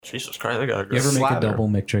Jesus Christ, they got a You great ever make Slather. a double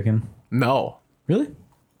McChicken? No. Really?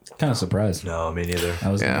 Kind of surprised. No, me neither. I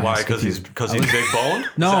was Yeah. Why? ask if Because he's big boned?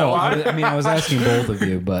 No, I was asking both of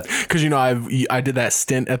you, but Because, I did that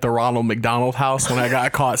stint at the Ronald McDonald House when I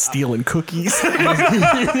got caught stealing cookies.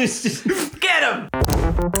 Get him!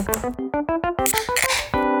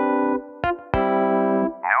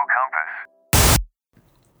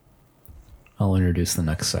 I'll introduce the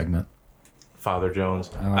next segment. Father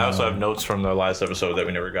Jones. I also have notes from the last episode that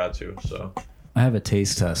we never got to. So I have a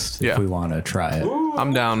taste test Yeah. if we want to try it.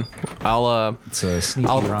 I'm down. It's a Sneaky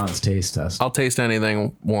Ron's taste test. I'll taste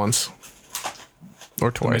anything once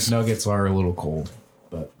or twice. McNuggets are a little cold,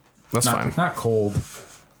 but That's fine. Not cold.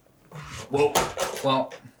 Well,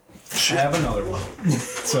 I have another one,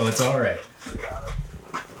 so it's all right.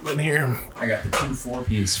 In here. I got the 2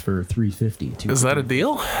 4-piece for $3.50. Is that a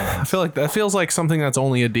deal? I feel like that feels like something that's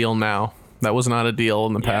only a deal now. That was not a deal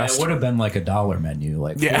in the Yeah, past. it would have been like a dollar menu,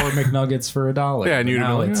 like Yeah. 4 McNuggets for $1. Yeah, and but you'd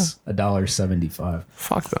now be like, it's $1.75.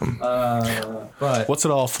 Fuck them. But What's it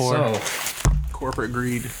all for? so Corporate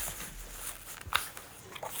greed.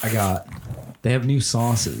 they have new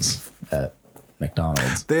sauces at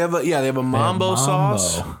McDonald's. They have a Mambo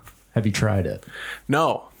sauce. Have you tried it?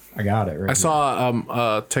 No. I got it right. I saw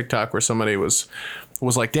a TikTok where somebody was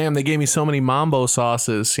like, damn, they gave me so many Mambo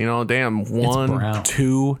sauces. Damn, 1, brown.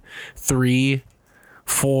 2, 3,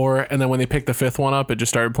 4, and then when they picked the 5th one up, it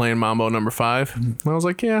just started playing Mambo number 5. And I was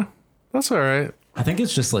like, yeah, that's all right. I think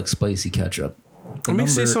it's just like spicy ketchup. Let me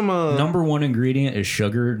see some. Number 1 ingredient is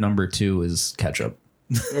sugar. Number 2 is ketchup.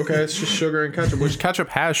 Okay, it's just sugar and ketchup, which ketchup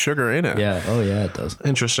has sugar in it. Yeah. Oh yeah, it does.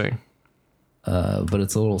 Interesting. But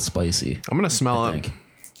it's a little spicy. I'm gonna smell I it. think.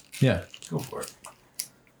 Yeah. Go for it.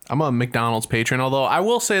 I'm a McDonald's patron, although I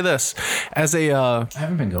will say this as a. I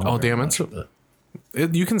haven't been going. Oh, very damn it. much,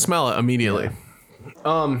 but You can smell it immediately.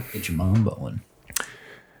 get your mambo in.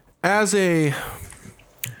 As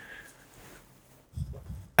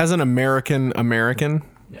an American,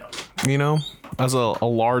 Yeah. as a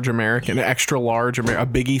large American, an extra large, a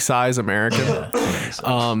biggie size American.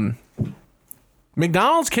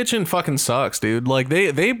 McDonald's kitchen fucking sucks, dude. Like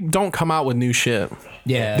they don't come out with new shit.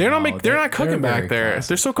 Yeah. They're no, not cooking they're back very there. classic.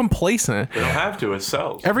 They're so complacent. They don't have to. It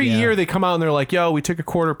sells. Every Yeah. year they come out and they're like, "Yo, we took a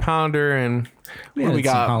quarter pounder and what do we had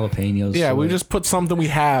some got? jalapenos. Yeah, to we it. just put something we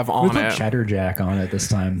have we on put it." cheddar jack on it this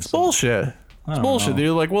time. So. Bullshit. It's don't bullshit, know.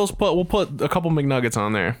 dude. Like we'll put a couple McNuggets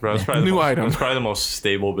on there. Bro, it's probably New the most, item. It's probably the most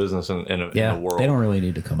stable business in Yeah, the world. they don't really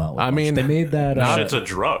need to come out with I much. mean, they made that. Shit's a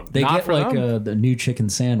drug. They Not get for like them. the new chicken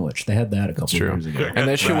sandwich. They had that a couple True. years ago. And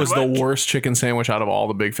that shit was the What? worst chicken sandwich out of all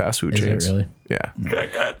the big fast food Is chains. it really?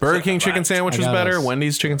 Yeah. Burger King chicken sandwich I was got better. us.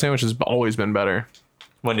 Wendy's chicken sandwich has always been better.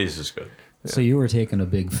 Wendy's is good. So you were taking a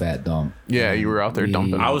big fat dump. Yeah, you were out there We-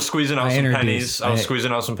 dumping. I was squeezing out I some introduced- pennies. I was I-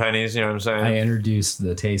 squeezing out some pennies. You know what I'm saying? I introduced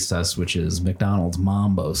the taste test, which is McDonald's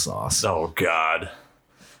Mambo sauce. Oh God.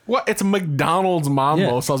 What? It's McDonald's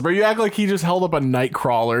Mambo Yeah. sauce, bro. You act like he just held up a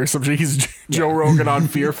Nightcrawler or something. He's Joe Rogan on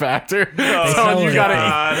Fear Factor. Oh, Telling you gotta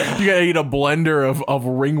God. eat a blender of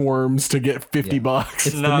ringworms to get $50. It's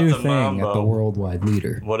the not new the thing Mambo. at the worldwide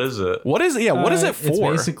leader. What is it? What is it? Yeah, what is it It's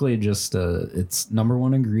for? basically just it's number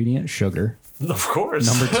 1 ingredient sugar, Of course.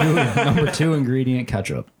 number 2 ingredient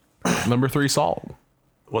ketchup. Number 3, salt.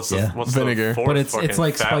 What's Yeah. what's Vinegar. The fourth But it's fucking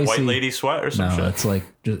like fat white spicy. lady sweat or some No, shit? it's like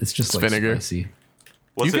it's just like vinegar. spicy.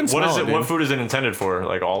 What's you can it, what smell is it, it? What dude. food is it intended for?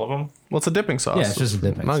 Like all of them? Well, it's a dipping sauce. Yeah, it's just a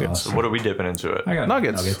dipping Nuggets. sauce. What are we dipping into it? I got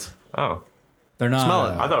Nuggets. Oh, They're not. Smell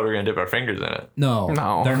it. I thought we were gonna dip our fingers in it. No,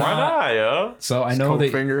 No. they're Why not. not, yo? So I know Coke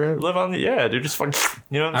that finger. Live on the dude. Just fucking.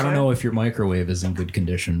 You know what I'm I saying? don't know if your microwave is in good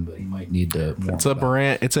condition, but you might need to. It's a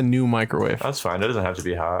brand. It's a new microwave. That's fine. It doesn't have to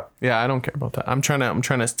be hot. Yeah, I don't care about that. I'm trying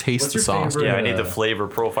to taste What's the your sauce. favorite? Yeah, I need the flavor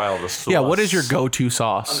profile of the sauce. Yeah, what is your go-to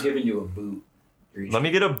sauce? giving you a boot. Let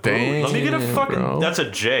me get a boot. Let me get a Damn, fucking. bro. That's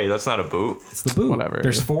a J. That's not a boot. It's the boot. Whatever.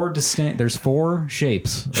 There's 4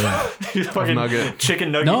 shapes. You fucking nugget.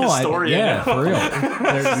 chicken nugget No, historian. yeah, for real.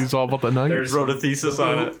 It's all about the nuggets. Wrote a thesis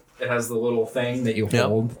on it. It has the little thing that you Yep.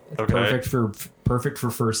 hold. It's Okay. perfect for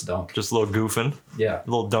first dunk. Just a little goofing. Yeah. A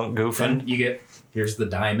little dunk goofing. Then you get here's the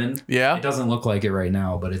diamond. Yeah. It doesn't look like it right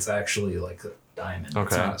now, but it's actually like a diamond. It's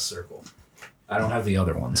Okay. not a circle. I don't have the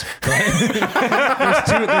other ones. But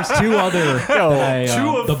there's two other. that I,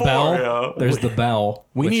 2 of the 4, bell. yo. There's the bell.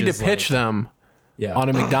 We which need to is pitch like- them Yeah. on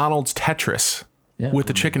a McDonald's Tetris Yeah. with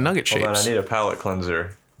the chicken nugget Hold on, I shapes. need a palate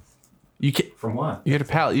cleanser You can From what? you get a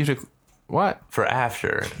palette. You should what? for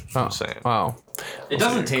after. I'm saying. Oh, It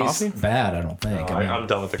doesn't taste coffee? bad, I don't think. I mean, I'm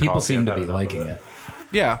done with the people coffee. seem I'm to done be with liking it. it.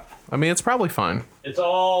 yeah. I mean, it's probably fine. It's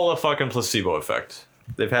all a fucking placebo effect.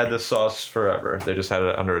 They've had this sauce forever. They just had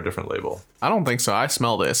it under a different label. I don't think so. I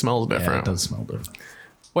smelled it. It smells Yeah, it different. does smell different.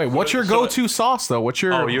 Wait, what's your go-to sauce though? What's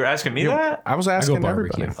your? Oh, you're asking me that? I was asking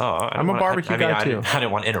barbecue. everybody. Oh, I'm a barbecue guy too. I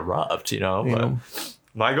didn't want to interrupt, but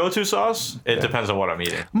my go-to sauce, it depends on what I'm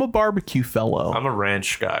eating. I'm a barbecue fellow. I'm a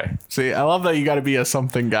ranch guy. See, I love that you got to be a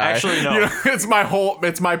something guy. Actually, no. You know, it's who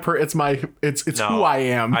I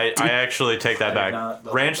am. I actually take that back. not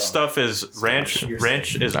the Ranch whole stuff is ranch. You're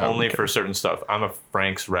Ranch is No, only okay. for certain stuff. I'm a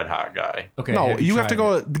Frank's Red Hot guy. Okay. No, you have to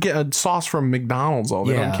tried go get a sauce from McDonald's all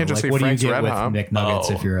day. Yeah, You can't just like say what do you Frank's get Red with Hot.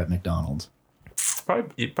 McNuggets Oh. if you're at McDonald's?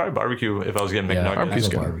 Probably barbecue if I was getting Yeah, McNuggets. barbecue's I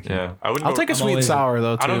good. go barbecue. Yeah, I wouldn't. I'll go, take a sweet always- sour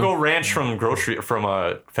though too. I don't go ranch from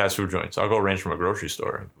fast food joints. I'll go ranch from a grocery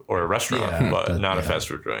store or a restaurant, Yeah, but but- not a yeah. fast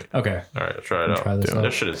food joint. Okay. All right, I'll try it out. Try this Dude, out.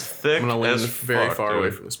 this shit is thick I'm gonna lean as very fuck, far dude.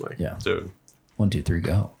 away from this mic. Yeah. Dude, 1, 2, 3,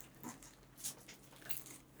 go.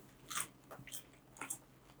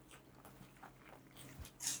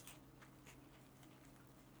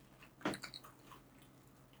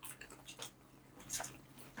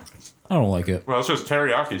 I don't like it. well, it's just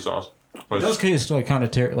teriyaki sauce. It does taste like kind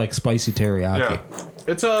of like spicy teriyaki. Yeah,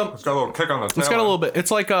 It's it's got a little kick on the tail. It's got a little bit.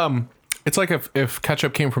 It's like if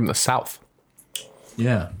ketchup came from the South.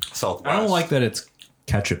 Yeah. Southwest. I don't like that it's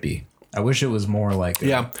ketchupy. I wish it was more like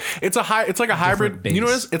Yeah, it's like a hybrid. base. You know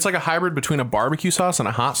what it is? It's like a hybrid between a barbecue sauce and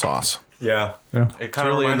a hot sauce. Yeah, Yeah. It kind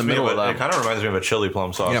of really in reminds the me middle of of that. it kind of reminds me of a chili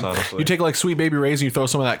plum sauce. Yeah, Honestly, you take like Sweet Baby Ray's and you throw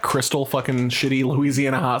some of that Crystal fucking shitty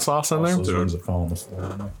Louisiana hot sauce in there. Those ones that fall on the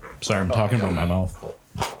floor. Sorry, I'm talking about my mouth.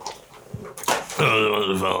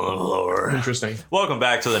 Interesting. Welcome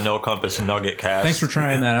back to the No Compass Nugget Cast. Thanks for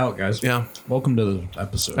trying that out, guys. Yeah, Welcome to the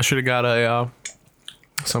episode. I should have got a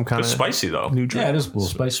some kind It's of spicy though. new drink. Yeah, it is a little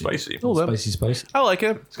spicy. Spicy. little bit. Spicy. I like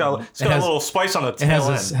it. It's got a has- little spice on the It tail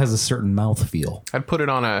end. has a certain mouth feel. I'd put it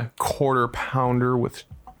on a quarter pounder with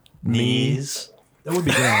Knees. That would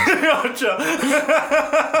be good.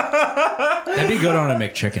 That'd be good on a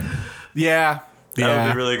McChicken. yeah. That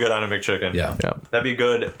would be really good on a McChicken. Yeah. Yeah. That'd be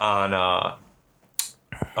good on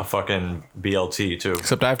a fucking BLT too,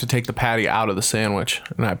 Except I have to take the patty out of the sandwich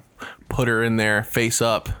and I put her in there face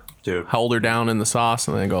up, dude. hold her down in the sauce,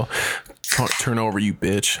 and then go turn over, you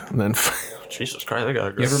bitch. And then Jesus Christ, they got a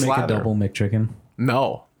You good. ever make a Slather. double McChicken?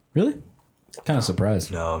 no. Really? Kind of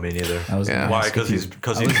surprised. No, me neither. I was Yeah. gonna Why? ask Because if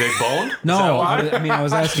he's you- big boned. No, I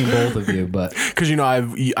was asking both of you, but Because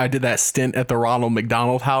I did that stint at the Ronald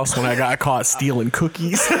McDonald House when I got caught stealing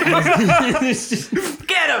cookies.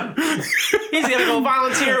 Get him! He's gonna go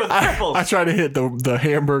volunteer with cripples. I tried to hit the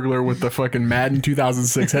Hamburglar with the fucking Madden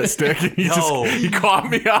 2006 hit stick. And he caught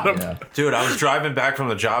me out of. yeah. Dude, I was driving back from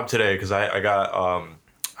the job today because I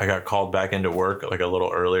got called back into work like a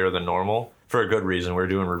little earlier than normal for a good reason. We were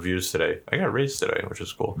doing reviews today. I got raised today, which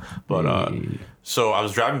is cool. But so I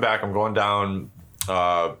was driving back. I'm going down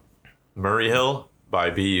Murray Hill by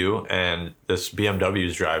BU, and this BMW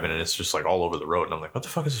is driving, and it's just like all over the road. And I'm like, what the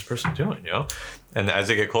fuck is this person doing? You know? And as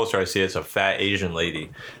I get closer, I see it's a fat Asian lady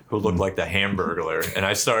who looked like the Hamburglar, and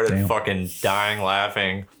I started Damn. fucking dying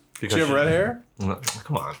laughing. Because She have red hair?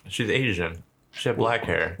 Come on, she's Asian. She had black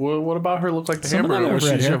hair. What about her look like the Some of them Hamburglar? have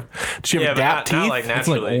red hair. Did she have but gap not teeth? like It's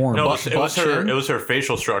like naturally. orange. No, Butt- it was butt her. chin? It was her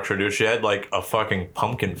facial structure, dude. She had like a fucking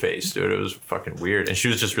pumpkin face, dude. It was fucking weird, and she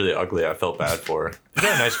was just really ugly. I felt bad for her. She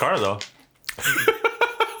had a nice car though.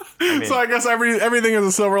 So I guess everything is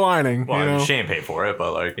a silver lining. Well, you I mean, know? she ain't paid for it,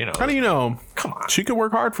 but like, you know. How do you know? Come on. She could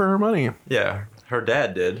work hard for her money. Yeah, her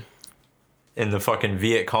dad did. In the fucking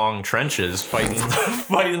Viet Cong trenches, fighting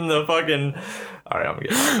the fucking. All right, I'm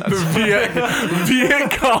getting that.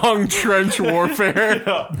 Viet Cong trench warfare.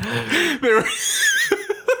 They were-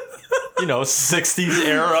 60s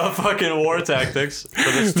era fucking war tactics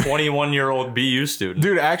for this 21-year-old BU student.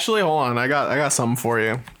 Dude, actually, hold on. I got something for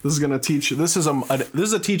you. This is gonna teach. This is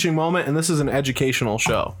a teaching moment, and this is an educational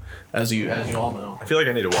show, as you all know. I feel like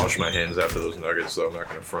I need to wash my hands after those nuggets, so I'm not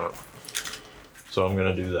gonna front. So I'm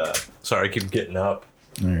gonna do that. Sorry, I keep getting up.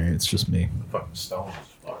 All right, it's just me. Fucking stones.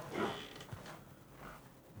 Fuck.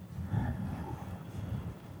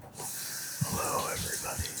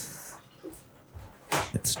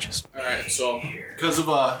 It's just All right, so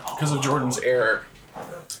because of Jordan's error,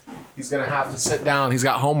 he's gonna have to sit down. He's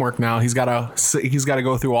got homework now. He's gotta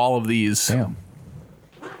go through all of these. damn.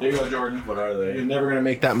 There you go, Jordan. What are they? You're never gonna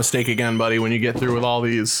make that mistake again, buddy. When you get through with all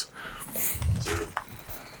these,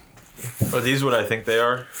 Are these what I think they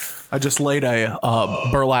are? I just laid a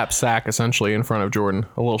burlap sack essentially in front of Jordan,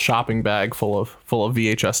 a little shopping bag full of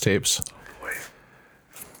VHS tapes.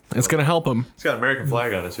 It's gonna help him. It's got an American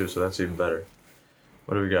flag on it too, so that's even better.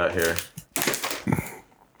 What do we got here?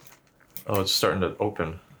 Oh, it's starting to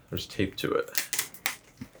open. There's tape to it.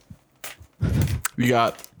 You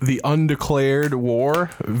got the undeclared war,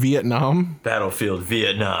 Vietnam. Battlefield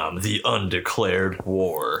Vietnam, the undeclared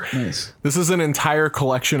war. Nice. This is an entire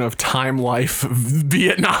collection of Time Life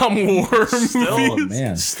Vietnam War Still, movies.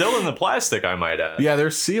 Man. still in the plastic, I might add. Yeah,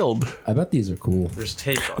 they're sealed. I bet these are cool. There's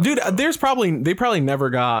tape on Dude, they probably never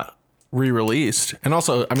got re-released. And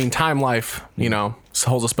also, I mean, Time Life,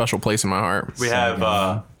 holds a special place in my heart. We have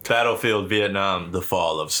Battlefield Vietnam, the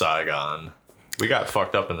fall of Saigon. We got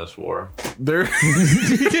fucked up in this war. They're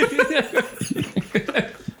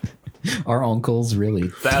Our uncles really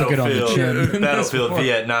took it on the chin. Battlefield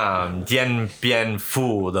Vietnam, Dien Bien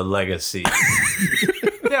Phu, the legacy.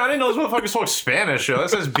 Yeah, I didn't know those motherfuckers spoke Spanish. That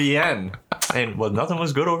says Bien. And well, nothing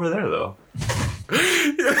was good over there though.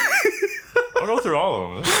 I'll go through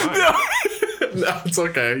all of them. It's fine. no, it's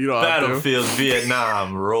okay. You don't have to. Battlefield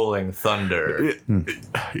Vietnam, Rolling Thunder.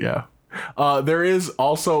 Yeah. There is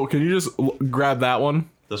also. Can you just grab that one?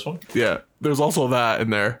 This one? Yeah. There's also that in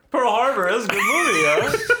there. Pearl Harbor. That's a good movie,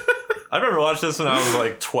 yeah. I remember watching this when I was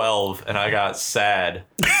like 12, and I got sad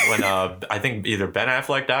when I think either Ben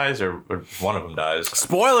Affleck dies or one of them dies.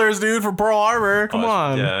 Spoilers, dude, for Pearl Harbor. Come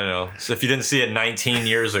on. Yeah, I know. So if you didn't see it 19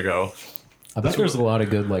 years ago, I bet there's a lot of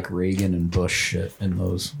good like Reagan and Bush shit in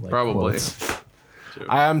those. Like, Probably. quotes.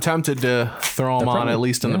 I am tempted to throw them on probably- at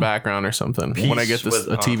least in the yeah. background or something when I get with,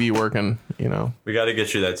 a TV working, we got to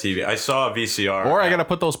get you that TV. I saw a VCR. Or I gotta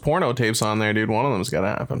put those porno tapes on there, dude. One of them's gotta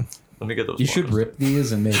happen. Let me get those. You should ones. rip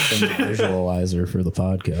these and make them a visualizer for the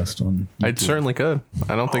podcast. I certainly could.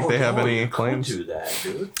 I don't think they have any claims. Do that,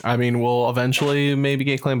 dude. I mean, we'll eventually maybe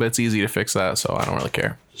get claimed, but it's easy to fix that, so I don't really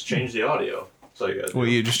care. Just change the audio. That's all you guys. Well,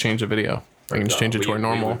 you just change the video. I can just change it to our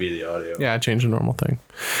normal. Would be the audio. Yeah, change the normal thing.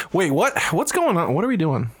 Wait, what's going on? What are we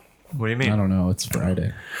doing? What do you I mean? don't know. It's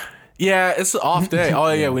Friday. Yeah, it's an off day.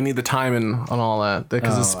 Oh yeah, we need the time and on all that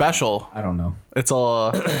because it's special. I don't know. It's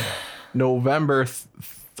November.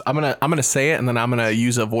 I'm gonna say it and then I'm gonna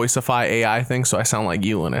use a Voicify AI thing so I sound like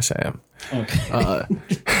you when I say it. Okay.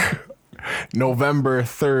 November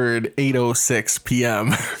 3rd, 8:06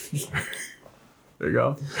 p.m. There you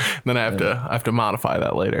go. Then I have to modify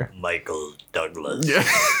that later. Michael Douglas. Yeah,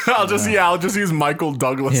 I'll just use Michael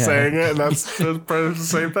Douglas Yeah. saying it, and that's pretty much the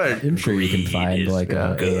same thing. I'm sure you can find is like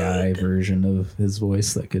a good. AI version of his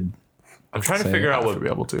voice that could. I'm trying to Say figure it. out I what have to be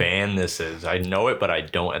able to. band this is. I know it, but I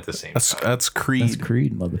don't at the same time. That's Creed. That's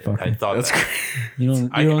Creed, motherfucker. I thought That's that. you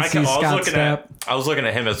don't see Scott Stapp. I was looking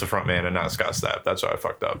at him as the front man and not Scott Stapp. That's why I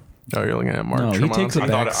fucked up. Oh, you're looking at Mark. No, he Tremonti? takes a I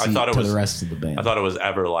thought back it- I seat thought it to was- the rest of the band. I thought it was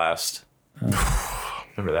Everlast.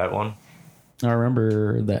 Remember that one? I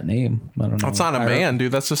remember that name. I don't know. That's not a man,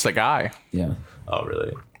 dude. That's just a guy. Yeah. Oh,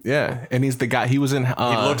 really? Yeah, and he's the guy. He was in. He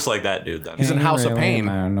looks like that dude then. He's in House of Really, Pain.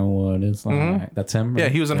 I don't know what it's like. That's him. Yeah,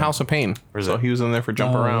 right? he was in House of Pain. Where's So that? he was in there for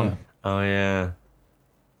Jump Oh, Around. yeah. Oh, yeah.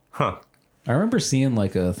 Huh. I remember seeing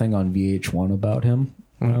like a thing on VH1 about him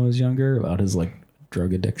when I was younger, about his like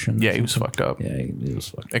drug addiction. Yeah, he was fucked up. Yeah, he was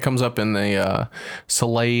fucked. It comes up in the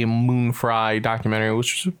Soleil Moon Fry documentary,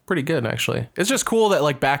 which was pretty good actually. It's just cool that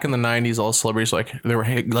like back in the 90s, all the celebrities like they were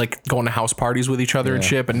like going to house parties with each other and Yeah.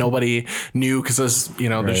 shit, but nobody knew because they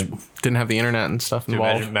Right. just didn't have the internet and stuff Dude,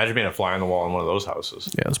 involved. imagine being a fly on the wall in one of those houses.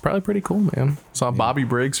 Yeah, it was probably pretty cool, man. Saw Bobby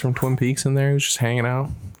Briggs from Twin Peaks in there. He was just hanging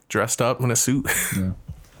out, dressed up in a suit.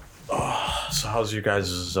 So how's you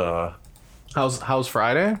guys' How's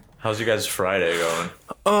Friday? how's you guys' Friday going?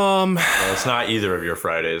 Well, it's not either of your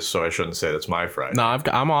Fridays, so I shouldn't say that's my Friday. No,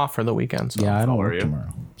 I'm off for the weekend. So. Yeah, I don't are work you?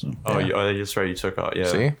 tomorrow. So. Oh, that's right. You took out. Yeah.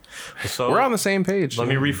 See, So we're on the same page. Let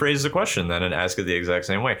me rephrase the question then and ask it the exact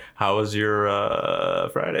same way. How was your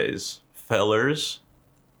Fridays, fellers?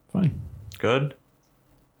 Fine. Good.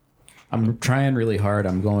 I'm trying really hard.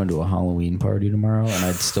 I'm going to a Halloween party tomorrow, and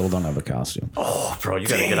I still don't have a costume. Oh, bro, you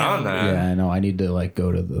gotta get on that. Yeah, I know. I need to like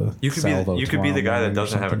go to the. You could Salvo be the guy tomorrow that morning or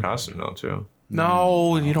doesn't have a something. costume though too.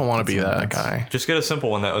 No, you don't want to be that guy. Just get a simple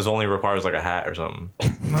one that only requires like a hat or something.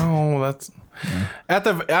 No, that's I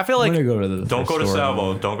feel I'm like gonna go to the. Don't go to thrift store Salvo.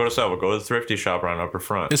 tomorrow. Don't go to Salvo. Go to the thrifty shop around Upper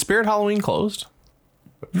Front. is Spirit Halloween closed?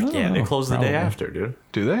 Yeah, they close the day probably. after, dude.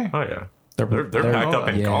 Do they? Oh yeah, they're packed up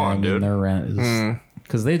and yeah, gone, I mean, dude. their rent is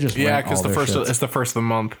because they just Yeah, rent because all the their first shit. it's the first of the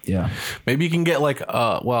month. Yeah. Maybe you can get like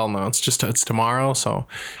well no, it's tomorrow, so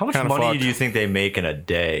How much kinda money fucked. do you think they make in a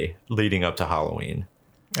day leading up to Halloween?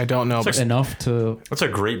 I don't know, but Enough to That's a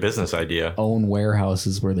great business idea. own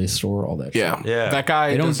warehouses where they store all that yeah, shit. Yeah. that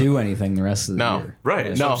guy They don't does- do anything the rest of the No. year. Right.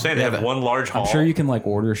 That's No, what I'm saying. They yeah, have that- one large hall. I'm sure you can like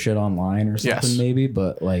order shit online or something Yes. maybe,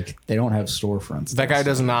 but like they don't have storefronts. That guy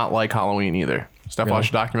does not like Halloween either. Steph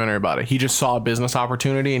watched a documentary about it. He just saw a business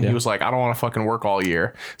opportunity and he was like, I don't want to fucking work all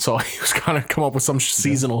year. So he was kind of come up with some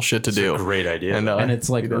seasonal shit to do. Great idea. And, And it's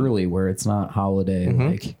like early where it's not holiday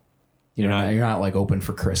like You're not like open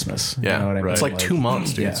for Christmas. Yeah, you know what I mean? It's like 2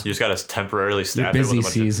 months, dude. You just got to temporarily Your staff it with a busy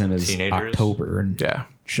bunch season of is teenagers. October and Yeah.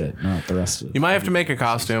 shit, not the rest of it. You might have to make a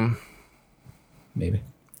costume. Maybe.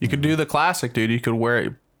 You could do the classic, dude. You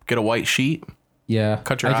could get a white sheet. Yeah.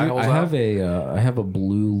 Cut your eye holes I have a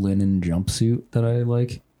blue linen jumpsuit that I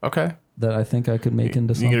like. Okay. That I think I could make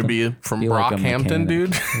into something. You gonna be from like a Brockhampton, dude?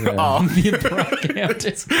 mechanic. Yeah. Oh. Be in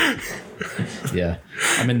Brockhampton. Yeah,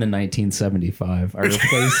 I'm in the 1975. I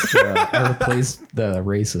replaced the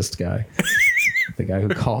racist guy, the guy who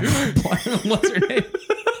called what's her name?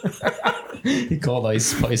 He called Ice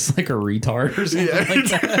Spice like a retard or something like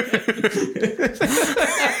that.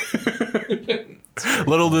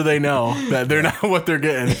 Little do they know that they're not what they're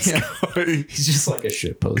getting. He's just like a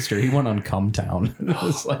shit poster. He went on Cumtown. It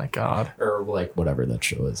was Oh my God. or like whatever that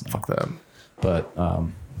show is now. Fuck that. But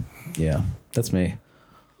yeah, that's me.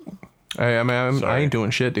 Hey, I mean, I Sorry. ain't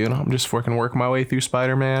doing shit, dude. I'm just freaking working my way through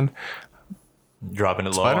Spider-Man. Dropping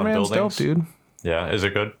it low on Spider-Man's buildings. dope, dude. Yeah, is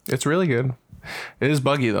it good? It's really good. It is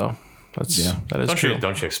buggy though. That is true.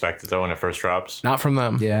 Don't you expect it though when it first drops? Not from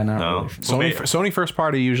them. Yeah, not No. really. Sony first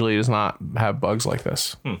party usually does not have bugs like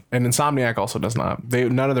this, Hmm. and Insomniac also does not.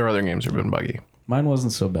 None of their other games have been buggy. Mine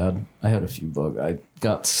wasn't so bad. I had a few bugs. I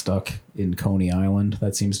got stuck in Coney Island.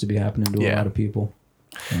 That seems to be happening to a Yeah. lot of people.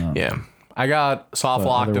 Yeah, I got soft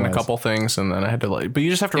locked in a otherwise- couple things, and then I had to but you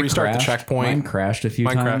just have to It restart crashed. the checkpoint. Mine crashed a few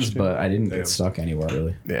Mine times, crashed, too. but I didn't get stuck anywhere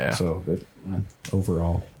really. Yeah. So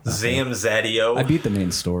overall, Zam Zadio. I beat the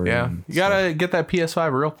main story. Yeah, and you gotta get that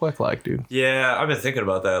PS5 real quick, like, dude. Yeah, I've been thinking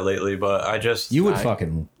about that lately, but I just You would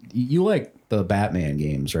you like the Batman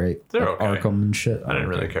games, right? They're Like okay. Arkham and shit. I didn't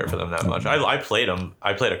really care for them that much. I played them.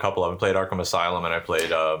 I played a couple of them. I played Arkham Asylum and I played.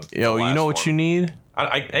 Yo, you know what you need?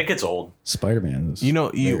 It gets old. Spider-Man. Is You know,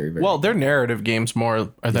 very, very well, they're narrative games more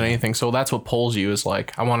than anything, so that's what pulls you. Is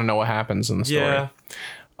like, I want to know what happens in the story.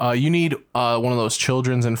 Yeah. You need one of those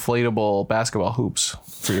children's inflatable basketball hoops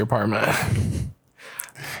for your apartment.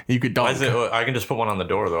 You could Why dunk. is it, I can just put one on the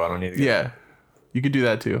door though. I don't need to get. Yeah, you could do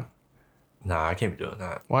that too. Nah, I can't be doing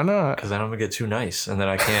that. Why not? Because then I'm gonna get too nice, and then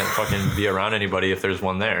I can't fucking be around anybody if there's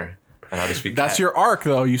one there. And I'll just be. That's your arc,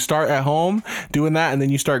 though. You start at home doing that, and then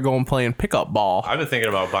you start going playing pickup ball. I've been thinking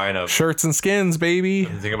about buying a. Shirts and skins, baby.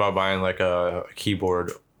 I'm thinking about buying like a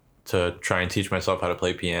keyboard to try and teach myself how to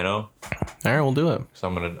play piano. All right, we'll do it. So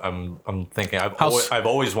I'm thinking I've How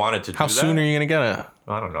always wanted to do How that. soon are you gonna get it?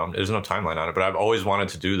 I don't know. There's no timeline on it, but I've always wanted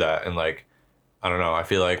to do that, and like, I don't know. I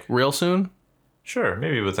feel like Real soon? sure,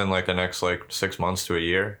 maybe within like the next like 6 months to a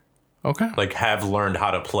year, Okay. like have learned how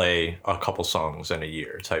to play a couple songs in a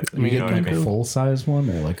year type thing. You You get know what I like a mean? full size one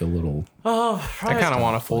or like a little. Oh, I kind of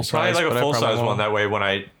want a full probably size. like but a I full probably size won't. one. That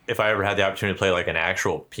way, if I ever had the opportunity to play like an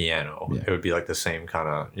actual piano, Yeah. it would be like the same kind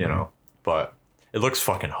of, you know. But it looks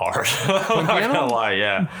fucking hard. I'm not piano? gonna lie.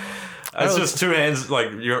 Yeah. It's just two hands, like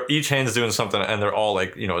each hand's doing something, and they're all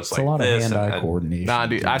like, you know, it's It's like a lot of this hand-eye and coordination. Nah,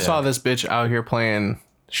 dude. I saw this bitch out here playing.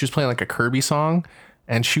 She was playing like a Kirby song,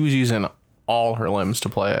 and she was using all her limbs to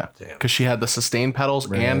play it Damn. because she had the sustain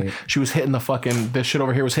pedals and Right. she was hitting the fucking this shit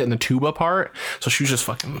over here was hitting the tuba part. So she was just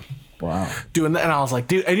fucking Wow. doing that, and I was like,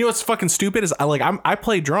 dude. And you know what's fucking stupid is I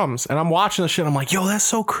play drums, and I'm watching this shit. I'm like, yo, that's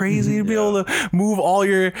so crazy to be able to move all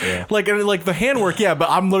your like the handwork, yeah. But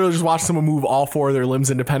I'm literally just watching someone move all four of their limbs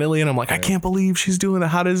independently, and I'm like, I can't believe she's doing that.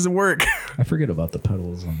 How does it work? I forget about the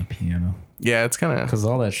pedals on the piano Yeah, it's kind of. because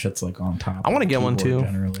all that shit's like on top. I want to of get the one keyboard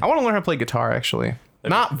too. Generally. I want to learn how to play guitar actually.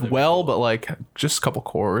 Not well, but like just a couple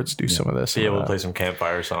chords. Do some of this. be and able to that. play some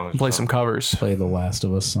campfire songs. Play some covers. Play the Last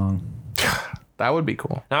of Us song. That would be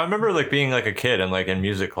cool. Now I remember like being like a kid and like in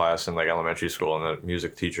music class in like elementary school, and the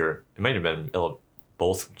music teacher, it might have been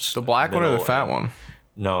both The black one or the middle fat and- one?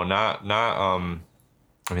 No, not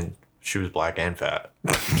I mean, she was black and fat,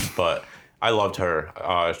 but I loved her.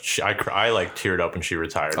 I like teared up when she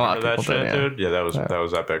retired. A lot of Remember that people shit, did, dude? Yeah, that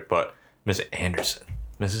was epic. But Mrs. Anderson.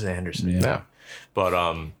 Yeah. Yeah. But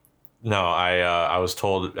no, I was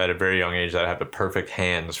told at a very young age that I have the perfect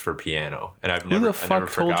hands for piano, and I've Who never. the I fuck never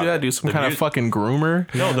told you forgot that? it. Do some The kind mu- of fucking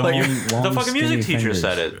groomer? No, the, Like, the fucking music skinny teacher fingers.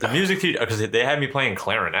 said it. The music teacher, because they had me playing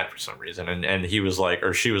clarinet for some reason, and he was like,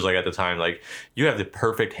 or she was like at the time, like, you have the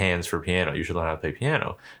perfect hands for piano. You should learn how to play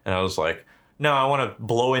piano. And I was like, no, I want to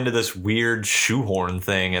blow into this weird shoehorn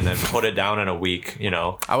thing and then put it down in a week, you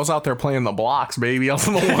know. I was out there playing the blocks, baby. I was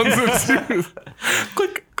on the ones and twos.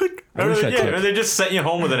 Click, click. I wish I Yeah, could. or they just sent you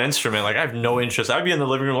home with an instrument. Like, I have no interest. I'd be in the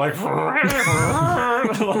living room like,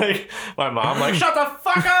 like my mom, like, shut the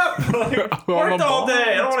fuck up! Like, worked all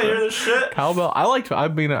day. I don't want to hear this shit. Cowbell. I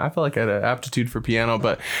feel like I had an aptitude for piano,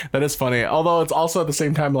 but that is funny. Although it's also at the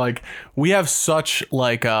same time like we have such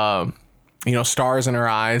like stars in our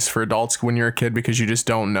eyes for adults when you're a kid because you just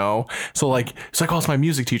don't know. So like, it's like, oh, it's my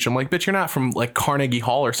music teacher. I'm like, bitch, you're not from like Carnegie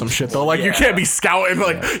Hall or some shit though. Like you can't be scouting.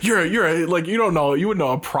 Like you're like, you don't know, you would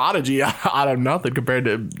know a prodigy out of nothing compared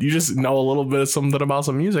to, you just know a little bit of something about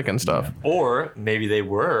some music and stuff. Or maybe they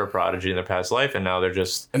were a prodigy in their past life and now they're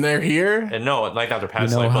just, and they're here. and no, like not their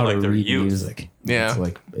past know life, how but to like their read youth. music. Yeah. It's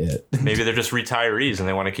like it. Maybe they're just retirees and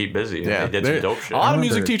they want to keep busy. Yeah, And they did some dope shit. A lot of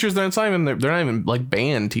remember- music teachers, they're not even like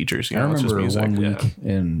band teachers. I It's just remember music. one week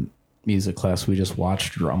in music class, we just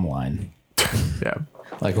watched Drumline. Yeah,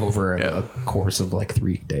 Like over a course of like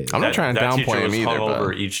 3 days. I'm not trying to that downplay teacher them was either, hungover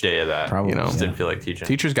but each day of that. Probably, Just yeah. didn't feel like teaching.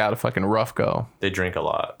 teachers got a fucking rough go. They drink a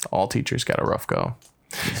lot. All teachers got a rough go,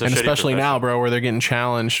 It's a and shitty especially now, profession. bro, where they're getting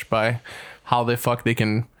challenged by how the fuck they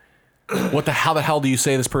can. How the hell do you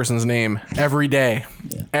say this person's name every day?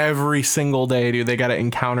 Every single day, dude. They got to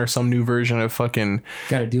encounter some new version of fucking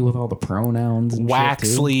Got to deal with all the pronouns. And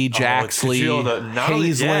Waxley, Oh, Jaxley, you know, not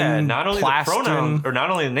only the Plaston. pronouns, or not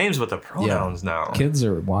only the names, but the pronouns now. shit, too. Kids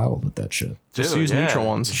are wild with that shit. Just use neutral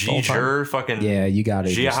ones all the time. G-Jer, fucking Yeah, you got to.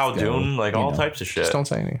 Jia Hao-dun, like all types of shit. Just don't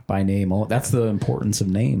say anything. by name. That's the importance of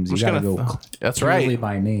names. You just got to gonna- go. That's clearly right.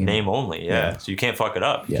 by name. Name only, yeah. So you can't fuck it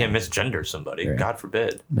up. You can't misgender somebody. Right. God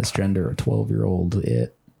forbid. Misgender a 12-year-old.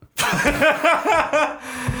 It.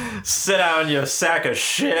 Sit down, you sack of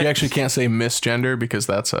shit. You actually can't say misgender because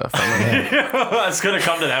that's a feminine. It's gonna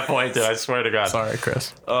come to that point, dude. I swear to God. Sorry,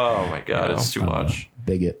 Chris. Oh my God, it's too much.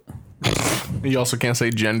 Bigot. You also can't say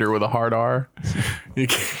gender with a hard R. You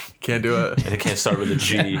can't do it. And it can't start with a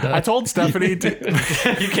G. I told Stephanie to,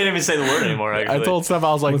 You can't even say the word anymore. Actually, I told Steph,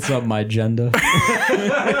 I was like, What's up, my agenda?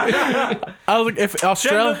 if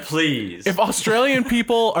Gender, please. if Australian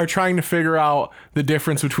people are trying to figure out the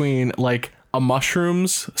difference between like a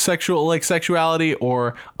mushroom's sexuality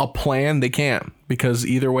or a plan, they can't, because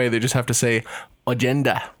either way they just have to say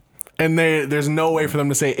agenda. And there's no way for them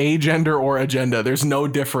to say agender or agenda. There's no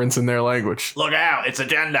difference in their language. Look out! It's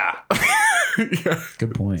agenda.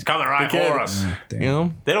 Good point. Coming right for us. Damn. You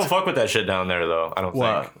know? They don't fuck with that shit down there, though. I don't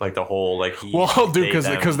What? think. Like the whole like. He, Well, dude, they,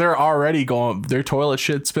 them. because they're already going. Their toilet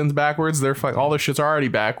shit spins backwards. All their shit's already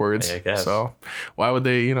backwards. I guess. So why would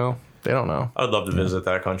they? They don't know. I would love to visit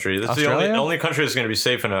that country. It's the Australia? only country that's going to be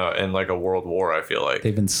safe in like a world war. I feel like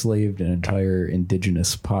They've enslaved an entire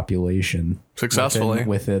indigenous population Successfully.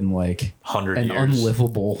 within like 100 an years.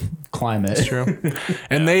 unlivable climate. True.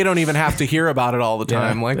 And they don't even have to hear about it all the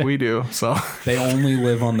time Yeah. like we do. So They only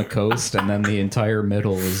live on the coast, and then the entire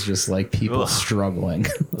middle is just like people struggling.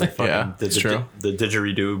 Fucking Yeah, it's true. The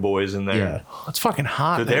didgeridoo boys in there. Yeah, it's fucking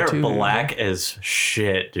hot. Dude, there, they're too, dude. black as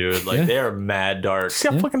shit, dude. Like Yeah. they are mad dark. See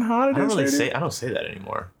how fucking hot it I don't is really there, say. dude? I don't say that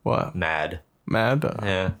anymore. What? Mad. Mad?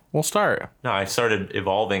 Yeah. We'll start. No, I started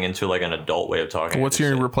evolving into like an adult way of talking. What's I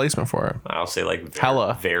your just say- replacement for it? I'll say like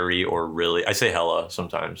Hella. very, or really. I say hella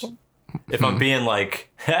sometimes. If I'm being like,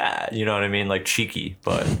 ha, you know what I mean, like cheeky,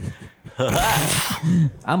 but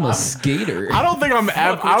I'm a skater. I don't think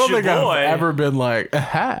with your boy. I've ever been like,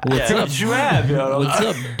 aha. yeah, what you have, yo. What's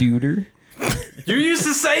up, duder? You used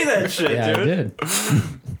to say that shit, Yeah, dude. I did.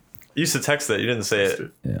 You used to text that. You didn't say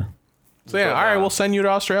it. Yeah. So yeah, all right, we'll send you to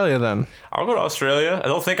Australia then. I'll go to Australia. I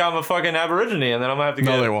don't think I'm a fucking Aborigine, and then I'm gonna have to get.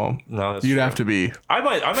 No, they won't. No, that's You'd true. have to be I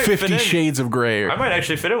might 50 fit in. Shades of Grey. I might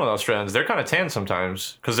actually fit in with Australians. They're kind of tan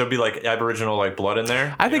sometimes because there'll be like Aboriginal like blood in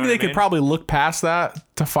there. I You think know they what could mean? probably look past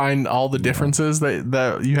that to find all the differences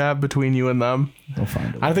that you have between you and them. We'll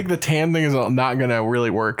find it. I think the tan thing is not gonna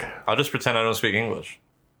really work. I'll just pretend I don't speak English.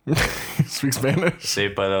 Speak Spanish. Sí,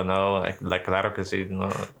 pero no. Like claro que sí.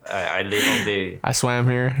 No, I live on the. I swam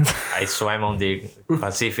here. I swam on the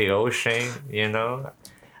Pacific Ocean. You know.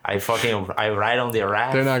 I ride on the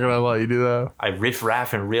raft. They're not gonna let you do that. I riff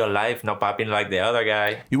raff in real life, not popping like the other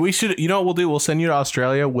guy. We should. You know what we'll do? We'll send you to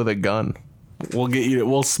Australia with a gun. We'll get you.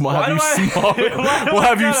 We'll have do you I- smuggle. why do We'll I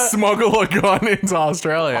have you gotta- smuggle a gun into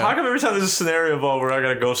Australia. How come every time there's a scenario involved where I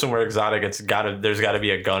gotta go somewhere exotic, there's gotta be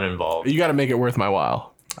a gun involved? You got to make it worth my while.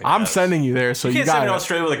 I'm guess. sending you there, so You you can't send me to got it.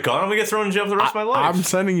 Australia with a gun. I'm gonna get thrown in jail for the rest of my life. I'm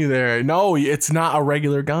sending you there. No, it's not a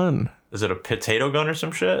regular gun. Is it a potato gun or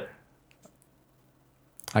some shit?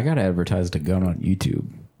 I got advertised a gun on YouTube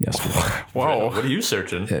yesterday. Whoa. What are you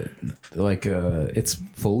searching? It's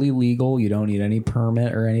fully legal. You don't need any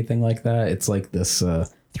permit or anything like that. It's like this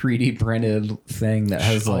 3D printed thing that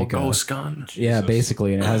has like ghost gun. yeah,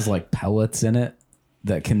 basically, and it has like pellets in it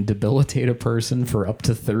that can debilitate a person for up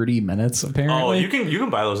to 30 minutes. Apparently. Oh, you can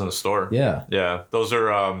buy those in the store. Yeah. Yeah. Those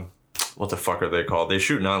are what the fuck are they called? They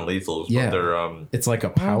shoot non-lethals, Yeah. but they're It's like a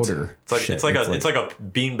powder. it's like a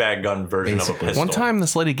beanbag gun version Basically. of a pistol. One time,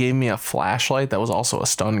 this lady gave me a flashlight that was also a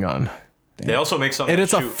stun gun. They also make something. And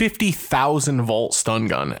it's a shoot- 50,000 volt stun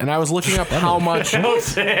gun. And I was looking up how much. damn.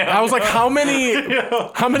 I was like, how many,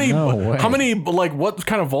 No way. like, what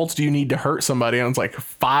kind of volts do you need to hurt somebody? And it's like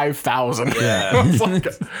 5,000. Yeah. It's like,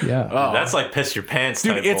 Yeah. That's like piss your pants.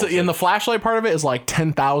 dude, type it's voltage. in the flashlight part of it is like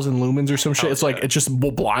 10,000 lumens or some shit. It's like, yeah. it just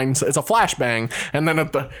blinds. It's a flashbang. And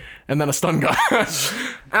then a stun gun.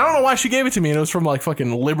 I don't know why she gave it to me. And it was from like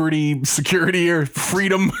fucking Liberty Security or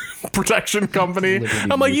Freedom Protection Company.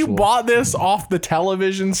 Liberty I'm like, you Mutual. bought this off the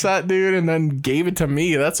television set, dude, and then gave it to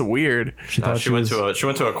me. That's weird. She thought She went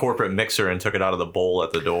to a corporate mixer and took it out of the bowl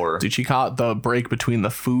at the door. Dude, she caught the break between the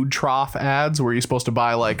food trough ads where you're supposed to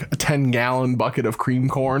buy like a 10-gallon bucket of cream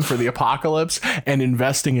corn for the apocalypse and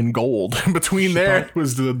investing in gold. Between there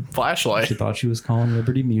was the flashlight. She thought she was calling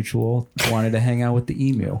Liberty Mutual. Wanted to hang out with the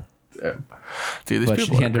emu, Dude, these but she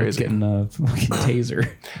people are ended up crazy. getting a fucking taser.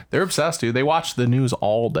 They're obsessed, dude. They watch the news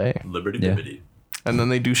all day. Liberty Yeah. Bibbity. And then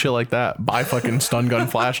they do shit like that. Buy fucking stun gun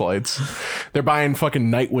flashlights. They're buying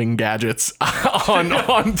fucking Nightwing gadgets on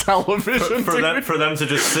television. For dude. them to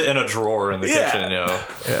just sit in a drawer in the Yeah. kitchen, you know.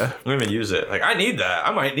 Yeah. Don't even use it. Like, I need that.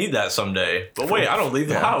 I might need that someday. But wait, I don't leave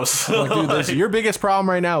the house. Like, dude, your biggest problem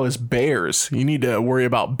right now is bears. You need to worry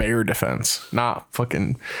about bear defense, not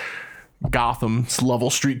fucking Gotham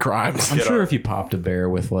level street crimes. I'm Get sure up. if you popped a bear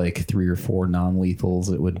with like 3 or 4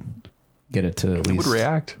 non-lethals, it would get it to at least Would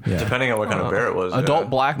react. Yeah. Depending on what kind of bear it was. Adult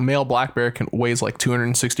yeah. male black bear weighs like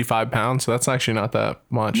 265 pounds, so that's actually not that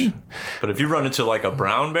much. But if you run into like a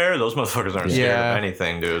brown bear, those motherfuckers aren't scared Yeah. of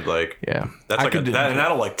anything, dude. Like, Yeah, that's I like could do- and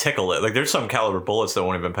that'll like tickle it. Like, there's some caliber bullets that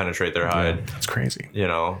won't even penetrate their hide. That's crazy. You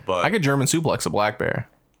know, but I could German suplex a black bear.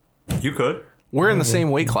 you could. We're in the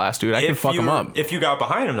same weight class, dude. I can fuck him up. If you got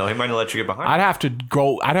behind him, though, he might not let you get behind. I'd have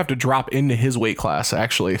to drop into his weight class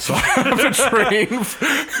actually, so I have to train.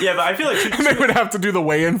 Yeah, but I feel like And they would have to do the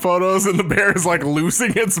weigh-in photos, and the bear is like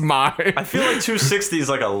losing its mind. I feel like 260 is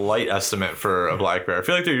like a light estimate for a black bear. I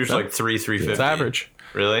feel like they're usually like 350. It's average.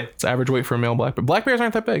 Really? It's average weight for a male black bear. Black bears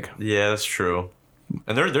aren't that big. Yeah, that's true.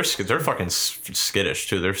 And they're fucking skittish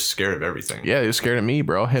too. They're scared of everything. Yeah, you're scared of me,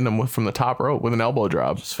 bro. Hitting him from the top rope with an elbow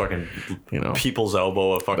drop. It's fucking know. people's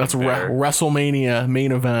elbow. A fucking That's bear. WrestleMania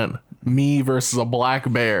main event. Me versus a black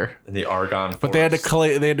bear. In the Argonne. But they had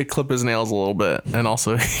to clip his nails a little bit, and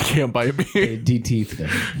also he can't bite me. de-teeth them.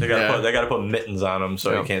 They gotta put mittens on him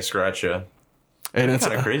so Yeah. he can't scratch you. And it's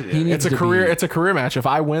Kind of crazy. He it's a to career. be- It's a career match. If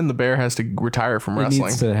I win, the bear has to retire from It wrestling.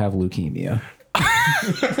 needs to have leukemia.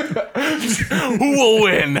 Who will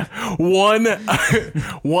win?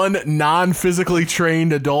 One non-physically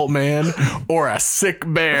trained adult man or a sick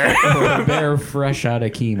bear? A bear fresh out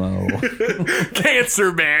of chemo.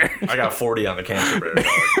 Cancer bear. I got 40 on the cancer bear. Dog.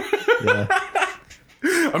 Yeah.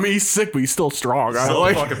 I mean, he's sick, but he's still strong. I Still a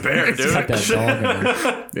like. fucking bear, Got dude. that dog in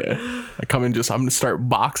her. Yeah. I come in I'm gonna start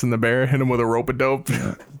boxing the bear, hit him with a rope a dope.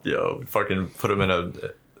 Yo, fucking put him in a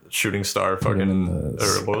shooting star. him in Fucking the-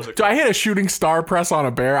 or what was it? Do I hit a shooting star press on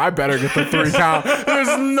a bear? I better get the 3 count.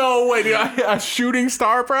 There's no way, dude. A shooting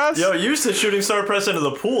star press? Yo, you used to shooting star press into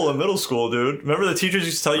the pool in middle school, dude. Remember the teachers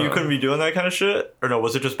used to tell you you couldn't be doing that kind of shit? Or no,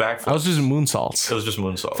 was it just backflip? I was using moonsaults. It was just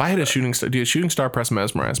moonsault. If I hit a shooting star, dude, shooting star press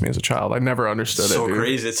mesmerized me as a child. I never understood so it, dude.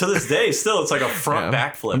 crazy. To this day, still, it's like a front Yeah.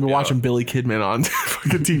 backflip. I've been yo. watching Billy Kidman on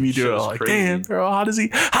fucking TV do it. was I'm like, crazy. damn, bro, how does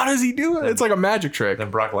he do it? It's like a magic trick.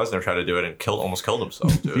 Then Brock Lesnar tried to do it and almost killed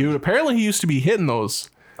himself, dude. Dude, apparently he used to be hitting those.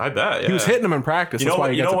 I bet. Yeah. He was hitting them in practice. You know That's why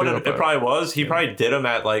what? he You got know to what? do It probably was. He probably did them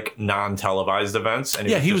at like non-televised events, and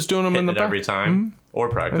Yeah, he was just doing them in hitting the it every back. time or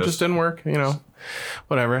It practice. just didn't work, you know.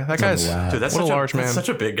 Whatever. That guy's lab. Dude, that's what such a large man. That's such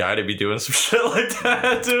a big guy to be doing some shit like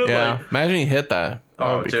that, dude. Yeah, Like, imagine he hit that.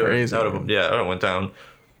 That would be dude, crazy. That would've- yeah, that went down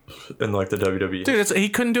in like the WWE. Dude, he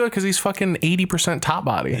couldn't do it because he's fucking 80% top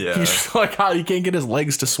body. Yeah. He's just like, how he can't get his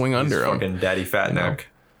legs to swing under him. Fucking daddy fat neck.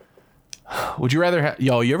 Would you rather have?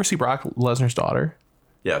 Yo, you ever see Brock Lesnar's daughter?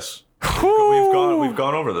 Yes. We've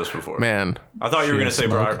gone over this before. Man, I thought you were gonna say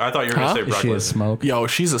Brock. I thought you were gonna say Is Brock she a Lesnar. smoke? yo,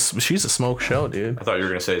 she's a smoke show, dude. I thought you were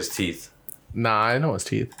gonna say his teeth, Nah, I know his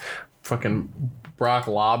teeth. Fucking Brock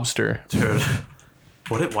Lobster. dude.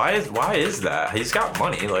 Why is that? He's got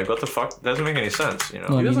money. Like, what the fuck? Doesn't make any sense. You know.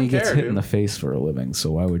 Well, I mean, doesn't he gets care, hit dude. in the face for a living,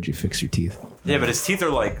 so why would you fix your teeth? Yeah, but his teeth are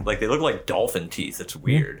like they look like dolphin teeth. It's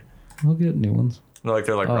weird. We'll get new ones.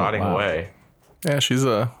 They're like rotting wow. away. Yeah, she's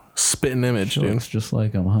a spitting image, She dude. looks just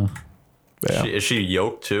like him, huh? Yeah. Is she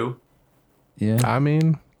yoked too? Yeah. I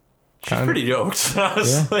mean, She's pretty yoked,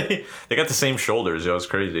 honestly. They got the same shoulders. Yo, it's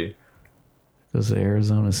crazy. Goes to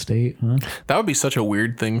Arizona State, huh? That would be such a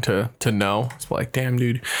weird thing to know. It's like, damn,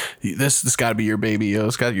 dude, this got to be your baby. Yo,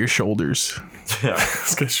 it's got your shoulders. Yeah.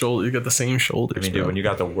 It's got shoulder. You got the same shoulders. I mean, dude, when you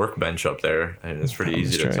got the workbench up there, and it's pretty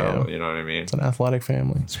easy to tell. You know what I mean? It's an athletic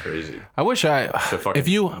family. It's crazy. I wish if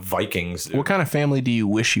you Vikings. Dude. What kind of family do you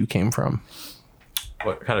wish you came from?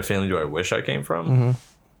 What kind of family do I wish I came from?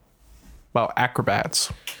 About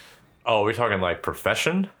acrobats. Oh, we're talking like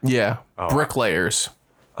profession? Yeah, bricklayers.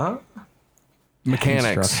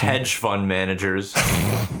 Mechanics. Hedge fund managers.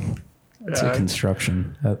 It's a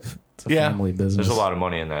construction. It's a family business. There's a lot of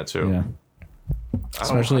money in that too. Yeah.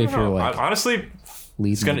 Especially if you're like honestly,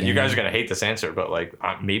 you guys are gonna hate this answer, but like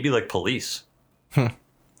maybe like police,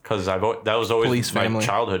 because that was always Police my family.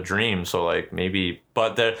 childhood dream. So like maybe,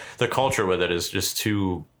 but the culture with it is just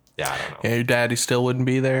too. Yeah, I don't know. Yeah, your daddy still wouldn't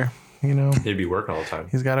be there. You know, He'd be working all the time.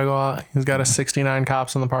 he's got to go out. He's got a 69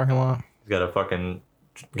 cops in the parking lot. He's got to fucking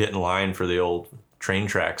get in line for the old train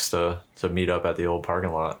tracks to meet up at the old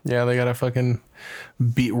parking lot. Yeah, they got to fucking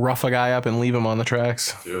rough a guy up and leave him on the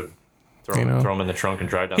tracks. Dude, throw him in the trunk and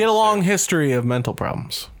drive down. He had a the long stairs. history of mental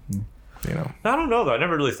problems. You know, I don't know though. I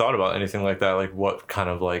never really thought about anything like that. Like what kind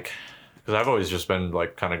of like, because I've always just been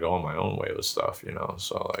like kind of going my own way with stuff, you know.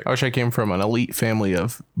 So like, I wish I came from an elite family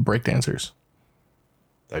of breakdancers.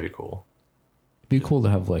 that'd be cool. It'd be cool to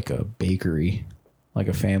have like a bakery, like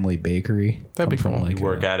a family bakery. That'd be Come from, cool. Like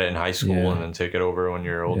Work at it in high school Yeah. and then take it over when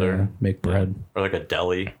you're yeah, older, make bread. or like a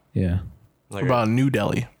deli. Yeah. Like What about New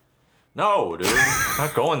Delhi? no, dude,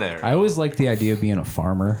 not going there. I always liked the idea of being a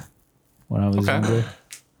farmer when I was Okay. younger.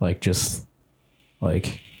 Like just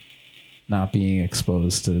like not being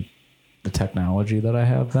exposed to the technology that I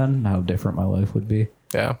have then, how different my life would be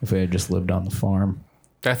Yeah, if I had just lived on the farm.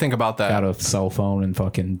 I think about that. Got a cell phone in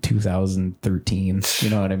fucking 2013. You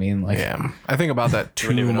know what I mean? Like Yeah, I think about that too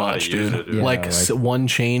wouldn't even know how to much, use dude. it, dude. Yeah, like like- one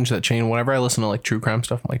change that changed. Whenever I listen to like true crime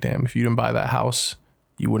stuff, I'm like, damn, if you didn't buy that house,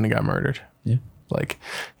 you wouldn't have got murdered. yeah. Like,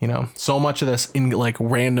 you know, so much of this in like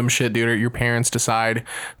random shit, dude. Your parents decide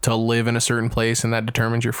to live in a certain place, and that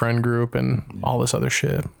determines your friend group and all this other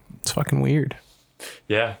shit. It's fucking weird.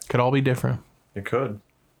 Yeah, Could all be different. it could.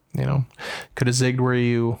 You know, could have zigged where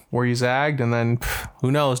you zagged, and then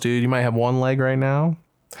who knows, dude? You might have one leg right now.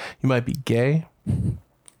 You might be gay. You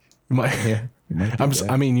might. Yeah. You might do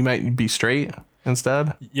that. I mean, you might be straight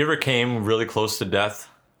instead. You ever came really close to death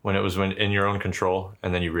when it was in your own control,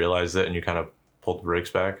 and then you realized it and you kind of pulled the brakes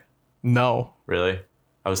back? No. Really?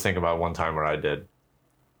 I was thinking about one time where I did.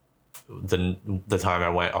 The time I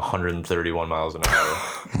went 131 miles an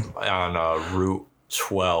hour on Route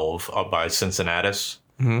 12 up by Cincinnatus,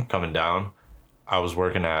 coming down. I was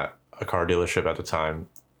working at a car dealership at the time,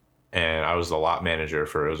 and I was the lot manager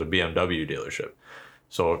it was a BMW dealership.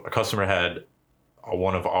 So a customer had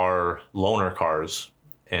one of our loaner cars,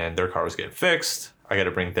 and their car was getting fixed. I got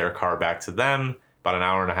to bring their car back to them about an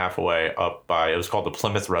hour and a half away it was called the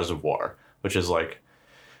Plymouth Reservoir, which is like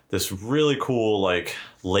this really cool like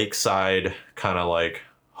lakeside kind of like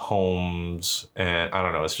homes, and I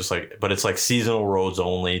don't know, it's just like, but it's like seasonal roads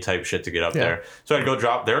only type shit to get up there. So I'd go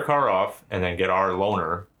drop their car off and then get our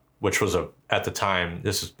loaner, which was at the time,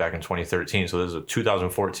 this is back in 2013, so this is a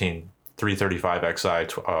 2014 335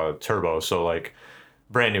 XI turbo, so like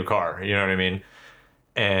brand new car, you know what I mean?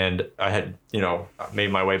 And I had,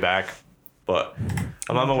 made my way back, but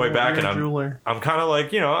I'm on my way back, and I'm kind of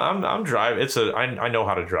like, I'm driving. I know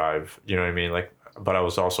how to drive, you know what I mean? Like, but I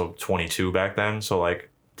was also 22 back then, so like,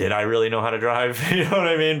 did I really know how to drive? You know what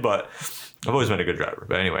I mean? But I've always been a good driver.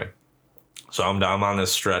 But anyway, so I'm on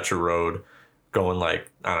this stretch of road going like,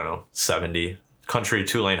 I don't know, 70, country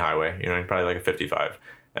 2-lane highway, probably like a 55.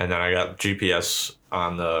 And then I got GPS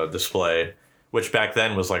on the display, which back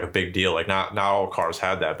then was like a big deal. Like not all cars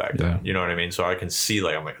had that back then. Yeah. You know what I mean? So I can see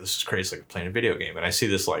like, I'm like, this is crazy, like playing a video game. And I see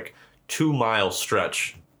this like 2-mile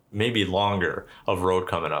stretch, maybe longer, of road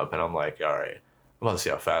coming up. And I'm like, all right, I'm about to see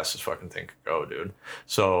how fast this fucking thing could go, dude.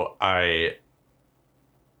 So I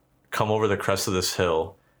come over the crest of this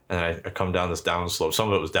hill, and I come down this downslope. Some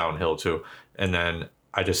of it was downhill too. And then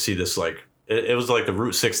I just see this like, it was like the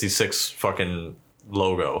Route 66 fucking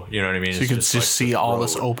logo. You know what I mean? So you could just see all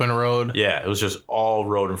this open road. Yeah, it was just all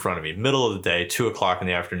road in front of me. Middle of the day, 2:00 in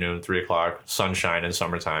the afternoon, 3:00, sunshine in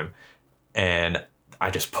summertime. And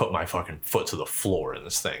I just put my fucking foot to the floor in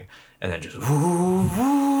this thing. And then just woo,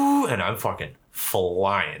 woo, and I'm fucking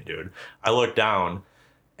flying, dude. I look down,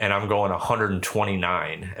 and I'm going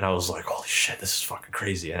 129, and I was like, holy shit, this is fucking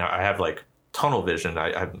crazy. And I have like tunnel vision.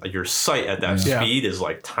 Your sight at that speed is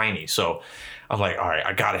like tiny. So I'm like, all right,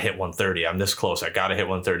 I gotta hit 130. I'm this close. I gotta hit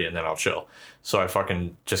 130, and then I'll chill. So I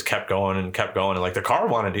fucking just kept going, and like the car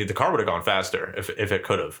would have gone faster if it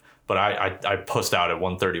could have. but I pussed out at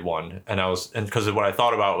 131, and because what I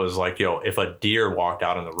thought about was like, yo, if a deer walked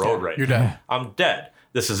out on the road you're dead. I'm dead.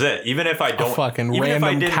 This is it. Even if I don't, A fucking even if I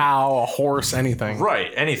random didn't- cow, a horse, anything.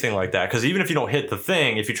 right, anything like that. Because even if you don't hit the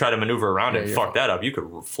thing, if you try to maneuver around it and fuck that up, you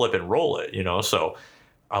could flip and roll it. So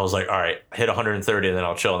I was like, all right, hit 130 and then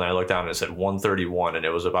I'll chill. And then I looked down and it said 131 and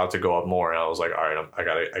it was about to go up more. And I was like, all right, I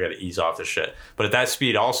gotta ease off this shit. But at that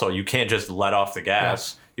speed also, you can't just let off the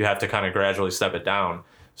gas. You have to kind of gradually step it down.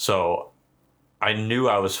 So I knew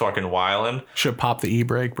I was fucking wilding. Should pop the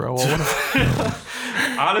e-brake, bro. Well,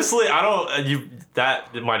 Honestly, I don't.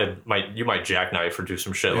 You might jackknife or do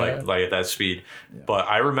some shit like at that speed. Yeah. But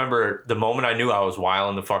I remember the moment I knew I was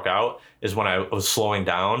wilding the fuck out is when I was slowing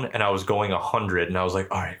down and I was going 100 and I was like,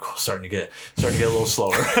 all right, cool, starting to get a little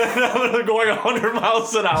slower. I'm going 100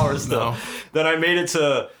 miles an hour still. No. Then I made it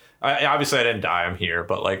to. Obviously I didn't die. I'm here,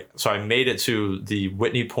 but so I made it to the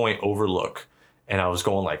Whitney Point Overlook, and I was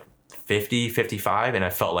going like 50, 55, and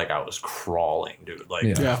I felt like I was crawling, dude.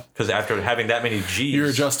 Because after having that many G's, you're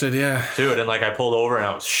adjusted, yeah, dude. And I pulled over and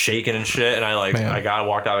I was shaking and shit, and I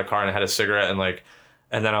walked out of the car and I had a cigarette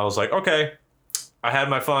and then I was like, okay, I had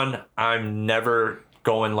my fun. I'm never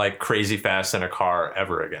going like crazy fast in a car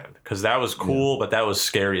ever again, because that was cool, but that was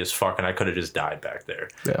scary as fuck, and I could have just died back there.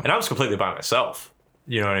 Yeah. And I was completely by myself.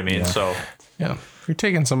 You know what I mean? Yeah. So yeah, you're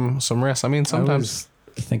taking some risks. I mean, sometimes.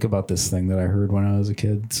 Think about this thing that I heard when I was a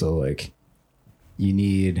kid. So you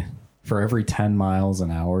need, for every 10 miles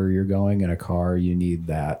an hour you're going in a car, you need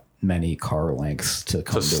that many car lengths to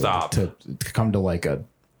come to stop, to come to like a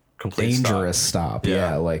complete dangerous stop.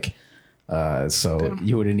 Yeah. So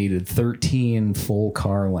you would have needed 13 full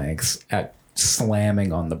car lengths at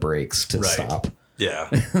slamming on the brakes to stop. Yeah.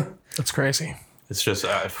 That's crazy. It's just,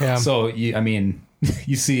 So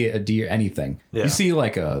you see a deer, anything, you see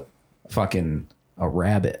like a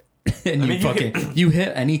rabbit and you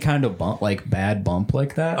hit any kind of bump, like bad bump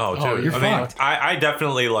like that. Oh, dude, you're fucked. I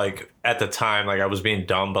definitely at the time, I was being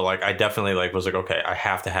dumb, but I definitely was like, okay, I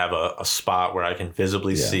have to have a spot where I can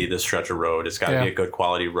visibly see this stretch of road. It's got to be a good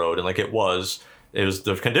quality road. And it was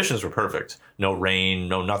the conditions were perfect. No rain,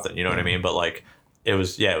 no nothing. You know what I mean? But it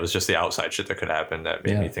was just the outside shit that could happen that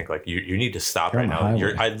made me think you need to stop right now.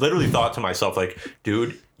 I literally thought to myself,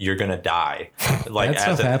 dude, you're gonna die. That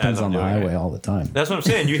stuff happens on the highway all the time. That's what I'm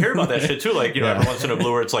saying. You hear about that shit too. Every once in a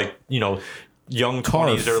blue where it's young car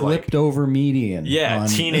 20s or flipped over median. Yeah,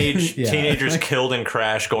 teenagers killed and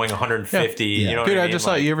crashed going 150. Yeah. You know, dude, what I just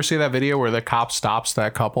thought, you ever see that video where the cop stops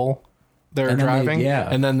that couple? They're driving,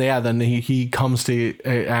 then he comes to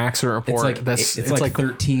an accident report. It's like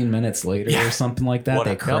 13 minutes later or something like that.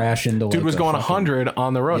 They crash into. Dude was going 100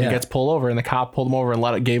 on the road. He gets pulled over, and the cop pulled him over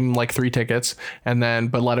and gave him 3 tickets,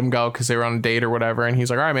 but let him go because they were on a date or whatever. And he's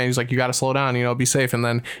like, all right, man. He's like, you got to slow down, be safe. And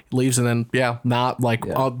then leaves, and then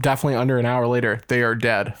definitely under an hour later, they are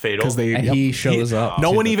dead. Fatal. He shows up.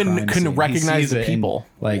 No one even couldn't recognize the people.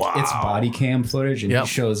 It's body cam footage, and he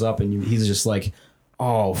shows up, and he's just like,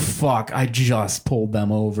 oh fuck, I just pulled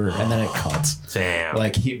them over, and then it cuts. Damn.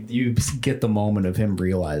 You get the moment of him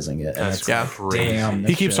realizing it. That's crazy. Damn.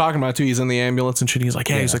 He keeps talking about it too. He's in the ambulance and shit. He's like,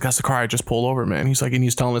 he's like, that's the car I just pulled over, man. He's like, and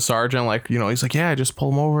he's telling the sergeant, he's like, I just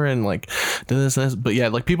pulled him over and did this.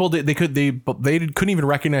 But people they couldn't even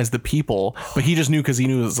recognize the people, but he just knew because he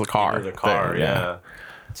knew it was the car. The car,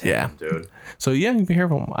 Damn, dude. So you be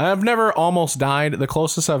careful. I've never almost died. The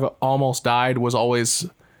closest I've almost died was always.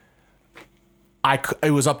 It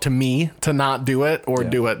was up to me to not do it or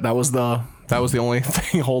do it. That was the only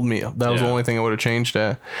thing holding me up. That was the only thing I would have changed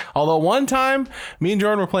it. Although one time, me and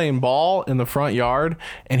Jordan were playing ball in the front yard,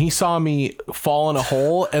 and he saw me fall in a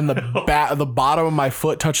hole, and the bottom of my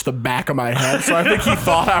foot touched the back of my head. So I think he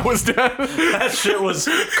thought I was dead. That shit was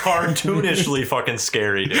cartoonishly fucking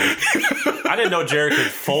scary, dude. I didn't know Jared could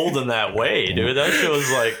fold in that way, dude. That shit was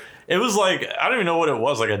it was I don't even know what it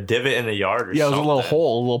was, a divot in the yard or something. Yeah, it was a little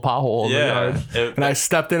hole, a little pothole in the yard. And I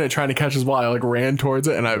stepped in it trying to catch his ball. I ran towards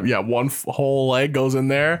it, and one whole leg goes in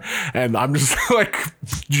there, and I'm just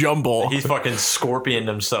jumble. He's fucking scorpioned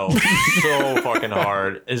himself so fucking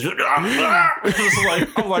hard. It's just,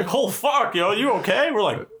 I'm like, oh fuck, yo, you okay?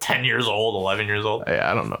 We're 10 years old, 11 years old. Yeah,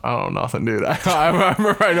 I don't know nothing, dude. I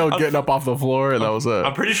remember getting up off the floor, and that was it.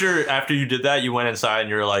 I'm pretty sure after you did that, you went inside and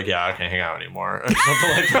you were like, yeah, I can't hang out anymore, or something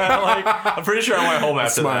like that. I'm pretty sure I went home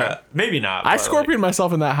after that. Maybe not. I scorpioned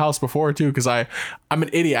myself in that house before too, because I'm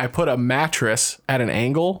an idiot. I put a mattress at an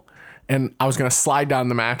angle, and I was gonna slide down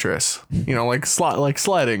the mattress, like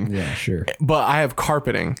sledding. Yeah, sure. But I have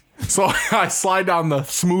carpeting, so I slide down the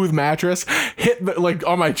smooth mattress, hit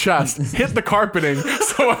on my chest, hit the carpeting,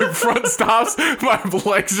 so my front stops, my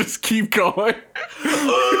legs just keep going.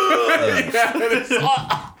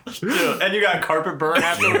 Dude, and you got carpet burn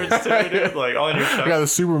afterwards too, dude. Like on your I chest. got the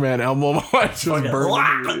Superman emblem. I just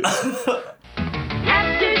burned.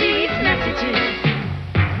 After these messages,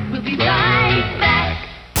 we'll be right back.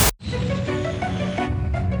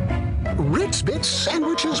 Ritz Bits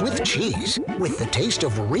sandwiches with cheese, with the taste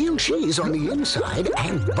of real cheese on the inside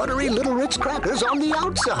and buttery little Ritz crackers on the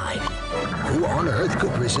outside. Who on earth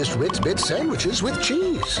could resist Ritz Bits sandwiches with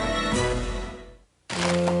cheese?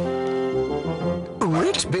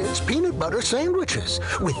 Ritz Bits peanut butter sandwiches,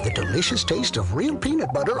 with the delicious taste of real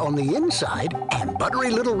peanut butter on the inside and buttery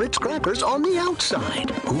little Ritz crackers on the outside.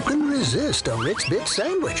 Who can resist a Ritz Bits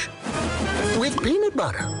sandwich with peanut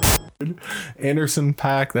butter? Anderson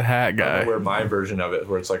Paak, the hat I guy. wear my version of it,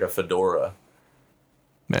 where it's like a fedora.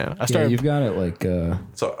 Man, I Yeah, started. you've got it like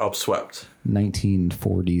It's upswept.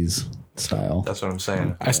 1940s style. That's what I'm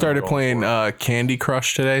saying. I started I'm going playing for it. Candy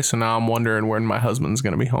Crush today, so now I'm wondering when my husband's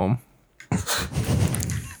gonna be home.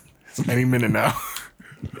 Any minute now.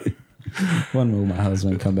 When will my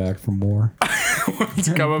husband come back from war? He's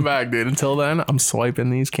coming back, dude. Until then, I'm swiping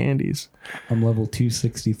these candies. I'm level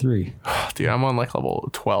 263. Dude, I'm on like level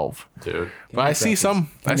 12. Dude. But I see some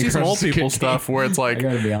old people stuff where it's like I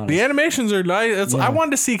gotta be honest. the animations are nice. It's, Yeah. I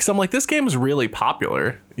wanted to see because I'm like, this game is really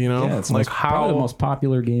popular. You know, Yeah, it's like probably the most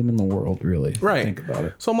popular game in the world, really. if you Right. Think about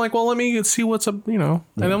it. So I'm like, well, let me see what's up. You know,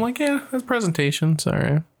 and I'm like, yeah, that's presentations. All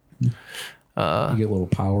right. You get little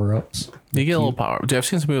power ups. You get a little power. Dude, I've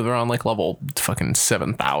seen some people that are on like level fucking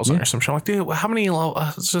 7,000 or some shit. I'm like, dude, how many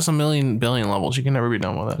levels? It's just a million billion levels. You can never be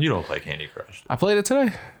done with it. You don't play Candy Crush. I played it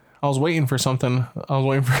today. I was waiting for something. I was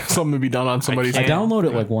waiting for something to be done on somebody's. I can't- download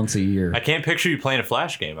it like once a year. I can't picture you playing a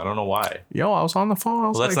Flash game. I don't know why. Yo, I was on the phone. I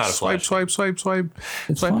was Well, that's like, not a swipe, Flash swipe, swipe.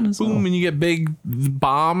 It's Swipe, fun as boom, hell. and you get big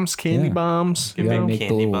bombs, candy Yeah. bombs. You You gotta know? make the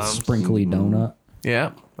candy little bombs. sprinkly donut.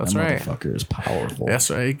 Yeah, that's That right. motherfucker is powerful.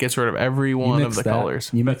 That's right. It gets rid of every You one of mix the that,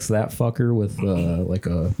 colors. You mix that fucker with like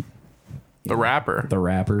The wrapper the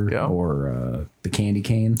wrapper Yeah. or the candy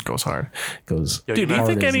cane. goes hard. Goes. Yo, Dude, do you hard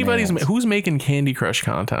think as anybody's nails. who's making Candy Crush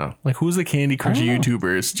content? Like, who's the Candy Crush don't know.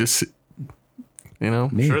 YouTubers? Just, you know,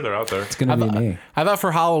 Me. Sure, they're out there. It's gonna be me. I thought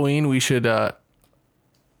for Halloween we should do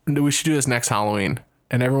this next Halloween,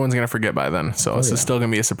 and everyone's gonna forget by then. So this is still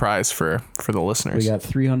gonna be a surprise for the listeners. We got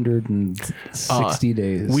 360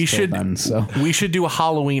 days. We till should then, so we should do a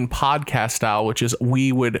Halloween podcast style, which is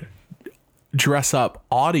we would dress up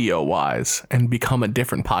audio wise and become a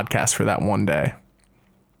different podcast for that one day.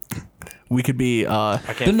 We could be I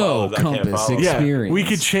the can't follow No that. I can't Compass follow. experience. we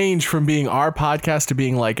could change from being our podcast to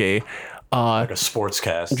being like a Like a sports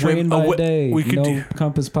cast. Train by day, we could No do-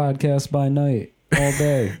 Compass podcast by night, all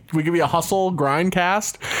day. we could be a hustle grind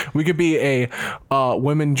cast. We could be a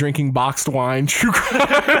women drinking boxed wine true crime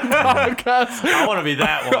podcast. I want to be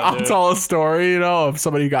that one. I'll Dude. tell a story, you know, of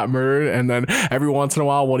somebody who got murdered, and then every once in a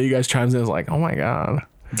while, one of you guys chimes in and is like, "Oh my god."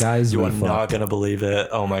 Guys, You we are not fucked. gonna believe it.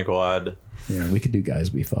 Oh my god. Yeah, we could do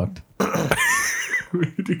guys we fucked.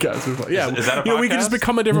 You guys are fun. Yeah, Is that a you know, we could just podcast?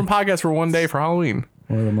 become a different podcast for one day for Halloween.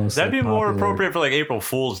 One of the most. That'd like, be more popular- appropriate for like April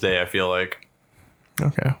Fool's Day. I feel like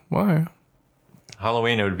Okay, why?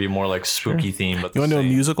 Halloween it would be more like spooky theme. But You want to do a the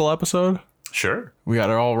same. musical episode? Sure, We got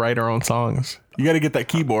to all write our own songs. You got to get that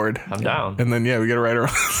keyboard, I'm down. and then we got to write our own.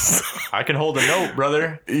 I can hold a note,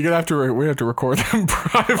 brother. You're gonna have to. We have to record them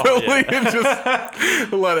privately yeah. and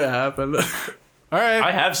just let it happen. All right.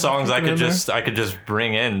 I have songs I could in there. just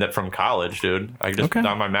bring in that from college, dude. I could just Okay.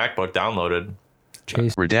 on my MacBook downloaded.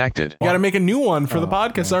 Chase. Redacted. Got to make a new one for the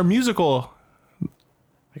podcast. Our musical.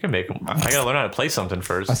 I can make 'em. I gotta learn how to play something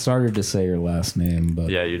first. I started to say your last name, but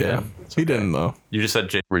Yeah, you did. Yeah, he didn't though. You just said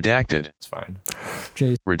J. Redacted. It's fine.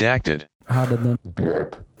 Chase. Redacted. How did the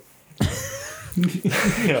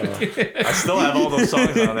I still have all those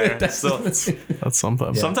songs on there. Still, That's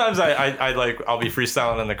something. sometimes I like I'll be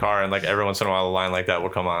freestyling in the car and like every once in a while a line like that will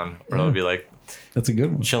come on, or it'll be like That's a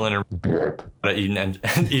good one. chilling and eating and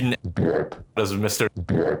eating as Mr.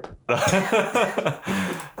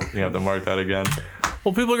 You have to mark that again.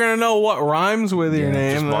 Well, people are gonna know what rhymes with your Yeah,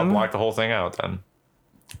 name. Just then. block the whole thing out then.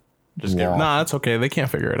 Just get Block. Nah, that's okay. They can't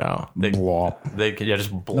figure it out. Blop. they can just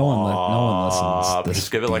blob. No one listens this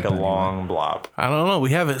Just give it like a deep anyway. long blob. I don't know.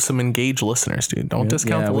 We have some engaged listeners, dude. Don't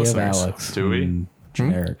discount yeah, the we listeners. have Alex. Do we? and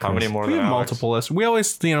Generic. How many Chris. more We than have Alex? multiple listeners. We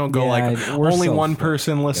always, go Yeah, like we're only one self-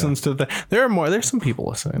 person listens to the. There are more. There's some people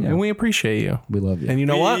listening, and we appreciate you. We love you. And you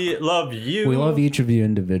know what? We love you. we love each of you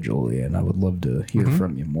individually, and I would love to hear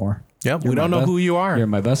from you more. Yep. You're We don't my know best- who you are. You're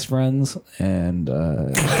my best friends, and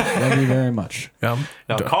love you very much. Yep.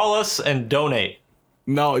 Now call us and donate.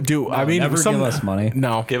 No, dude. I mean, Never some give us money.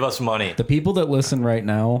 No. Give us money. The people that listen right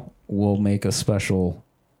now will make a special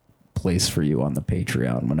place for you on the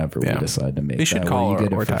Patreon whenever we decide to make They should that. call where you or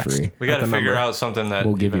get it for text. free. We got to the figure number. out something that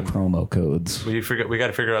We'll give you promo codes. we got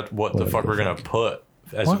to figure out what the fuck we're gonna put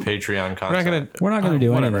as a Patreon content. We're not going to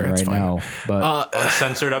do whatever, anything it's right fine. now, but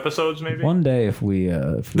Uncensored episodes, maybe. one day if we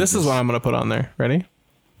This is what I'm gonna put on there. Ready?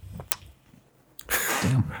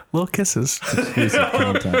 Little kisses. exclusive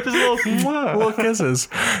content. Little kisses.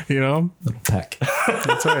 You know? Peck.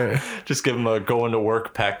 That's right. Just give them a going to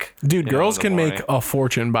work peck. Dude, you know, girls in the can make morning. a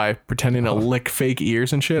fortune by pretending to lick fake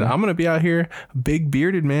ears and shit. I'm gonna be out here, big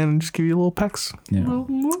bearded man, and just give you little pecks. Yeah. Rub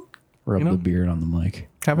You know? the beard on the mic.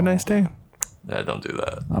 Have a nice day. Yeah, don't do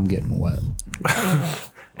that. I'm getting wet.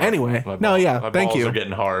 Anyway, My no, yeah, my thank balls you. are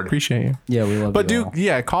getting hard. Appreciate you. Yeah, we love But you dude, all.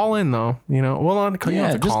 yeah, call in though. You know, well, you don't Yeah,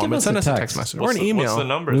 have to just call in, give but us send a us a text. text message What's or an the, email. What's the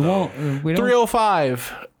number? We though? won't. We don't.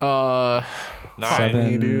 305.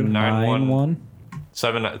 791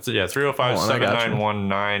 7 yeah 305 Hold on, I got you. 791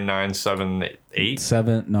 9978.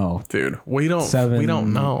 7. No, Dude, we don't Seven-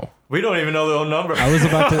 know. We don't even know the whole number. I was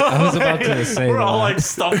about to say. We're the all like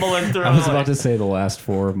last- stumbling through. I was about to say the last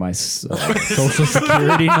four of my social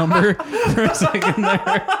security number for a second there.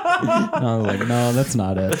 And I was like, no, that's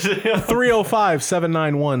not it. 305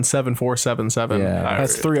 791 7477. Yeah.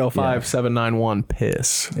 That's 305 791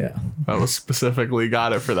 piss. Yeah. I was specifically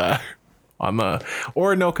got it for that. On the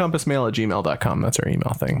or nocompassmail@gmail.com. That's our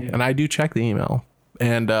email thing. And I do check the email.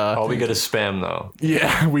 And All we get is spam though.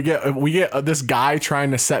 yeah, we get this guy trying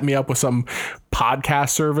to set me up with some podcast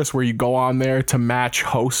service where you go on there to match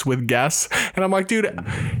hosts with guests. And I'm like, dude,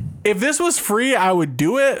 if this was free, I would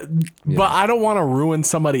do it. But I don't want to ruin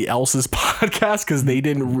somebody else's podcast because they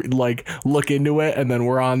didn't like look into it. And then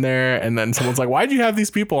we're on there. And then someone's like, why'd you have these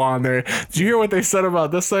people on there? Did you hear what they said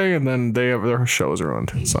about this thing? And then their show's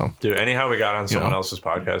ruined. So Dude, anyhow we got on someone know? else's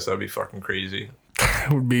podcast, that'd be fucking crazy.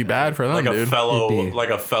 it would be bad for them, Like a dude. fellow It'd be- like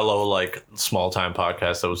a fellow like small time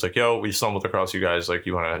podcast that was like, yo, we stumbled across you guys, like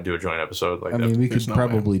you want to do a joint episode? Like I mean, we could There's no way.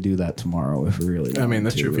 probably do that tomorrow if we really wanted I mean,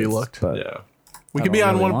 that's to. true if you It's- looked. But yeah. We I could be don't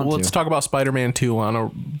on really one. want Let's to. talk about Spider-Man 2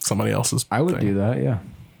 on somebody else's. I would thing. do that, yeah.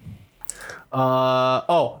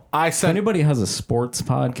 I If sent. anybody has a sports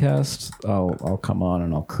podcast, I'll come on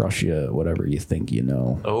and I'll crush you whatever you think you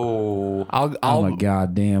know. Oh, I'm a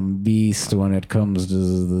goddamn beast when it comes to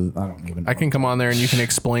the. I don't even know. I can come on there and you can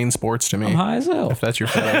explain sports to me. I'm high as hell. If that's your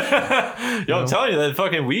fetish. yo, I'm telling you that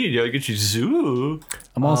fucking weed, yo, get you zoo.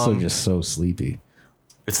 I'm also just so sleepy.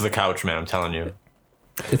 It's the couch, man. I'm telling you.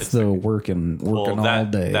 It's the working all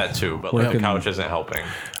that day. that too, but like, the Working- couch isn't helping.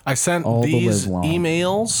 I sent All the these live long.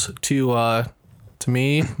 emails to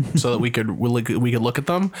me so that we could look at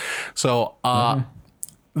them. So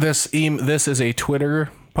this is a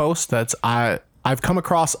Twitter post that's I've come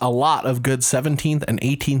across a lot of good 17th and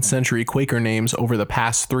 18th century Quaker names over the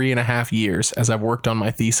past 3.5 years as I've worked on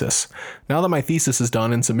my thesis. Now that my thesis is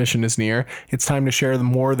done and submission is near, it's time to share the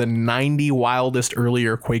more than 90 wildest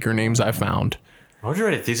earlier Quaker names I've found. Why would you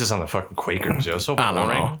write a thesis on the fucking Quakers, yo? So I don't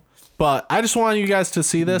boring. know. But I just want you guys to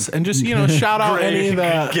see this and just, shout out any of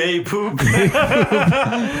the... Gay poop.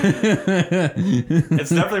 It's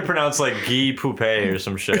definitely pronounced like Guy Poupée or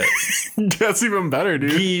some shit. That's even better,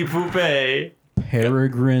 dude. Guy Poupée.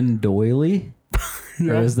 Peregrine Doily?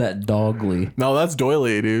 Or is that Dogley? No, that's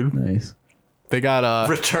doily, dude. Nice. They got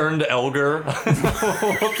Returned Elgar. What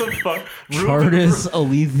the fuck? Chartis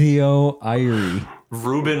Alethio Irie.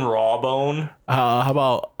 Ruben Rawbone. how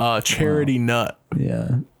about Charity Nut?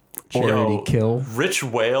 Yeah. Charity Yo, Kill. Rich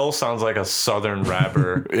Whale sounds like a southern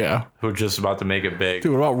rapper Yeah. who just about to make it big.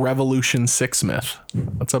 Dude, what about Revolution Sixsmith?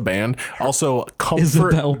 That's a band. Also, Comfort.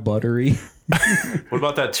 Isabel Buttery. What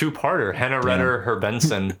about that two-parter? Henna Redder, Her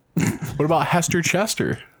Benson. What about Hester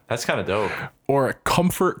Chester? That's kind of dope. Or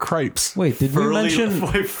Comfort Cripes? Wait, did we mention?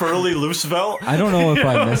 Furley Loosevelt? I don't know if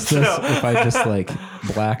I missed this, if I just like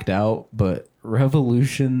blacked out, but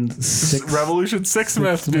Revolution 6. Revolution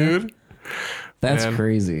Sixsmith, Sixsmith? dude. That's Man.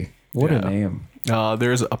 crazy. What a Yeah. name.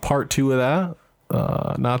 There's a part 2 of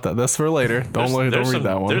that. Not that. That's for later. Don't read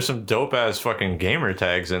that one. There's some dope-ass fucking gamer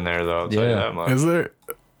tags in there, though. I'll tell you Yeah. that much. Is there?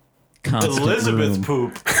 Constant Elizabeth Room,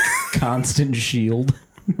 Poop. Constant Shield.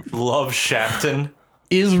 Love Shafton.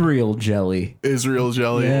 Israel Jelly. Israel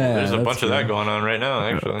Jelly. Yeah. There's a that's bunch of that going on right now,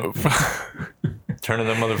 actually. Turning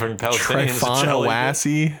them motherfucking Palestinians to Trifana jelly.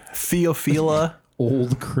 Lassie. Theophila.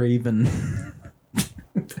 Old Craven.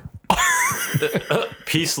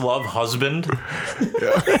 Peace, love, husband.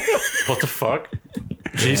 What the fuck?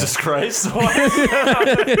 Jesus Christ. What?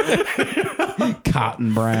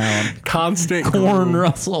 Cotton Brown. Constant Corn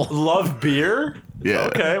Russell. Love beer? Yeah.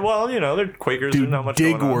 Okay, well, they're Quakers. Dude, there's not much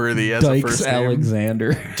going on. Digworthy as a Dykes first name.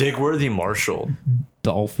 Alexander. Digworthy Marshall.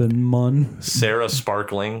 Dolphin Mun. Sarah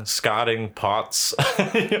Sparkling, Scotting Potts,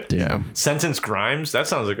 Yeah. Sentence Grimes. That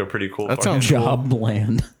sounds like a pretty cool. That fucking- sounds Job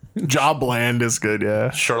Bland. Job Bland is good, yeah.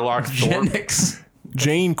 Sherlock Thorpe. Genix.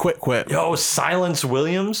 Jane Quit. Yo, Silence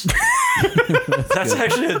Williams. That's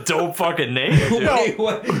actually a dope fucking name, dude. Wait,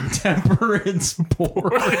 what? Temperance Poor.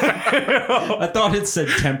 I thought it said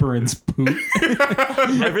Temperance Poop.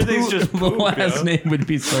 Everything's just The poop, last yo. name would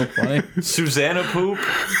be so funny. Susanna Poop.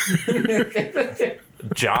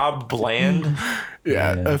 Job Bland.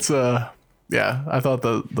 Yeah, that's yeah, I thought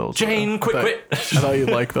those Jane Quit. I thought you'd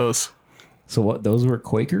like those. So what? Those were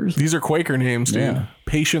Quakers? These are Quaker names, dude. Yeah.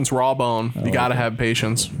 Patience Rawbone. You gotta have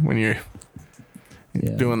patience when you're Yeah,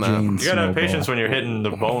 doing that. Jane You gotta have Snowball. patience when you're hitting the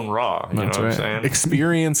bone raw. You That's know what right. I'm saying?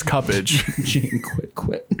 Experience Cuppage. Jane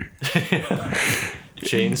Quit.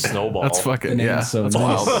 Jane Snowball. That's fucking And yeah. so That's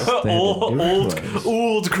nice. wild. They had to Old, do old, clothes.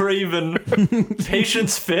 old Craven.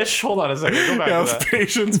 Patience Fish. Hold on a second. Go back Yeah, to it's that.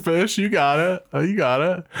 Patience Fish. You got it. Oh, you got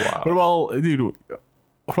it. Wow. What about dude?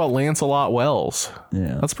 What about Lancelot Wells?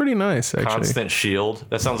 Yeah. That's pretty nice, actually. Constant Shield.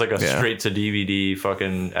 That sounds like a Yeah. straight to DVD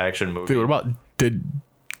fucking action movie. Dude, what about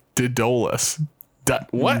Didolus?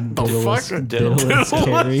 What the Diddless- fuck? Diddless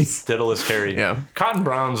Carrie. Diddless Carrie. Yeah. Cotton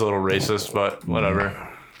Brown's a little racist, but whatever.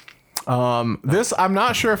 This, I'm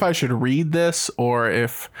not sure if I should read this or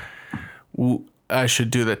if I should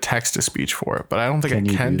do the text to speech for it, but I don't think Can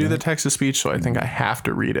I you can do do the that? text to speech, so I think I have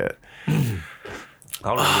to read it.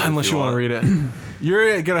 I'll read it if Unless you want to read it.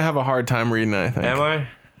 You're going to have a hard time reading it, I think. Am I?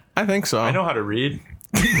 I think so. I know how to read.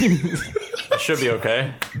 I should be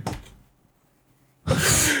okay.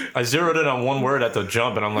 I zeroed in on one word at the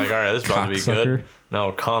jump, and I'm like, all right, this is about to be Cocksucker. good.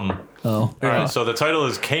 No, come. Oh. All right, so the title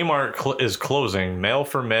is Kmart is closing. Mail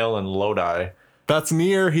for mail in Lodi. That's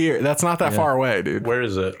near here. That's not that far away, dude. Where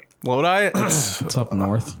is it? Lodi? It's, It's up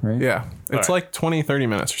north, right? yeah. It's right. like 20, 30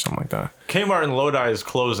 minutes or something like that. Kmart in Lodi is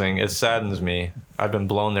closing. It saddens me. I've been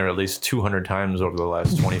blown there at least 200 times over the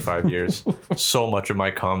last 25 years. So much of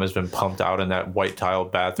my cum has been pumped out in that white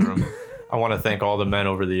tiled bathroom. I want to thank all the men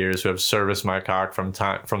over the years who have serviced my cock from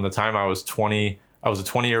the time I was 20. I was a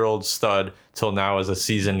 20-year-old stud till now as a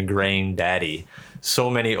seasoned grain daddy. So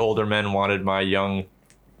many older men wanted my young.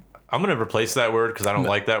 I'm gonna replace that word because I don't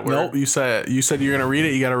like that word. Nope, you said you're going to read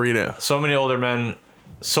it. You got to read it. So many older men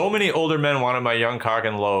wanted my young cock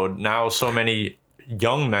and load. Now so many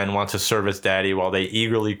young men want to service daddy while they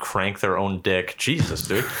eagerly crank their own dick. Jesus,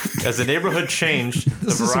 dude. As the neighborhood changed, the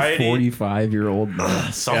This is a variety 45-year-old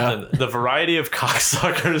man. the variety of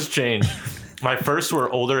cocksuckers changed. My first were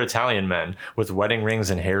older Italian men with wedding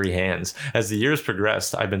rings and hairy hands. As the years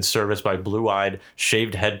progressed, I've been serviced by blue-eyed,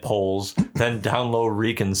 shaved head Poles, then down-low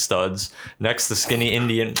Rican studs. Next, the skinny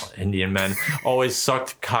Indian men always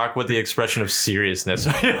sucked cock with the expression of seriousness.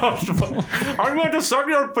 I'm going to suck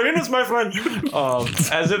your penis, my friend.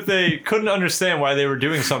 As if they couldn't understand why they were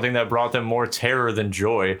doing something that brought them more terror than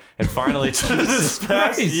joy. And finally, to this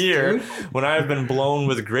past Christ, year, dude. when I have been blown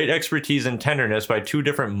with great expertise and tenderness by two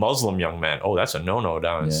different Muslim young men. Oh, that's a no-no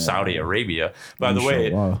down in Saudi Arabia. By the way,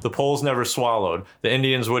 Inshallah. the Poles never swallowed. The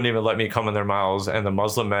Indians wouldn't even let me come in their mouths, and the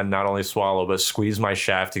Muslim men not only swallow but squeeze my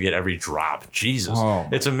shaft to get every drop. Jesus, Oh,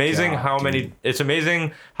 it's amazing God, how many. It's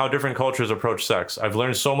amazing how different cultures approach sex. I've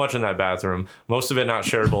learned so much in that bathroom. Most of it not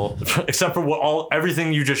shareable, except for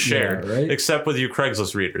everything you just shared. Yeah, right? Except with you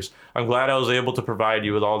Craigslist readers. I'm glad I was able to provide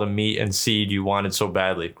you with all the meat and seed you wanted so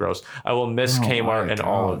badly. Gross. I will miss Oh Kmart my and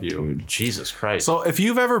all God, of you. dude. Jesus Christ. So if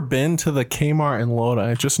you've ever been to the Kmart in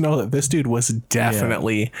Lodi, just know that this dude was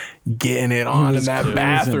definitely getting it on in was that cruising.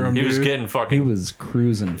 bathroom, he was dude. getting He fucking. was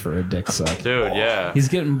cruising for a dick suck. Dude, yeah. He's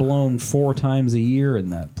getting blown 4 times a year in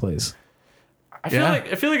that place. I feel Yeah. like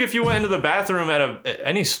if you went into the bathroom at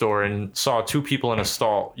any store and saw two people in a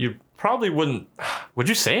stall, you probably wouldn't. Would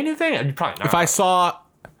you say anything? You probably not. If I saw,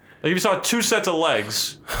 Like if you saw two sets of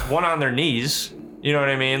legs, one on their knees, you know what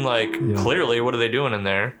I mean? Like clearly, what are they doing in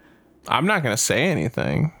there? I'm not going to say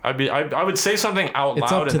anything. I would say something out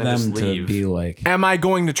It's loud up to and then them just to leave. be like, Am I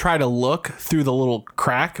going to try to look through the little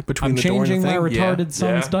crack between I'm the door and the changing thing? my Yeah. retarded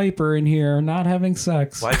son's Yeah. diper in here, not having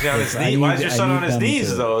sex. Why is he on his I knee? Why is need- your I son need on his them knees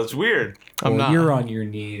to- though? It's weird. I'm Well, not. you're on your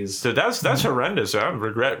knees. Dude, that's horrendous. I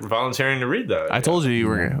regret volunteering to read that. I told you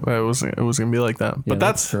were. It was gonna be like that. Yeah, But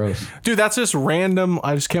that's gross. dude. That's just random.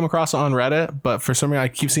 I just came across it on Reddit, but for some reason I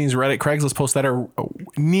keep seeing these Reddit Craigslist posts that are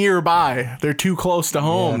nearby. They're too close to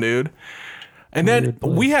home, dude. And then Weird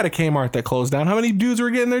place. we had a Kmart that closed down. How many dudes were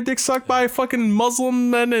getting their dick sucked by fucking Muslim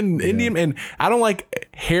men and Indian? And I don't like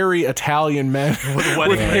hairy Italian men with,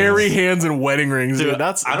 wedding hairy rings. hands and wedding rings. Dude, Dude,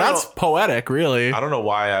 that's I don't know- poetic, really. I don't know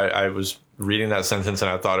why I was reading that sentence and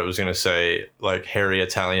I thought it was going to say like hairy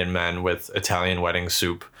Italian men with Italian wedding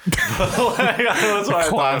soup. That's why I thought.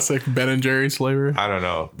 Classic Ben and Jerry's flavor. I don't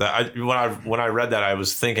know. When I read that, I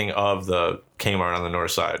was thinking of the Kmart on the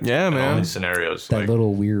north side. Yeah, in man. all these scenarios. That like,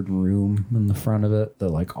 little weird room in the front of it, the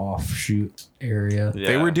like offshoot area. yeah.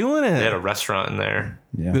 They were doing it. They had a restaurant in there.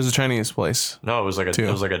 Yeah. There's a Chinese place. No, it was like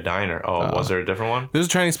a diner. Oh, was there a different one? There's a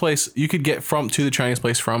Chinese place you could get to the Chinese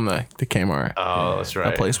place from the Kmart. Oh, that's right.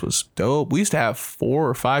 That place was dope. We used to have 4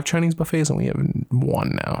 or 5 Chinese buffets, and we have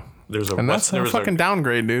 1 now. And That's a fucking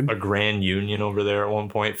downgrade, dude. a Grand Union over there at one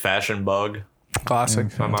point. Fashion Bug.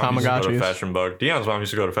 Classic. My mom used to go to Tamagotchis. Fashion Bug. Dion's mom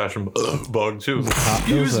used to go to Fashion Bug too.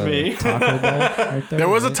 There was Excuse a me. Taco Bell right There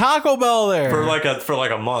was a right? Taco Bell there. For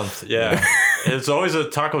like a month, yeah. It's always a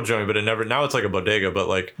taco joint, but now it's like a bodega. But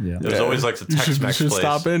like, Yeah. there's always like the you should Tex-Mex place.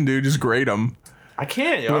 stop in, dude. Just grade them. I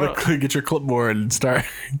can't, yo. Get your clipboard and start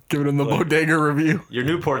giving them the bodega review. Your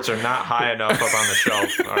Newports are not high enough up on the shelf.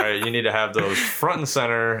 All right, you need to have those front and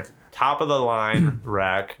center, top of the line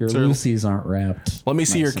rack. Your Lucy's aren't wrapped. Let me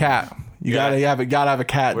see your Nice and- cat. You Yeah. gotta have a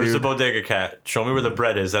cat, Where's dude. the bodega cat? Show me where the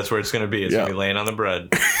bread is. That's where it's gonna be. It's Yeah. gonna be laying on the bread.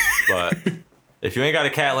 But if you ain't got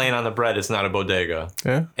a cat laying on the bread, it's not a bodega.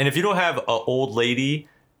 Yeah. And if you don't have an old lady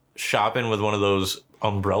shopping with one of those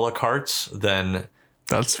umbrella carts, then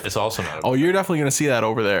That's. it's also not. Oh, you're definitely gonna see that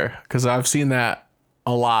over there because I've seen that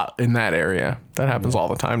a lot in that area. That happens all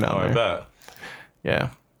the time down I there. bet. Yeah.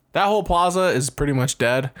 That whole plaza is pretty much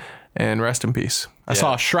dead, and rest in peace. I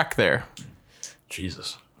saw a Shrek there.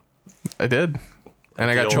 Jesus. I did. And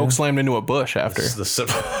I got old- choke slammed into a bush after. It's the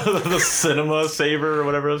the cinema saver or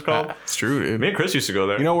whatever it's called. It's true, dude. Me and Chris used to go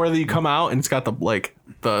there. You know where you come out and it's got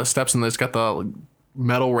the steps and it's got the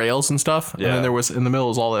metal rails and stuff. And Yeah. then there was in the middle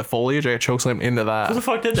was all that foliage. I got choke slammed into who the that.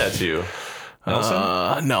 fuck did that to you?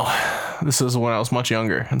 Nelson? No, this is when I was much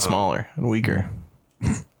younger and smaller and weaker.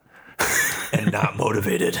 And not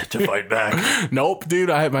motivated to fight back. Nope, dude.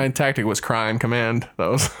 My tactic was cry and command. That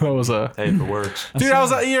was a Hey, if it works. dude.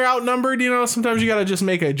 You're outnumbered. You know, sometimes you gotta just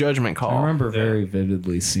make a judgment call. I remember very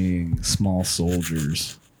vividly seeing Small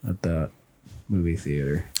Soldiers at that movie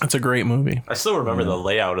theater. It's a great movie. I still remember the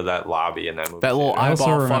layout of that lobby in that movie. That little I also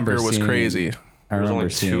eyeball remember fucker was seeing- crazy. I was remember only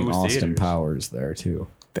seeing 2 Austin theaters. Powers there too.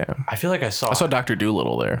 Damn. I feel like I saw Dr.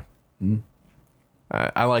 Doolittle there.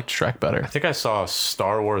 I liked Shrek better. I think I saw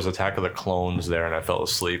Star Wars Attack of the Clones there and I fell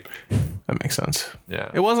asleep. That makes sense. Yeah.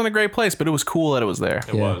 It wasn't a great place, but it was cool that it was there.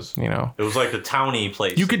 It was. You know, It was like the towny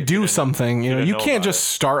place. you could do something. You know, didn't you know can't about just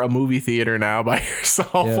start a movie theater now by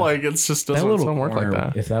yourself. Yeah. Like it's just That doesn't little work like corner,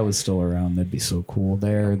 that. if that was still around, that'd be so cool.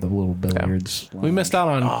 There, the little billiards. We missed out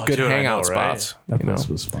on good dude, I hangout know, right? spots. That You know, place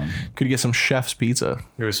was fun. could get some chef's pizza.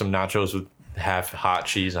 There was some nachos with half hot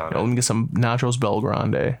cheese on it. Let me get some nachos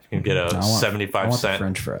Belgrande. You can get a I want 75 the cent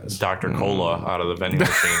French fries. Dr. Cola out of the vending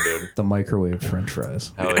machine, dude. The microwave French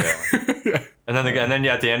fries. Hell yeah. And then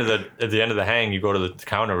at the end of the hang, you go to the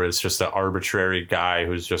counter where it's just an arbitrary guy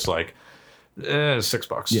who's just like,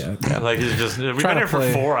 $6. Yeah. Like he's just we've been Trying to here for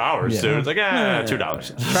play- 4 hours, Yeah. dude. It's like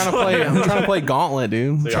 $2. I'm trying to play Gauntlet,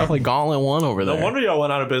 dude. I'm trying to play Gauntlet 1 over No there. wonder y'all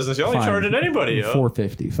went out of business. Y'all ain't Fine. charging anybody, yo.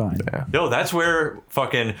 $4.50. Fine. Yo, that's where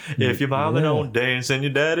fucking if your mama Yeah. don't dance and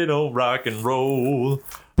your daddy don't rock and roll.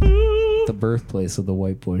 The birthplace of the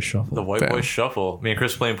White Boy Shuffle. The White Damn. Boy Shuffle. Me and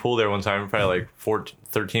Chris playing pool there one time, probably like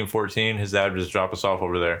 13, 14. His dad would just drop us off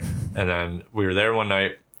over there. And then we were there one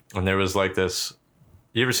night and there was like this.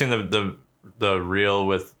 You ever seen the reel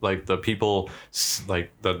with like the people,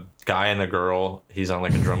 like the guy and the girl, he's on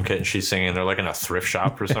like a drum kit and she's singing. They're like in a thrift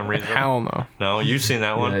shop for some reason. Hell no. No, you've seen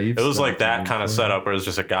that one? Yeah, you've It was seen like that that one kind of before. setup where it's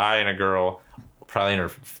just a guy and a girl,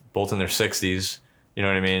 probably both in their 60s. You know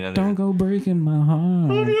what I mean? And Don't go breaking my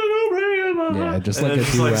heart. Yeah, just like a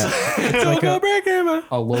duet. It's like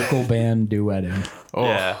a local band duetting. Oh.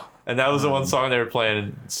 Yeah. And that was the one song they were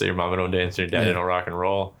playing. Say your mama don't dance, and your daddy Yeah. don't rock and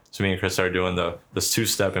roll. So me and Chris started doing this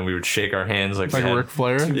 2-step, and we would shake our hands like Like we had- Ric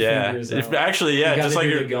Flair. Yeah, Fingers if, out. actually, yeah, just like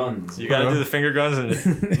your guns. you gotta do the finger guns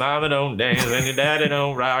and mama don't dance and your daddy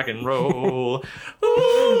don't rock and roll.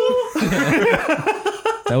 Ooh.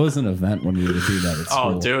 That was an event when we would do that at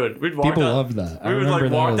school. Oh, dude, we'd walk People down, loved that. I We would remember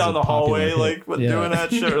like that walk was down a the popular hallway hit. like Yeah. doing that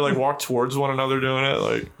shit, or like walk towards one another doing it,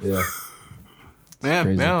 like Yeah. Yeah,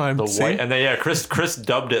 crazy. no, I'm the white. And then Chris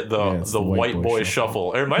dubbed it it's the white boy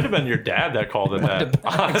shuffle. Or it might have been your dad that called it that.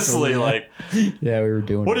 Honestly, yeah. like. Yeah, we were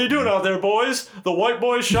doing What are it. you doing out there, boys? The white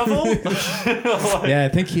boy shuffle? Like, Yeah, I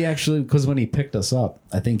think he actually, because when he picked us up,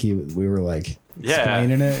 I think we were like Yeah.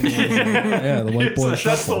 explaining it. And he was like, yeah, the White Boy that's the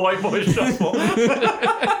Shuffle. white boy shuffle.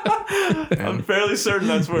 I'm fairly certain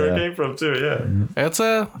that's where Yeah. it came from too. Yeah.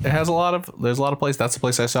 there's a lot of places. That's the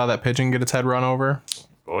place I saw that pigeon get its head run over.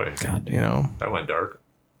 Boy, God damn. You know, that went dark.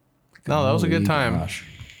 no, that was a good Holy time. gosh.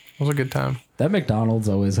 was a good time. That McDonald's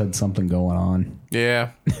always had something going on.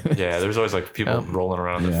 Yeah. Yeah, there's always like people rolling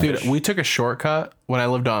around. Yeah. Dude, we took a shortcut when I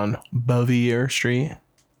lived on Bouvier Street.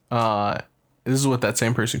 This is with that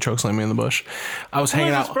same person who chokeslammed me in the bush. I was hanging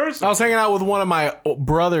is out. this person? I was hanging out with one of my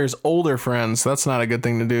brother's older friends. That's not a good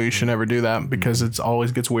thing to do. You should never do that because it's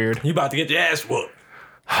always gets weird. You about to get your ass whooped.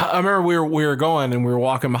 I remember we were going and we were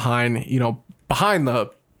walking behind the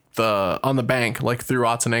on the bank, like through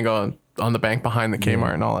Otsanengo on the bank behind the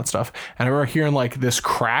Kmart and all that stuff. And I remember hearing like this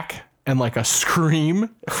crack and like a scream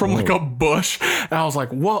from like a bush. And I was like,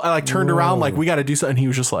 whoa. I like turned around, like, we got to do something. And he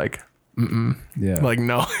was just like, Yeah. like,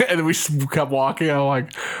 no. And then we kept walking. I'm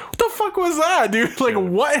like, what the fuck was that, dude? Like,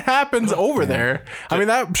 what happens over there? I mean,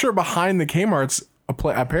 I'm sure behind the Kmart's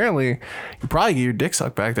apparently you probably get your dick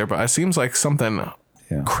sucked back there, but it seems like something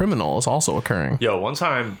criminal is also occurring. Yo, one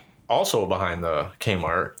time, also behind the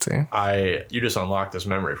Kmart, See? you just unlocked this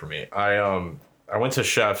memory for me. I went to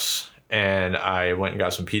Chef's and I went and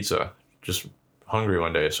got some pizza. Just hungry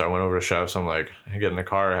one day, so I went over to Chef's. I'm like, I get in the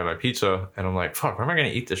car, I have my pizza, and I'm like, fuck, where am I gonna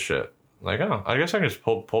eat this shit? Like, oh, I guess I can just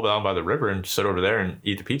pull down by the river and sit over there and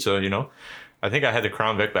eat the pizza, you know? I think I had the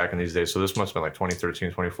Crown Vic back in these days, so this must have been like 2013,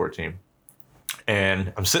 2014.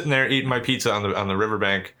 And I'm sitting there eating my pizza on the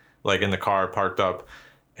riverbank, like in the car parked up,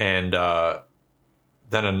 and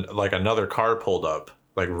then another car pulled up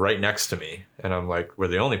like right next to me, and I'm like, we're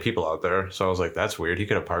the only people out there. So I was like, that's weird. He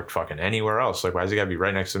could have parked fucking anywhere else. Like, why does he gotta be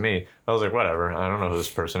right next to me? I was like, whatever. I don't know who this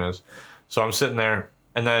person is. So I'm sitting there,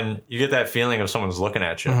 and then you get that feeling of someone's looking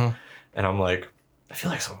at you, and I'm like, I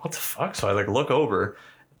feel like what the fuck? So I like look over.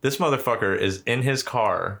 This motherfucker is in his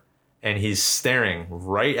car, and he's staring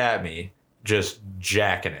right at me, just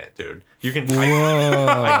jacking it, dude. You can.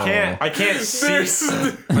 I can't see.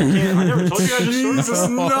 I never told you guys this story. Jesus,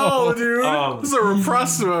 no, dude. This is a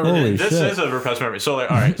repressed memory. Holy This shit. is a repressed memory. So,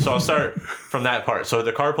 like, all right. So I'll start from that part. So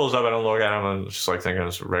the car pulls up. I don't look at him. I'm just like thinking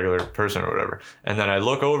it's a regular person or whatever. And then I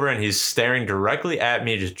look over and he's staring directly at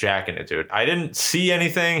me, just jacking it, dude. I didn't see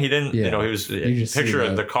anything. He didn't. Yeah. You know, he was You just see picture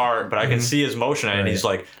of the- the car, but I can see his motion, and he's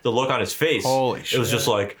like the look on his face. Holy It was just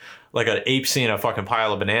like an ape seeing a fucking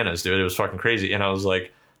pile of bananas, dude. It was fucking crazy. And I was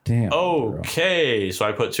like, Damn. Bro. okay. So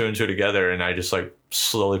I put two and two together, and I just like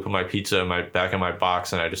slowly put my pizza in my back in my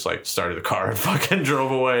box, and I just like started the car and fucking drove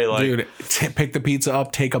away. Like, Dude, pick the pizza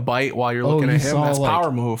up, take a bite while you're looking you at him. saw, That's like-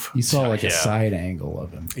 power move. You saw like Yeah. a side angle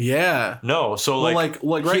of him. Yeah. no. So Well, like,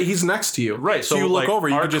 right, he's next to you. Right, So so, you look like, over,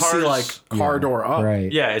 you our can just see like cars- car door up.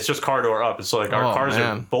 Right. yeah, it's just car door up. It's like our Oh, cars are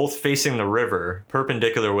man. both facing the river,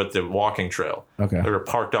 perpendicular with the walking trail. Okay. They were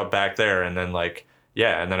parked up back there, and then like.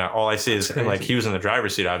 Yeah, and then all I see is, and like he was in the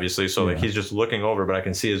driver's seat, obviously, so like he's just looking over, but I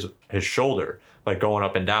can see his shoulder like going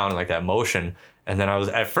up and down, like that motion. And then I was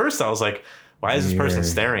like, why is this person Weird.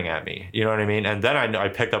 staring at me? You know what I mean? And then I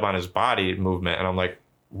picked up on his body movement, and I'm like,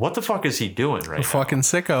 what the fuck is he doing right now? Fucking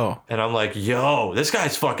sicko. And I'm like, yo, this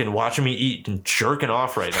guy's fucking watching me eat and jerking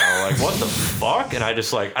off right now. Like, what the fuck? And I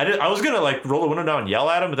just like, I was gonna like roll the window down and yell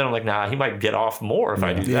at him, but then I'm like, nah, he might get off more if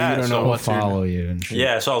I do Yeah, that. you don't know So- He'll what- follow you and shit.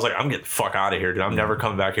 yeah, so I was like, I'm getting the fuck out of here, dude. I'm never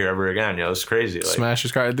coming back here ever again. You know, it's crazy. Like, Smash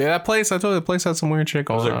his car. Dude, that place, I told you, the place had some weird shit it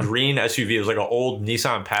going was a on. green SUV. It was like an old Nissan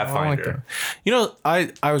I like Pathfinder. that. You know,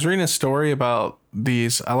 I was reading a story about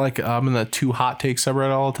these. I'm in the two hot takes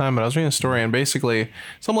subreddit all the time, but I was reading a story, and basically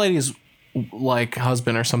some lady's like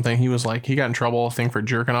husband or something, he was like, he got in trouble, I think, for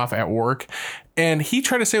jerking off at work, and he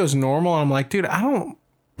tried to say it was normal, and I'm like, dude,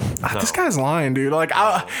 this guy's lying, dude. Like,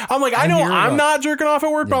 I'm like, I know I'm not jerking off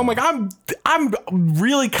at work, but I'm like, I'm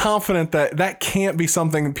really confident that can't be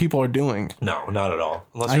something that people are doing. No, not at all.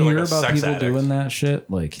 Unless I you're hear like a about sex people addict. doing that shit,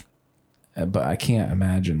 like, but I can't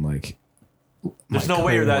imagine like. There's my no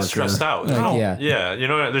way you're that coworker. stressed out. Like, No. yeah. Yeah, you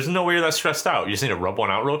know, there's no way you're that stressed out. You just need to rub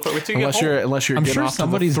one out real quick. Wait till you get home. Unless you're I'm getting sure off to the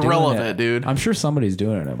somebody's thrill doing of it, dude. I'm sure somebody's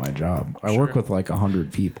doing it at my job. I work with like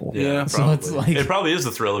 100 people. Yeah, So it's probably. like It probably is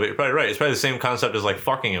the thrill of it. You're probably right. It's probably the same concept as like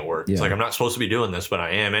fucking at work. It's Yeah. like I'm not supposed to be doing this, but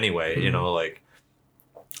I am anyway. You know, like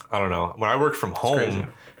I don't know. When I worked from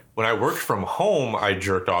home, I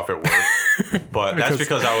jerked off at work, but that's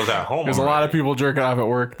because I was at home. There's a lot of people jerking off at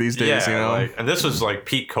work these days, yeah, you know. like, and this was like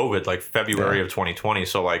peak COVID, like February of 2020.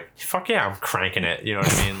 So like, fuck yeah, I'm cranking it. You know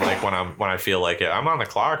what I mean? Like when I feel like it, I'm on the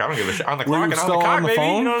clock. I don't give a shit. On the Were clock you and on still the cock, on the baby.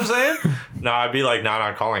 phone? You know what I'm saying? No, I'd be like, nah,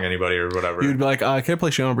 not calling anybody or whatever. You'd be like, can I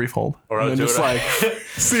place you on a brief hold? Or and I'd then do just it- like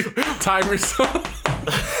see, time yourself.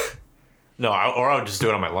 No, or I would just do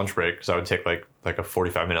it on my lunch break because I would take like a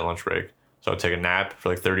 45-minute lunch break. So I would take a nap for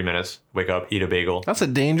like 30 minutes, wake up, eat a bagel, That's a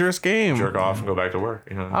dangerous game. jerk off, and go back to work.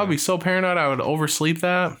 You know, I would be so paranoid I would oversleep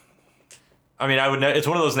that. I mean, I would. It's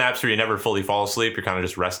one of those naps where you never fully fall asleep. You're kind of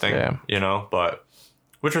just resting. Yeah. You know, but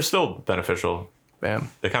which are still beneficial. Man.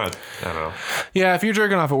 They kind of, I don't know. Yeah, if you're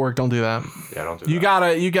jerking off at work, don't do that. Yeah, don't do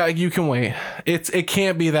that. You can wait. It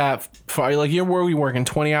can't be that far. Like you're working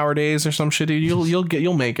 20-hour days or some shit, dude.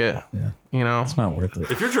 You'll make it. Yeah. You know, It's not worth it.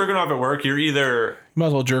 If you're jerking off at work, you're either you might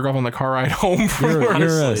as well jerk off on the car ride home from work. You're a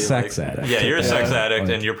honestly, sex addict. yeah, you're a sex addict,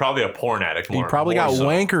 and you're probably a porn addict. You probably got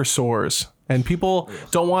wanker sores, and people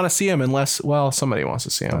don't want to see them unless, well, somebody wants to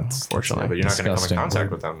see them. Unfortunately, But you're not going to come in Disgusting contact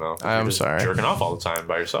word. with them though. I'm You're just sorry. Jerking off all the time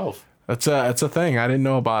by yourself. it's a thing. I didn't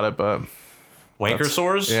know about it, but Wanker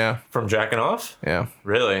sores? yeah. From jacking off? yeah,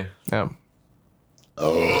 Really? yeah.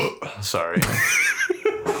 Sorry.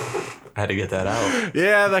 I had to get that out.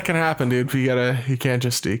 Yeah, that can happen, dude. You can't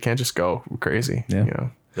just go crazy. Yeah. You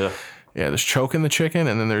know? Yeah. Yeah, there's choking the chicken,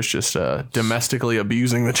 and then there's just domestically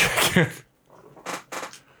abusing the chicken.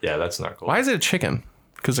 Yeah, that's not cool. Why is it a chicken?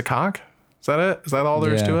 Because of cock? Is that it? Is that all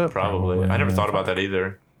there is to Yeah. it? Probably. Probably. I never thought about that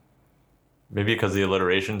either. Maybe because the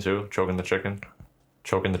alliteration too. Choking the chicken.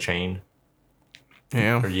 Choking the chain.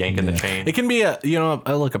 Yeah. Or yanking the chain. It can be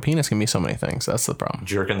look, a penis can be so many things. That's the problem.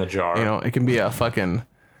 Jerking the jar. You know, it can be a fucking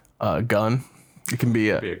gun. It can be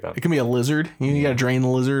a gun. it can be a lizard. You gotta drain the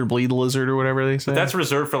lizard, bleed the lizard, or whatever they say. That's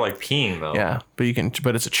reserved for like peeing though. yeah,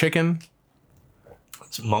 but it's a chicken.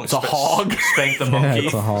 It's a hog. Spank the monkey.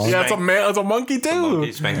 it's a hog. Yeah, it's a monkey too.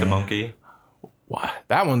 Monkey, spank the monkey. What?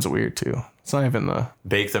 That one's weird too. It's not even the.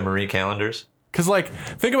 Bake the Marie Callender's. Because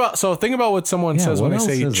think about what someone says when what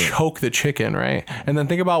they say else is it? choke the chicken, right? And then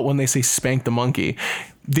think about when they say spank the monkey.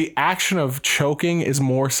 The action of choking is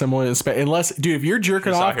more similar to spank, unless, dude, if you're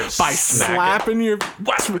jerking Just off out here by smacking. slapping your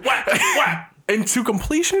Whack. into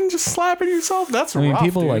completion, just slapping yourself. That's I mean, rough,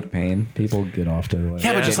 people dude. like pain. People get off to like.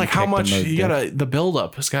 Yeah, but just getting like how kicked in much the you dick. gotta, the build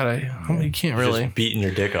up has gotta. You can't really. Just beating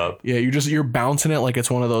your dick up. Yeah, you're bouncing it like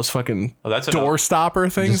it's one of those fucking that's door enough. stopper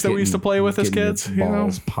things Just that we used to getting- play with as getting your kids. You know?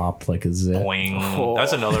 balls popped like a zip. Boing. Oh.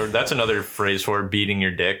 That's another phrase for beating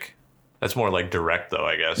your dick. That's more like direct though,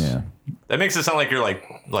 I guess. Yeah, That makes it sound like you're like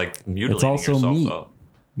mutilating It's also yourself meat. though.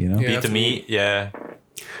 you know. Yeah. Beat That's the meat, yeah.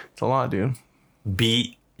 It's a lot, dude.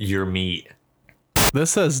 Beat your meat.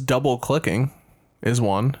 This says double clicking is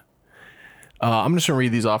one. I'm just gonna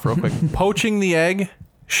read these off real quick. Poaching the egg,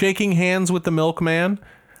 shaking hands with the milkman,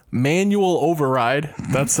 manual override.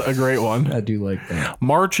 That's a great one. I do like that.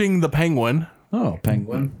 Marching the penguin. Oh,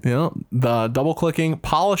 penguin. The double clicking,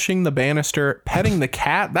 polishing the banister, petting the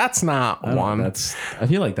cat. That's not one. I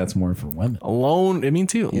feel like that's more for women. Lone. I mean,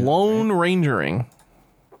 too. Lone rangering.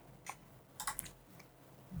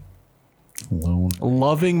 Alone.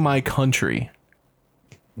 Loving my country.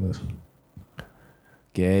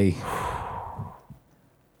 Gay.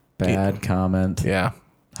 Bad comment. Yeah,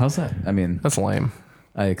 How's that? I mean, that's lame.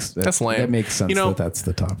 That's lame. That makes sense. You know, that's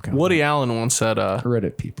the top comment. Woody Allen once said,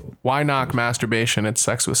 Reddit people. "Why knock masturbation? It's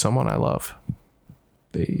sex with someone I love."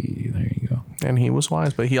 There you go. And he was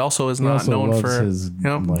wise, but he also is He not also known loves for his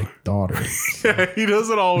daughter. he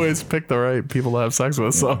doesn't always pick the right people to have sex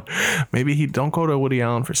with. So maybe he don't go to Woody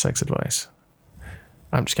Allen for sex advice.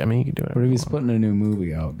 I'm just kidding. I mean, you can do it. But if he's putting a new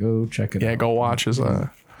movie out, go check it out. Yeah, go watch his.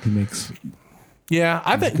 He makes. Yeah,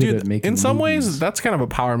 I think, good at dude. making In some movies. ways, that's kind of a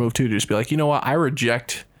power move too. To just be like, you know what, I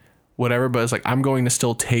reject whatever, but it's like I'm going to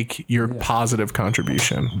still take your positive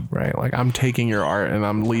contribution, right? Like I'm taking your art and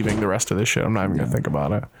I'm leaving the rest of this shit. I'm not even gonna think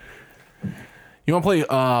about it. You want to play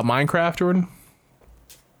Minecraft, Jordan?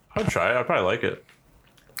 I'd try it. I'd probably like it.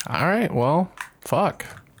 All right. Well, fuck.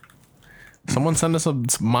 Someone send us a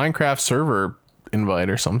Minecraft server invite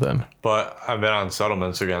or something. But I've been on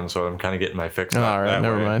settlements again, so I'm kind of getting my fix. All right, that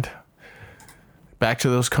never way. mind. Back to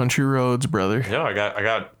those country roads, brother.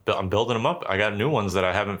 Yeah, I'm building them up. I got new ones that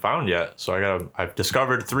I haven't found yet. So I've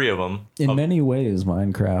discovered 3 of them. In many ways,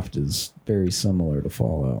 Minecraft is very similar to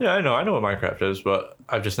Fallout. Yeah, I know what Minecraft is, but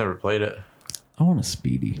I've just never played it. I want a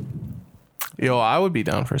Speedy. Yo, I would be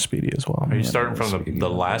down for Speedy as well. Are you starting from Speedy, the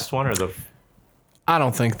yeah. last one or the? I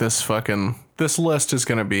don't think this list is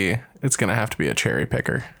it's gonna have to be a cherry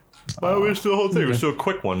picker. Why we still the whole thing? We're still a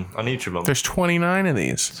quick one on each of them. There's 29 of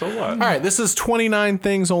these. So what? All right, this is 29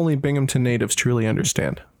 things only Binghamton natives truly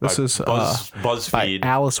understand. This is by BuzzFeed.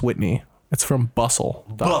 Alice Whitney. It's from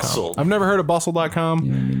Bustle.com. Bustle. I've never heard of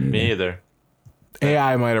Bustle.com. Me either.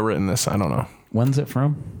 AI might have written this. I don't know. When's it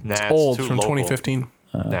from? Nah, it's Old too from local. 2015.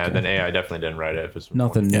 Nah, then AI definitely didn't write it. If it's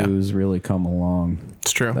Nothing Yeah. new's really come along.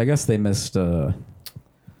 It's true. I guess they missed.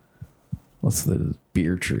 What's the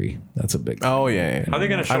beer tree. That's a big thing. Oh yeah. How are they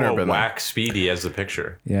going to I've never show a been there. whack Speedy as the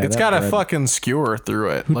picture? Yeah, It's that got a bread- fucking skewer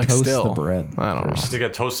through it. Who Like toasts still. the bread I don't know. They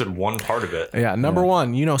got toasted one part of it. Yeah, number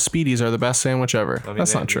one, you know Speedies are the best sandwich ever. I mean,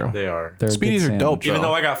 That's they- not true. They are. They're a good Speedies are dope, sandwich. Even though.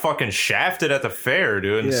 though I got fucking shafted at the fair,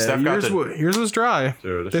 dude. And Steph got yours was dry.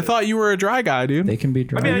 Dude, this They shit- thought you were a dry guy, dude. They can be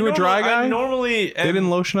dry. Are you a dry guy? I normally. They didn't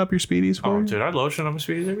lotion up your Speedies for Oh, you? dude, I lotion on my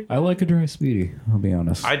Speedies every day. I like a dry Speedy. I'll be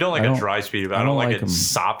honest. I don't like a dry Speedy, but I don't like it 'em.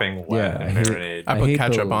 sopping wet Yeah, and I hate- marinade. I I put hate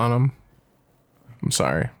ketchup the- on them. I'm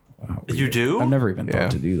sorry. You do? I've never even Yeah.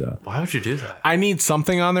 thought to do that. Why would you do that? I need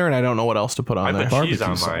something on there, and I don't know what else to put on I there. put cheese on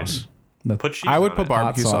Barbecue mine. sauce. Put cheese I would on put it.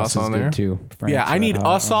 barbecue Hot sauce sauce on is there good too. Frank's Yeah, I Red need Hot a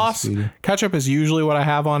on sauce. Speedy. Ketchup is usually what I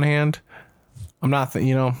have on hand. I'm not,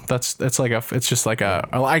 it's like it's just like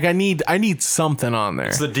I need something on there.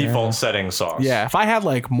 It's the default setting sauce. Yeah, if I had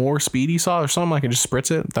like more Speedy sauce or something, I could just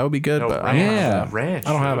spritz it. That would be good. No, But ranch. I don't have Yeah. that. Ranch.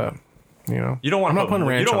 I don't have dude. it. You know, You don't want I'm to not putting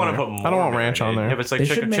ranch. You don't on want to there. put more. I don't want ranch on marinade. there. Yeah, but it's like They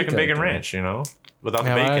should chicken make bacon a- ranch, you know, without the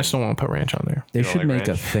Yeah, but I bacon. just don't want to put ranch on there. They You don't should like make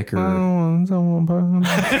a ranch? thicker. Me. No,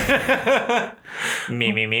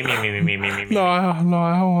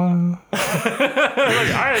 I don't want to. All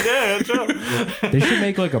right, yeah, that's up. They should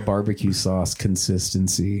make like a barbecue sauce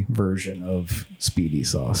consistency version of Speedy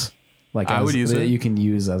sauce. Like I would use that it. you can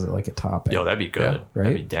use as like a topping. Yo, that'd be good. Yeah,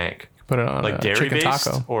 That'd right? be dank. Put it on Like a dairy chicken based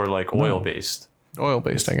taco. or like oil based. Oil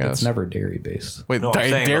based, I guess. It's never dairy based. Wait, No, I'm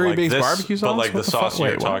saying, but dairy like based this- barbecue sauce? But like What the fuck? sauce you're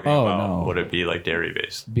Wait, what? talking Oh, about, no. would it be like dairy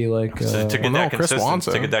based? Be like To get Well, no, that Chris wants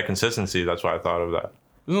consistency, to it. get that consistency, that's why I thought of that.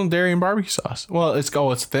 There's no dairy and barbecue sauce. Well, it's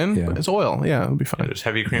thin. Yeah. But it's oil. Yeah, it'll be fine. There's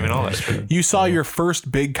heavy cream and all that shit. You saw your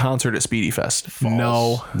first big concert at Speedy Fest.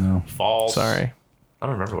 No, False. sorry. I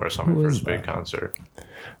don't remember where I saw my Who is first big that? concert.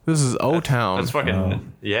 This is O-Town. That's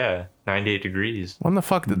fucking, yeah, 98 degrees. When the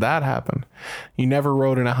fuck did that happen? You never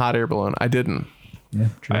rode in a hot air balloon. I didn't. yeah,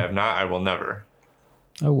 true. I have not, I will never.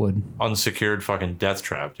 I would. Unsecured fucking death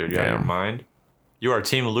trap, dude. You out of your Damn. mind? You are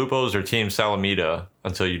Team Lupos or Team Salamita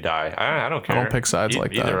until you die. I don't care. don't pick sides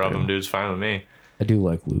like that, Either of them, dude. dude's fine with me. I do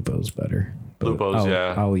like Lupo's better. but Lupo's, I'll,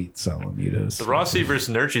 yeah. I'll eat Salamitas. The Rossi versus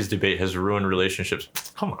Nurchie's debate has ruined relationships.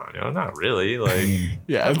 Come on, not really. Like,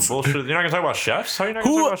 Yeah, that's it's, bullshit. You're not gonna talk about chefs? How are you not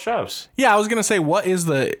gonna Who- talk about chefs? yeah. I was gonna say, what is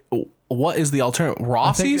the alternative? I think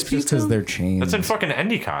Rossi's it's just pizza? because they're chains. That's in fucking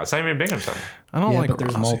Endicott. It's not even Binghamton. I don't yeah, like but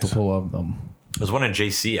there's Rossi's. multiple of them. There's one in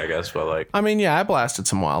JC, I guess, but like, I mean, yeah, I blasted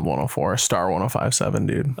some Wild 104, Star 105.7,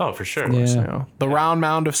 dude. oh, for sure. Yeah. You know, the round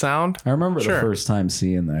mound of sound. I remember Sure. the first time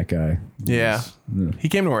seeing that guy. Yeah, he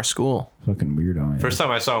came to our school. Fucking weird on First time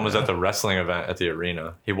I saw him was at the wrestling event at the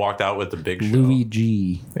arena. He walked out with the big show. Louis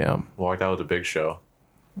G. Yeah, Walked out with the big show.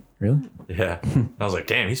 Really? Yeah. I was like,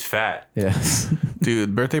 damn, he's fat. Yes.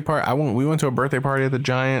 dude, birthday party. We went to a birthday party at the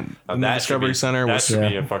Giant in the That should Discovery be- Center. That Was, should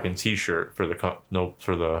be Yeah. a fucking T-shirt for the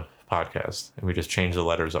for the podcast, and we just change the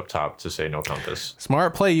letters up top to say no compass.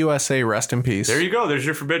 Smart Play USA, rest in peace. There you go. There's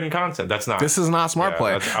your forbidden content. That's not. This is not Smart Yeah,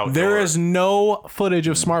 Play. that's outdoor. There is no footage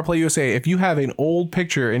of Smart Play USA. If you have an old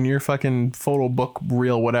picture in your fucking photo book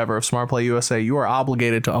reel, whatever, of Smart Play USA, you are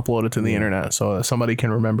obligated to upload it to the internet so that somebody can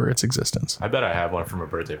remember its existence. I bet I have one from a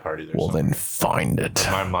birthday party. There Well, somewhere. then find it.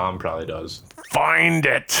 My mom probably does. Find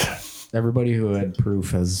it. Everybody who had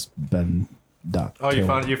proof has been done. Oh, you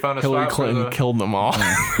found a Hillary spot Clinton for the killed them all.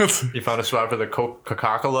 you found a spot for the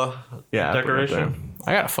Coca-Cola Yeah, decoration.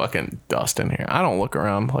 I got fucking dust in here. I don't look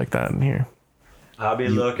around like that in here. I'll be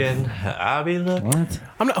looking. I'll be looking. What?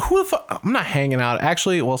 I'm not. Who the fuck? I'm not hanging out.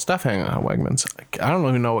 Actually, well, Steph hanging out at Wegmans. I don't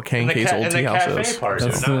even know what K In and the, K's ca- old in tea the house cafe is. part,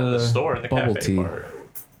 That's dude, not in the the store. In the bubble cafe tea. part.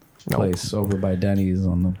 Place over by Denny's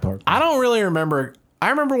on the park. I don't really remember. I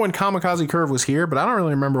remember when Kamikaze Curve was here, but I don't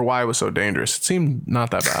really remember why it was so dangerous. It seemed not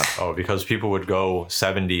that bad. Oh, because people would go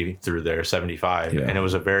 70 through there, 75, Yeah. and it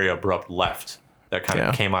was a very abrupt left that kind of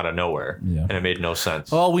Yeah. came out of nowhere, Yeah. and it made no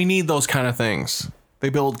sense. Well, we need those kind of things. They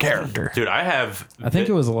build character. Dude, I have. I think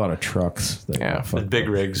it was a lot of trucks. That Yeah, got the fucked big up.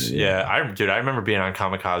 rigs. Yeah, I remember being on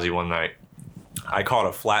Kamikaze one night. I caught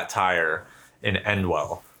a flat tire in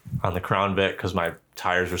Endwell on the Crown Vic because my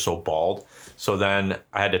tires were so bald. So then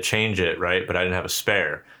I had to change it, right? But I didn't have a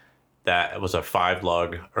spare. That was a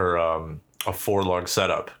 5-lug or a 4-lug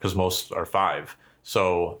setup because most are 5.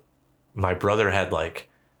 So my brother had like,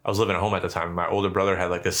 I was living at home at the time. My older brother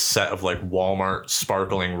had like this set of like Walmart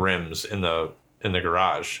sparkling rims in the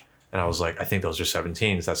garage. And I was like, I think those are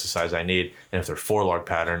 17s. That's the size I need. And if they're 4-lug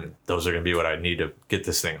pattern, those are going to be what I need to get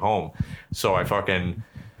this thing home. So I fucking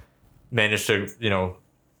managed to,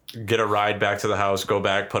 get a ride back to the house, go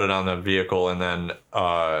back, put it on the vehicle. And then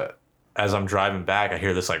as I'm driving back, I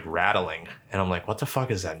hear this like rattling. And I'm like, what the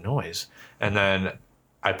fuck is that noise? And then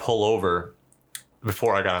I pull over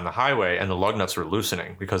before I got on the highway, and the lug nuts were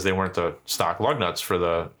loosening because they weren't the stock lug nuts for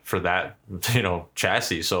that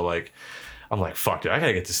chassis. So like, I'm like, fuck, dude, I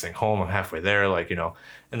gotta get this thing home. I'm halfway there, like,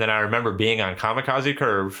 And then I remember being on Kamikaze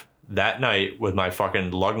Curve that night with my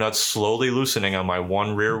fucking lug nuts slowly loosening on my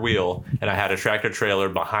one rear wheel, and I had a tractor trailer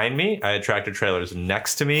behind me, I had tractor trailers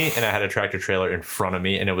next to me, and I had a tractor trailer in front of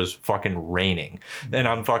me, and it was fucking raining. And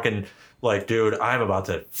I'm fucking like, dude, I'm about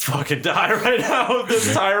to fucking die right now if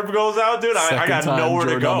this tire goes out, dude. I got nowhere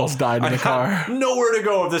to go. Almost died in the car. Nowhere to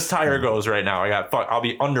go if this tire goes right now. I'll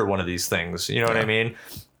be under one of these things. You know what I mean?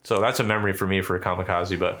 So that's a memory for me for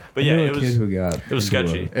Kamikaze, but yeah, it was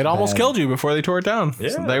sketchy. It almost killed you before they tore it down. Yeah.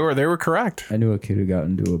 So they were correct. I knew a kid who got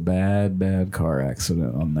into a bad car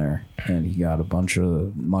accident on there, and he got a bunch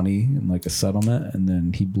of money and like a settlement, and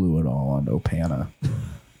then he blew it all on Opana.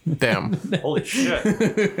 Damn. Holy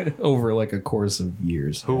shit. Over like a course of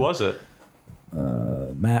years. Who was it?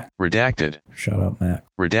 Mac. Redacted. Shout out Mac.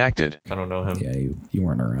 Redacted. I don't know him. Yeah, you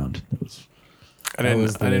weren't around. It was. I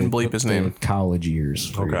didn't bleep his name. College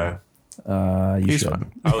years. Okay. You He's should.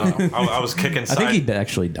 fine. I was kicking I side. think he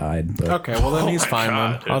actually died. But, Okay, well then he's my fine.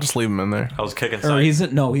 God, Then dude. I'll just leave him in there. I was kicking Or side. he's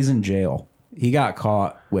in jail. He got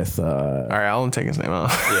caught with. All right, I'll take his name out.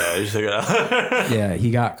 Yeah, you should take it out. Yeah,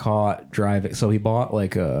 he got caught driving. So he bought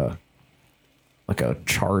like a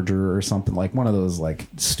Charger or something, like one of those like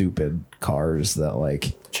stupid cars that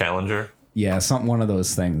like Challenger. one of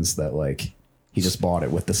those things that like he just bought it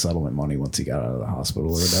with the settlement money once he got out of the hospital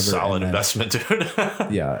or whatever. Solid And then- investment,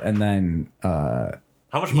 dude. Yeah, and then How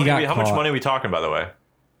much He money? got How much caught. money are we talking, by the way?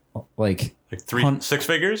 like Like 6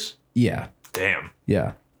 figures? yeah. Damn.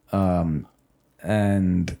 Yeah.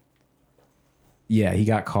 And yeah, he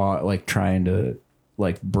got caught like trying to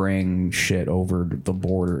like bring shit over the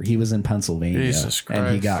border. He was in Pennsylvania Jesus and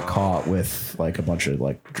he Christ. got caught with like a bunch of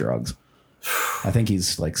like drugs. I think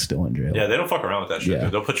he's like still in jail. Yeah, they don't fuck around with that shit. Yeah.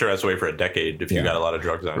 Dude. They'll put your ass away for a decade if you Yeah. got a lot of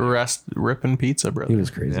drugs on you. Rest ripping pizza, He brother. was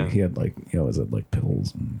crazy. Yeah. He had like, was it like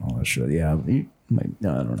pills and all that shit? Yeah. I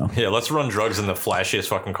don't know. Yeah, let's run drugs in the flashiest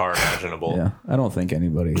fucking car imaginable. Yeah. I don't think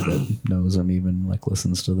anybody that knows him even like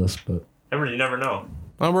listens to this, but You never know.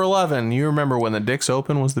 Number 11. You remember when the Dix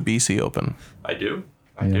Open was the BC Open? I do.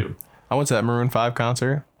 I Yeah. do. I went to that Maroon 5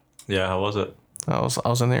 concert. Yeah, how was it? I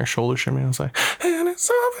was in there shoulder shimming. I was like, and it's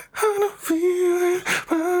something I don't feel it.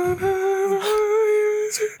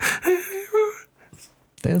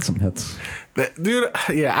 they had some hits. Dude,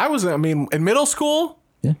 yeah, in middle school,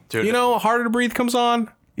 Yeah. Dude, Harder to Breathe comes on.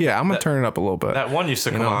 Yeah, I'm going to turn it up a little bit. that one used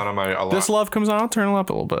to come on my alarm. This Love comes on, I'll turn it up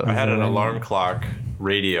a little bit. I had an alarm clock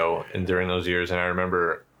radio during those years, and I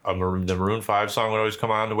remember the Maroon 5 song would always come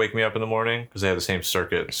on to wake me up in the morning because they had the same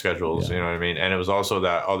circuit schedules, you know what I mean? And it was also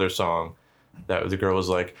that other song that the girl was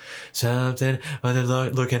like, something when they're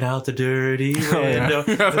looking out the dirty window.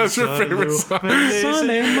 That's your favorite song.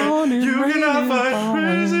 Sunday morning, You cannot rain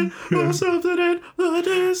find reason for something in the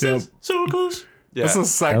distance, Yep. so close. Yeah. That's the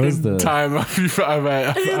second the- time I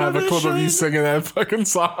have a clip of you singing that fucking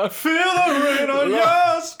song. Feel the rain on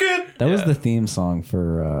your skin. That was the theme song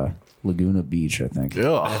for Laguna Beach, I think. I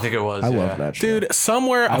Ugh. think it was. I love that shit. Dude,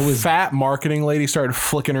 somewhere a fat marketing lady started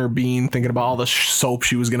flicking her bean thinking about all the soap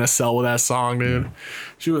she was going to sell with that song, dude.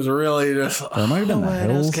 She was really just... That might have been the What else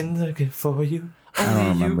Hills. can look it for you? don't Only you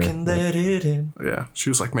remember, can but- let it in. Yeah, she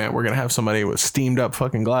was like, man, we're going to have somebody with steamed up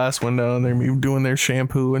fucking glass window and they're gonna be doing their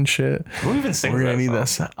shampoo and shit. Who even sings We're going to that need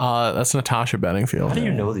song? this. That's Natasha Bedingfield. How do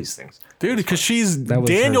you know these things? Dude, because she's That was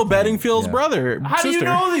Daniel her thing, Bedingfield's yeah. brother. How sister. do you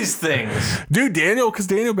know these things? Dude, because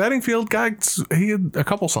Daniel Bedingfield he had a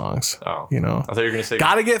couple songs. Oh, You know, I thought you were gonna say.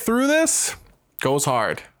 gotta get through this. Goes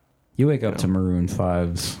hard. You wake up to Maroon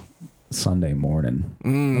 5's Sunday morning.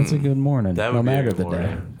 That's a good morning, That no would be a matter good the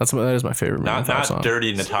morning. day. That is my favorite Maroon Not 5 song.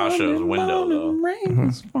 Dirty Natasha's window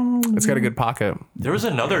though. It's got a good pocket. There was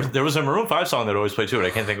a Maroon 5 song that always played too, and I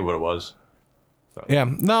can't think of what it was. Yeah,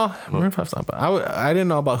 no, Maroon 5's not bad. I didn't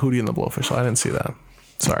know about Hootie and the Blowfish, so I didn't see that.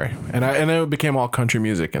 Sorry, and it became all country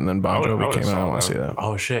music, and then Bon Jovi came out. I want to see that.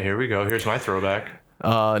 Oh shit! Here we go. Here's my throwback.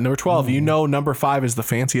 Number 12. You know, number 5 is the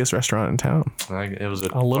fanciest restaurant in town. It was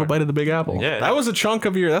A little bite of the Big Apple. Yeah. that was a chunk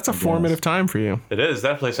of your. That's a formative time for you. It is.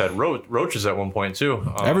 That place had roaches at one point too.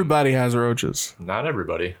 Everybody has roaches. Not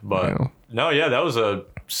everybody, but Yeah. no, yeah, that was a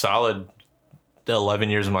solid 11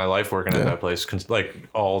 years of my life working at that place, like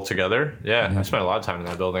all together. Yeah, I spent a lot of time in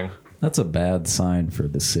that building. That's a bad sign for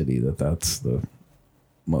the city that's the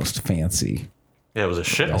most fancy Yeah, it was a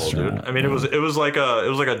shithole, Restaurant, dude. I mean, it was like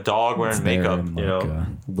a dog wearing There makeup, in, you know.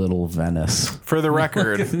 Little Venice. For the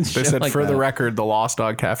record, they Shit said like for the that. record, the Lost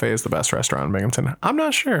Dog Cafe is the best restaurant in Binghamton. I'm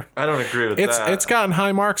not sure. I don't agree with It's that. it's gotten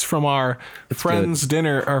high marks from our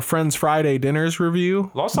friends Friday dinners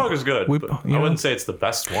review. Lost Dog is good. But I wouldn't say it's the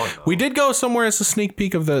best one. Though. We did go somewhere as a sneak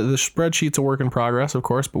peek of the spreadsheet's a work in progress, of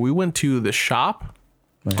course, but we went to the shop.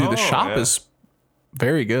 Dude, the shop yeah. is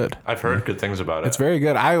very good. I've heard good things about it. It's very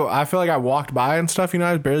good. I feel like I walked by and stuff, you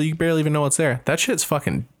know, you barely even know what's there. That shit's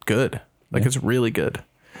fucking good. Like, it's really good.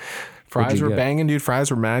 Fries you were get? banging, dude. Fries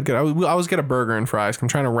were mad good. I always get a burger and fries. I'm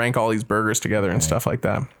trying to rank all these burgers together and stuff like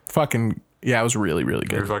that. Fucking, yeah, it was really, really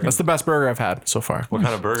good. fucking- That's the best burger I've had so far. What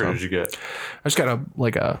kind of burger did you get? I just got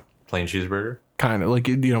a Plain cheeseburger? kind of like,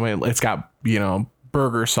 you know, it's got, you know,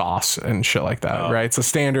 burger sauce and shit like that, right? It's a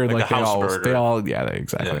standard, like a house burger.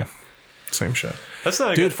 Exactly. Yeah. Same shit. That's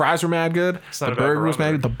not a Dude, good. fries were mad good. not The a bad burger was mad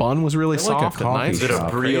barometer. good. The bun was really They're like a soft and coffee nice. Is it a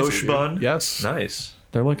shop. brioche Crazy, dude. bun? Yes. Nice.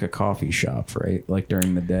 They're like a coffee shop, right? Like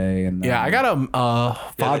during the day. And then, Yeah, I got a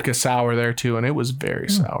vodka sour there too, and it was very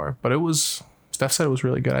sour. But it was, Steph said it was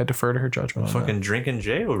really good. I defer to her judgment. on that. Fucking drinking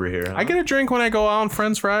Jay over here. Huh? I get a drink when I go out on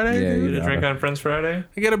Friends Friday. Yeah, dude. you Get a got drink it. on Friends Friday?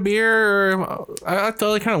 I get a beer. Or, I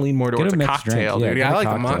totally kind of lean more towards a a mixed drink. cocktail, Yeah, dude. get I a like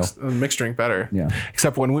cocktail. the mixed drink better. Yeah.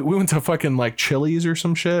 Except when we went to fucking like Chili's or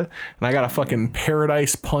some shit, and I got a fucking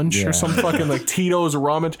Paradise Punch Yeah. or some fucking like Tito's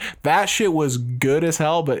rum. That shit was good as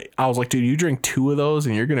hell. But I was like, dude, you drink 2 of those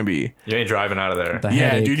and you're gonna be. You ain't driving out of there. The Yeah,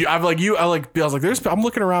 headache. dude. I was like, I'm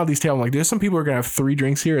looking around these tables. I'm like, there's some people who are gonna have 3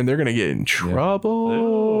 drinks here and they're gonna get in trouble.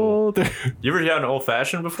 You ever had an old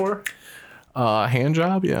fashioned before? Hand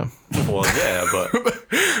job, yeah. Well, yeah, but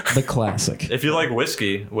The classic. if you like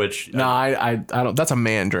whiskey, which No, I don't. That's a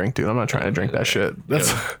man drink, dude. I'm not trying to drink that shit.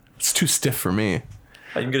 That's it's too stiff for me. you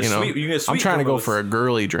can get a You know, sweet. You can get a sweet. I'm trying to go vermouth. for a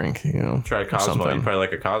girly drink. You know, Try a or Cosmo. something. You probably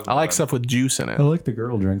like a Cosmo. I like then. stuff with juice in it. I like the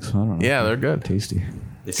girl drinks. I don't know. Yeah, they're good. Tasty.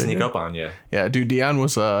 They sneak up on you. Yeah, dude. Dion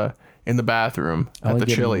was in the bathroom I at like the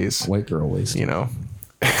getting Chili's. White girl wasted. You know,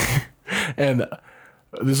 and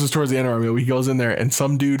this was towards the end of our meal. He goes in there and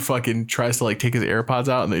some dude fucking tries to like take his AirPods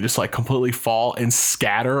out and they just like completely fall and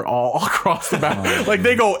scatter all across the bathroom. Like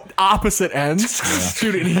they go opposite ends,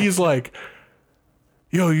 dude. And he's like,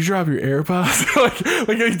 yo, you drop your AirPods?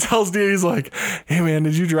 like he tells dude, he's like, hey man,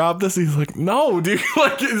 did you drop this? He's like, no, dude.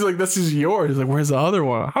 Like he's like, this is yours. He's like, where's the other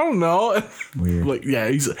one? I don't know. Weird. Like, yeah,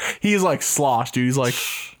 he's like sloshed, dude. He's like,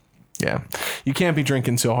 yeah, you can't be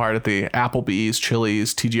drinking so hard at the Applebee's,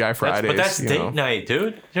 Chili's, TGI Fridays. But that's you date know. night,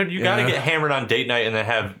 dude. Dude, you gotta Yeah. get hammered on date night and then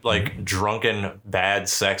have like drunken bad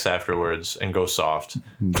sex afterwards and go soft.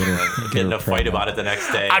 Get in a fight about it the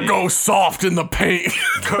next day. I go soft in the paint.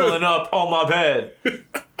 curling up on my bed.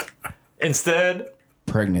 Instead,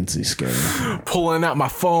 Pregnancy scare. Pulling out my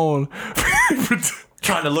phone.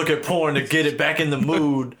 trying to look at porn to get it back in the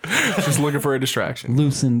mood. Just looking for a distraction.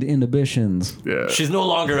 Loosened inhibitions. Yeah. She's no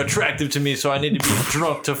longer attractive to me, so I need to be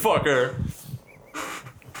drunk to fuck her.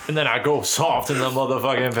 And then I go soft in the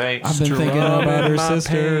motherfucking paint. I've been thinking about her my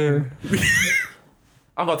sister.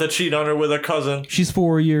 I'm about to cheat on her with a cousin. She's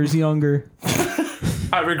 4 years younger.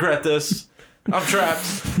 I regret this. I'm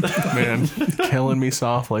trapped. Man, killing me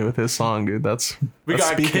softly with his song, dude. We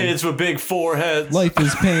got speaking. kids with big foreheads. Life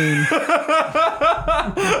is pain.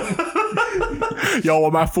 Yo,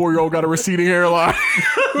 my 4-year-old got a receding hairline.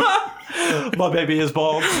 My baby is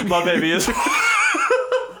bald. My baby is.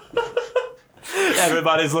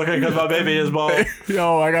 Everybody's looking because my baby is bald.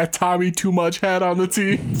 Yo, I got Tommy too much head on the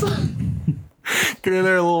teeth. Get in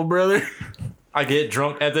there, little brother. I get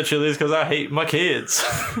drunk at the Chili's because I hate my kids.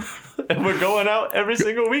 And we're going out every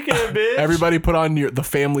single weekend, bitch. Everybody put on the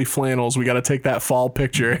family flannels. We got to take that fall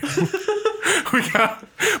picture.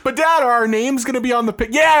 But Dad, are our names going to be on the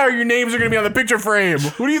picture? Yeah, your names are going to be on the picture frame.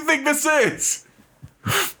 What do you think this is?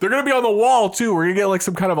 They're going to be on the wall, too. We're going to get like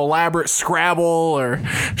some kind of elaborate Scrabble or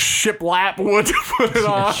shiplap wood to put it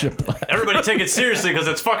on. Everybody take it seriously because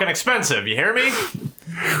it's fucking expensive. You hear me?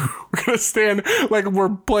 We're going to stand like we're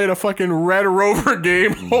playing a fucking Red Rover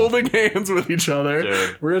game, holding hands with each other.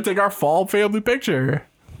 Dude. We're going to take our fall family picture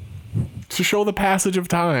to show the passage of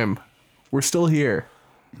time. We're still here.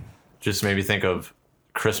 Just made me think of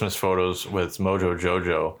Christmas photos with Mojo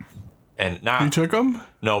Jojo. And not You took them?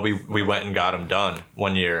 No, we went and got them done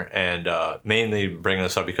one year, and mainly bringing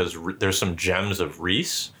this up because there's some gems of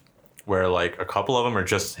Reese where like a couple of them are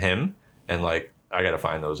just him, and like I gotta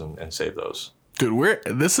find those and save those. Dude,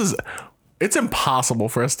 it's impossible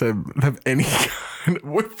for us to have any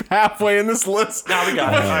We're halfway in this list. Now we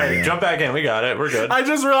got it. All right, jump back in. We got it. We're good. I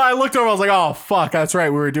just realized, I looked over, I was like, oh, fuck, that's right,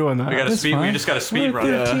 we were doing that. We got a That's speed. fine. We just got a speed We're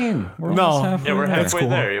run. at 13. We're No. almost halfway Yeah, we're there. halfway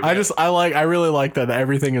there. I really like that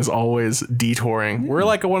everything is always detouring. We're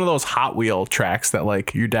like one of those Hot Wheel tracks that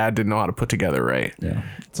like your dad didn't know how to put together right. Yeah.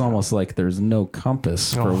 It's almost like there's no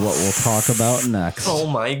compass for what we'll talk about next. Oh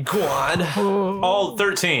my god. All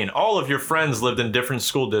 13. All of your friends lived in different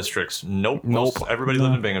school districts. Nope. Everybody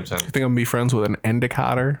lived in Binghamton. I think I'm gonna be friends with an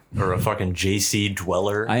endicotter. Or a fucking JC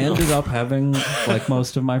dweller. I ended up having like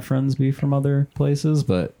most of my friends be from other places,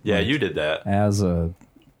 but Yeah, you did that. as a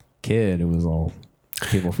kid, it was all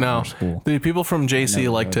people from No, our school. the people from JC never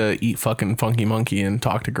like to eat fucking Funky Monkey and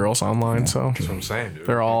talk to girls online, so That's what I'm saying, dude.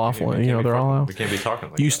 they're all awful. We can't You know, be they're all fucking- out. We can't be talking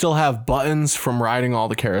like You that. still have buttons from riding all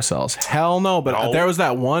the carousels. Hell no, but No. there was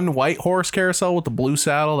that one white horse carousel with the blue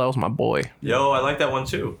saddle. That was my boy. Yo, I like that one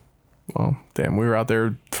too. Well, damn, we were out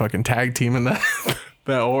there fucking tag teaming that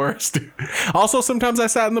that horse. Dude. Also, sometimes I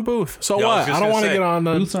sat in the booth. So Yeah, I was what? just I don't gonna want to say, get on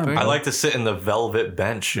the booths aren't thing. I like to sit in the velvet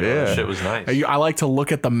bench. You know, Yeah. that shit was nice. I like to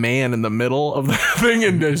look at the man in the middle of the thing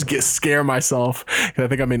and just scare myself. 'Cause I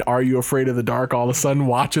think I'm in Are You Afraid of the Dark all of a sudden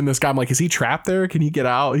watching this guy. I'm like, is he trapped there? Can he get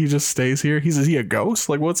out? He just stays here. Is he a ghost?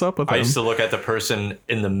 Like, what's up with him? I used to look at the person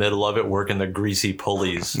in the middle of it working the greasy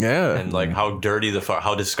pulleys. Yeah. And like how dirty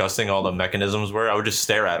how disgusting all the mechanisms were. I would just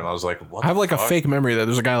stare at him. I was like, what I have the like a fuck? fake memory that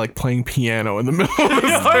there's a guy like playing piano in the middle of this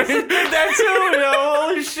thing. that too, yo.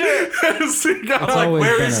 Holy shit. See, guy- I'm like, always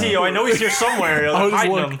where been is a- he? Oh, I know he's here somewhere. I I'm was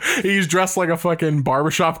hiding like, him. he's dressed like a fucking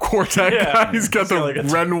barbershop quartet Yeah. guy. He's got He's the got like a-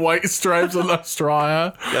 red and white stripes and the straw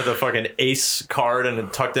hat. Got the fucking ace card and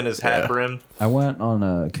it tucked in his hat brim. I went on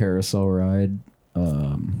a carousel ride.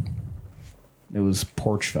 It was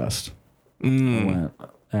Porch Fest. I went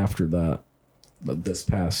after that, but this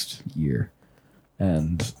past year,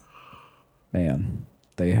 and man,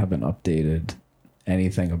 they haven't updated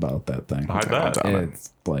anything about that thing. I bet.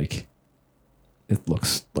 It's like it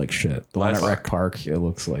looks like shit. The one at Last- Rec Park, it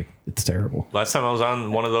looks like it's terrible. Last time I was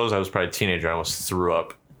on one of those, I was probably a teenager. I almost threw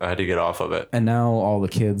up. I had to get off of it. And now all the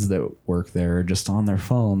kids that work there are just on their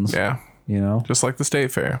phones. Yeah, You know, just like the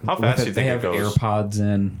state fair. How fast do you they think have it goes? AirPods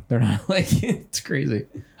in. They're not like it's crazy.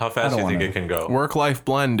 How fast do you don't think wanna- it can go? Work-life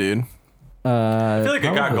blend, dude. I feel like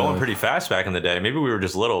it got probably. going pretty fast back in the day. Maybe we were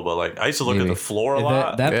just little, but like I used to look at the floor a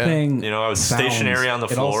lot. That Yeah. thing, You know, I was sounds- stationary on the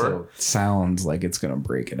it floor. also sounds like it's gonna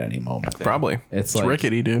break at any moment. Probably. It's It's like-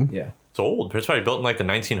 rickety, dude. Yeah, It's old. It's probably built in like the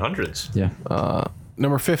 1900s. yeah.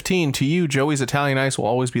 Number 15, to you, Joey's Italian Ice will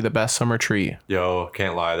always be the best summer treat. Yo,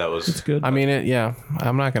 can't lie. That was It's good. I mean it, yeah.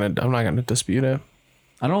 I'm not gonna dispute it.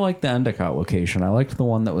 I don't like the Endicott location. I liked the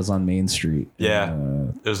one that was on Main Street. yeah.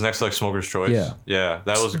 It was next to like Smoker's Choice. Yeah. Yeah,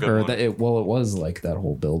 that was a good Or one. that it was like that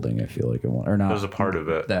whole building. I feel like it was, or not. That was a part of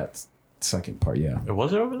it. That second part, yeah.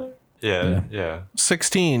 Was it over there? Yeah.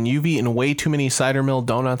 16, you've eaten way too many cider mill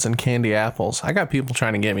donuts and candy apples. I got people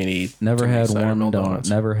trying to get me to eat. Never too many had cider one mill donut. donuts.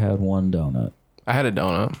 Never had one donut. I had a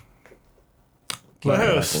donut. I had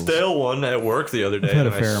a apples. stale one at work the other day had a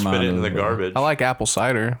and I fair spit amount it in of, the garbage. I like apple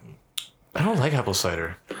cider. I don't like apple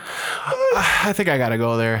cider. I think I gotta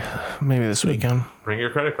go there. Maybe this weekend. Bring your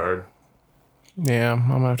credit card. Yeah, I'm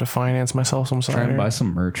gonna have to finance myself some Trying to cider. buy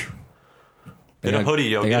some merch. Get a hoodie,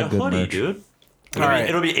 yo. they Get got a good hoodie, merch. dude. All right.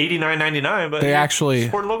 It'll be $89.99, but They you're actually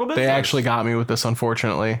supporting local business. they actually got me with this,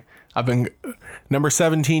 unfortunately. I've been number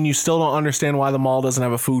 17, you still don't understand why the mall doesn't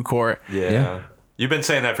have a food court. Yeah. Yeah. You've been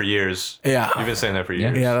saying that for years. Yeah. You've been saying that for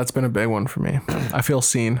years. Yeah, that's been a big one for me. I feel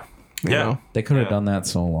seen. You Yeah. know? They could have Yeah. done that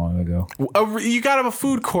so long ago. You gotta have a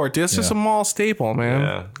food court, dude. It's just a Yeah. mall staple, man.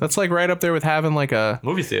 Yeah. That's like right up there with having like a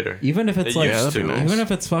Movie theater. Even if it's It like, used that'd be to. nice. even if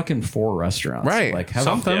it's fucking 4 restaurants, Right. Like have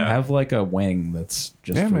Something. Yeah. have like a wing that's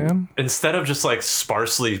just yeah, for- man. Instead of just like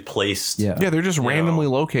sparsely placed. Yeah, Yeah, they're just randomly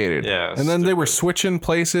located. Yeah, and then they were switching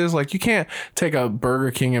places. Like you can't take a Burger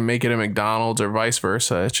King and make it a McDonald's or vice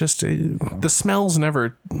versa. It's just the smells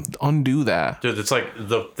never undo that. Dude, it's like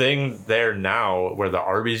the thing there now where the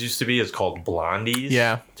Arby's used to be is called Blondies.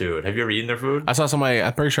 Yeah. Dude, have you ever eaten their food? I saw somebody.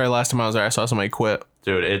 I'm pretty sure last time I was there, I saw somebody quit.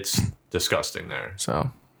 Dude, it's disgusting there. So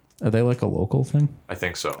Are they like a local thing? I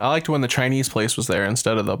think so. I liked when the Chinese place was there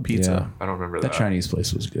instead of the pizza. I don't remember That that. Chinese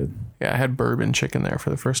place was good. Yeah, I had bourbon chicken there for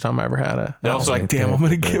the first time I ever had it. I was also- like, damn, I'm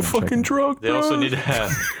gonna get Bourbon fucking chicken. drunk. They also bro. need to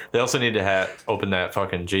have. They also need to open that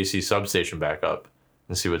fucking JC substation back up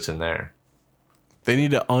and see what's in there. They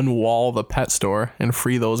need to unwall the pet store and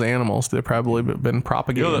free those animals. They've probably been You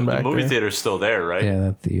propagating know, the back movie there. theater's still there, right? Yeah,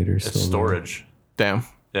 that theater's It's still there. storage. Damn,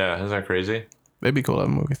 Yeah, isn't that crazy? they'd be cool to have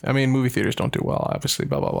a movie. I mean, movie theaters don't do well, obviously.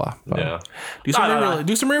 Blah blah blah. But Yeah. Do some Nah, nah, re-rele- nah.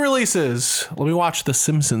 do some re-releases. Let me watch the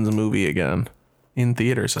Simpsons movie again. in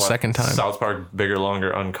theaters a second time. South Park Bigger,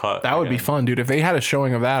 Longer, Uncut. That would be fun, dude. If they had a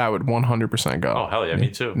showing of that, I would 100% go. Oh, hell yeah, me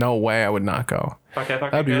too. No way I would not go.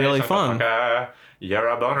 That'd be really fun. You're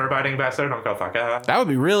a boner biting bastard, Uncle Fucker. That would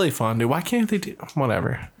be really fun, dude. Why can't they do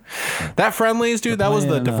whatever? That Friendlies, dude, that was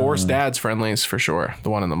the divorced dads Friendlies for sure. The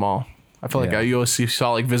one in the mall. I feel like you always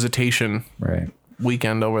saw like visitation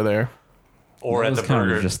weekend over there. Or at the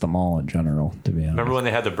burger. Just the mall in general, to be honest. Remember when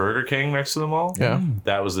they had the Burger King next to the mall? Yeah.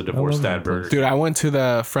 That was the divorced dad burger. Dude, I went to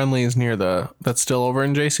the Friendlies near that's still over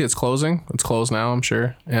in JC. It's closing. It's closed now, I'm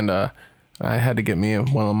sure. And I had to get me one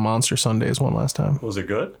of the Monster Sundays one last time. Was it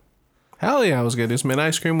good? Hell yeah, it was good. Just made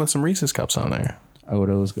ice cream with some Reese's cups on there. I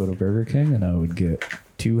would always go to Burger King and I would get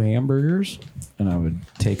 2 hamburgers and I would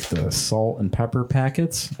take the salt and pepper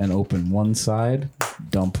packets and open one side,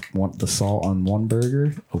 dump the salt on one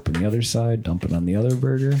burger, open the other side, dump it on the other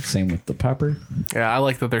burger. Same with the pepper. Yeah, I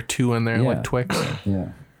like that there are 2 in there, like Twix. Yeah.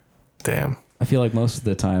 Damn. I feel like most of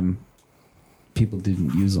the time people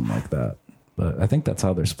didn't use them like that, but I think that's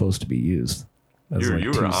how they're supposed to be used. You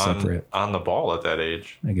were on the ball at that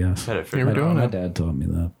age. I guess. You were doing My it. dad taught me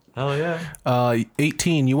that. Hell yeah.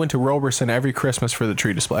 18, you went to Roberson every Christmas for the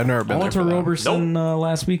tree display. I've never been I there. went to Roberson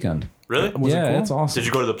last weekend. Really? Yeah, it's awesome. Did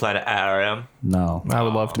you go to the Planetarium? No. I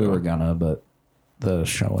would love to. We were gonna, but the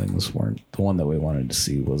showings weren't. The one that we wanted to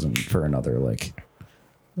see wasn't for another, like...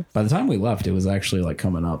 By the time we left, it was actually, like,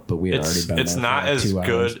 coming up, but we had already been It's there not for, like, as 2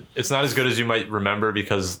 hours. good. It's not as good as you might remember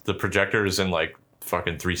because the projector is in, like,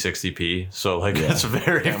 fucking 360p. So, like, it's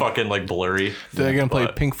very fucking, like, blurry. They're going to play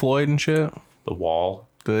Pink Floyd and shit? The Wall.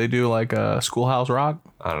 Do they do, like, Schoolhouse Rock?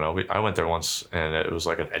 I don't know. I went there once, and it was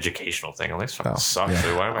like an educational thing. I'm like, this fucking sucks. Yeah.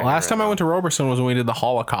 Dude. Why am I Last time I went to Roberson was when we did the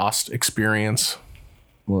Holocaust experience.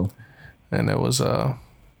 Well, And it was...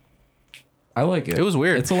 I like it. It was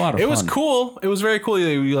weird. It's a lot of It fun. was cool. It was very cool.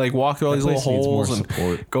 You like walk through all these little place needs more holes and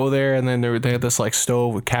support. go there, and then they had this like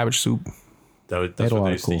stove with cabbage soup. They That's had a what lot they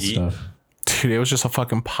of used cool to eat. stuff. Dude, it was just a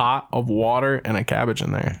fucking pot of water and a cabbage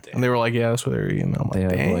in there. And they were like, yeah, that's what they were eating. I'm like, They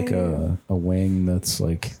have dang. like a wing that's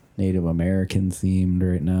like Native American themed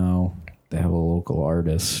right now. They have a local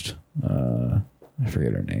artist. I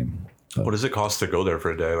forget her name. What does it cost to go there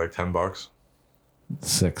for a day? Like $10?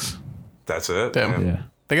 6. That's it? Damn. Yeah.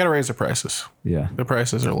 They got to raise the prices. Yeah. The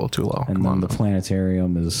prices are a little too low. And Come then on. the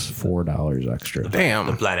planetarium is $4 extra.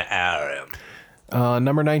 Damn. Planetarium.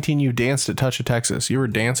 Number 19, you danced at Touch of Texas. You ever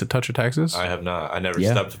danced at Touch of Texas? I have not. I never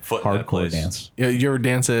Yeah. stepped foot in that Hardcore place. dance. Yeah, you ever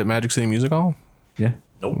dance at Magic City Music Hall? Yeah.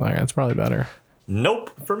 Nope. Like, that's probably better.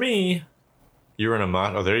 Nope. For me. You were in a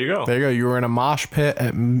mosh. Oh, there you go. There you go. You were in a mosh pit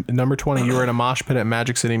at number 20. You were in a mosh pit at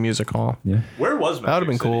Magic City Music Hall. Yeah. Where was Magic That would have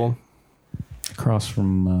been City? cool. Across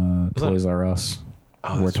from Toys R Us.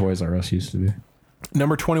 where Toys R Us used to be.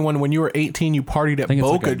 Number 21, when you were 18, you partied at think it's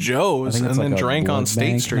Boca like a- Joe's I think and it's then like a drank on blood State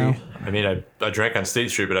bank Street. now. I mean, I drank on State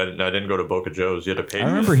Street, but I didn't go to Boca Joe's. You had to pay. I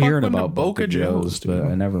remember fuck hearing went to about Boca Boca Joe's, Joe's, but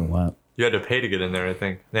I never went. You had to pay to get in there. I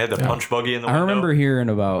think they had the punch buggy in the I window. remember hearing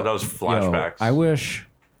about. But that was flashbacks. I wish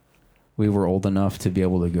we were old enough to be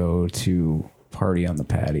able to go to party on the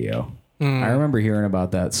patio. I remember hearing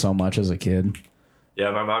about that so much as a kid,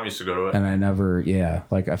 Yeah, my mom used to go to it. and I never. Yeah,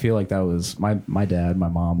 like I feel like that was my dad, my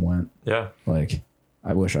mom went. Yeah, Like,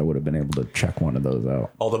 I wish I would have been able to check one of those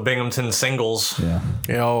out. all the Binghamton singles. Yeah.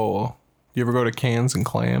 Yo, you ever go to Cans and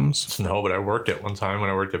Clams? No, but I worked it one time when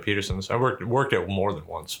I worked at Peterson's. I worked it more than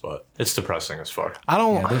once, but it's depressing as fuck. I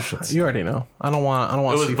don't. Yeah, this shit's- You already know. I don't want It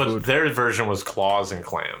was, seafood. but their version was claws and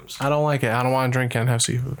clams. I don't like it. I don't want to drink and have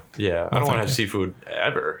seafood. Yeah, I don't want to thank have you. seafood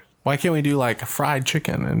ever. Why can't we do like fried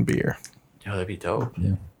chicken and beer? Yo, that'd be dope.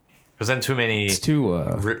 Yeah. Because then too many, It's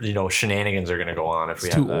too shenanigans are gonna go on if we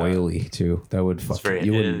it's have too that. oily too. That would fuck very-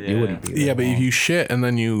 you. Wouldn't yeah. you wouldn't be? Yeah, there but if long. you shit and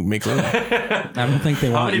then you make room. I don't think they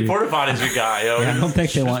How want many you. porta potties we got, yo? I don't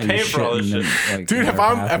think they want you paying for all this shitting. shit. In, like, Dude, in if their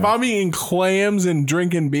I'm bathroom. eating clams and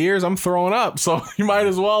drinking beers, I'm throwing up. So you might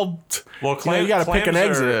as well. Well, You gotta pick an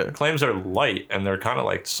exit. Clams are light and they're kind of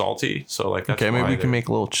like salty, so like that's Okay, maybe why we can they're- make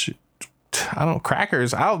a little. I don't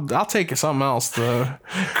crackers. I'll take something else.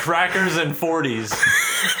 crackers and 40s.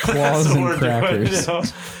 claws That's what and we're doing, crackers. you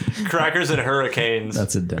know? Crackers and hurricanes.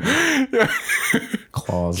 That's a dinner.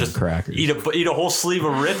 Claws and crackers. Eat a whole sleeve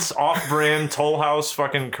of Ritz off-brand Toll House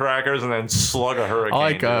fucking crackers and then slug a hurricane. I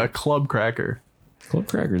like dude. club cracker. Club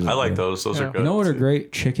crackers. I are like good. those. Those are good. You know what are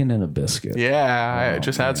great? Chicken and a biscuit. Yeah, I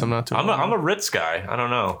just had some not too. I'm a Ritz guy. I don't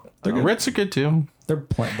know. Ritz are good too.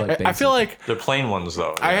 They're like I feel like They're plain ones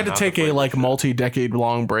though. I had to take a like multi-decade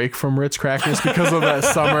long break from Ritz crackers because of that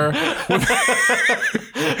summer.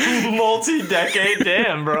 multi-decade.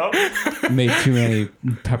 Damn, bro. made too many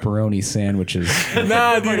pepperoni sandwiches.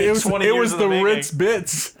 Nah, dude, it was 20 years in the the making. Ritz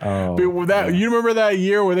Bits. Oh, You remember that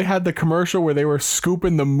year where they had the commercial where they were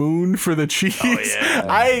scooping the moon for the cheese? yeah.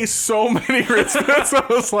 I ate so many Ritz Bits. I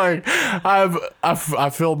was like,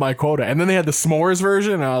 I've filled my quota. And then they had the s'mores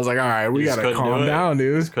version. And I was like, all right, we just gotta couldn't calm do it. down,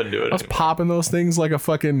 dude. Just couldn't do it I was anymore. popping those things like a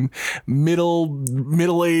fucking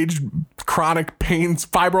middle-aged chronic pains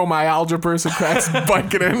fibromyalgia person cracks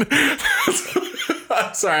biking in.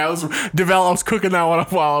 Sorry, I was cooking that one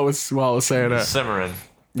up while I was saying that. Simmering.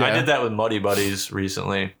 Yeah. I did that with Muddy Buddies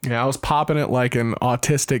recently. Yeah, I was popping it like an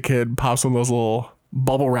autistic kid pops one of those little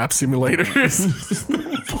bubble wrap simulators.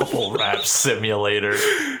 Bubble wrap simulator.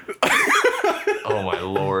 Oh my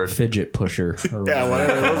lord. fidget pusher. Or Yeah,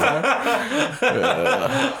 whatever.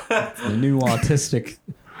 the new autistic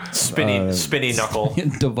Spinny knuckle.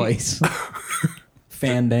 device.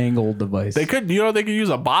 Fandangle device. They could use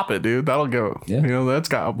a bop it, dude. That'll go. Yeah. That's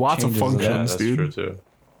got lots Changes of the- Yeah, functions, that's dude. true too.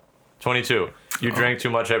 22. You drank too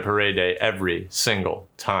much at parade day every single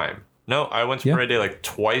time. No, I went to Yeah. parade day like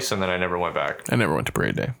twice and then I never went back. I never went to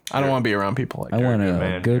parade day. I don't want to be around people like I that. went good a man.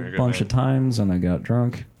 You're a good good bunch man. of times and I got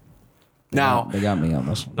drunk. Now, They got me on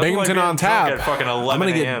this one. Nothing like Binghamton getting on drunk tap. At fucking I'm 11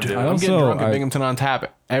 gonna a.m., get. dude. I'm getting Also, drunk at Binghamton on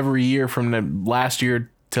tap every year from the last year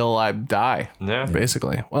till I die. Yeah.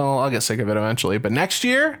 Basically. Well, I'll get sick of it eventually, but next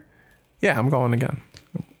year, yeah, I'm going again.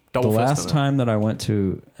 The Double last fisting it. time that I went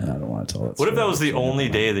to, I don't want to tell it. What if that was the only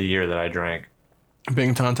day of the year that I drank?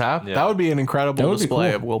 Binghamton on tap. Yeah. That would be an incredible That would be display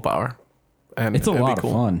cool. of willpower. And It's a it'd be lot of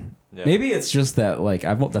cool. fun. Yeah. Maybe it's just that like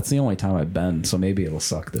that's the only time I've been, so maybe it'll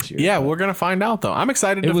suck this year. Yeah, we're gonna find out though. I'm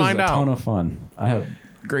excited it to was find a out. ton of fun. I had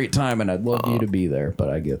a great time, and I'd love you to be there, but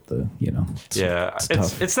I get the Yeah,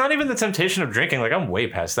 tough. it's not even the temptation of drinking. Like I'm way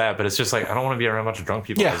past that, but it's just like I don't want to be around a bunch of drunk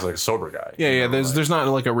people Yeah. as like a sober guy. Yeah. There's not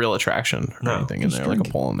like a real attraction or No. anything in there, like a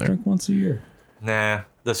pull in there. Drink once a year. Nah,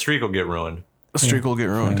 the streak will get ruined. The streak will get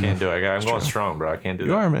ruined. Can't do it. I'm going strong, bro. I can't do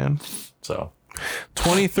You that. are, man. So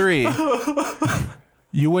 23.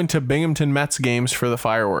 You went to Binghamton Mets games for the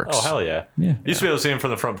fireworks. oh hell yeah. Yeah. Used to be able to see him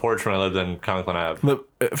from the front porch when I lived in Conklin Ave.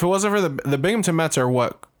 If it wasn't for the Binghamton Mets are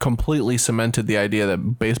what completely cemented the idea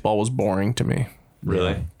that baseball was boring to me.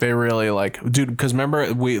 Really? They really dude, because remember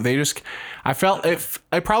I felt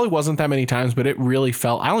it probably wasn't that many times, but it really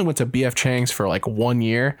felt, I only went to BF Chang's for like 1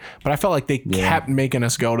 year, but I felt like they kept making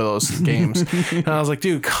us go to those games. And I was like,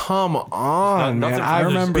 dude, come on, Nothing man. for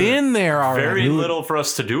I've us. been there already. Very little for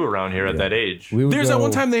us to do around here at that age. We would There's that go-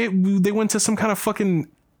 one time they went to some kind of fucking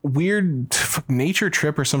weird nature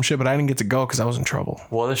trip or some shit, but I didn't get to go because I was in trouble.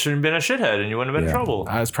 Well, there shouldn't have been a shithead and you wouldn't have been in trouble.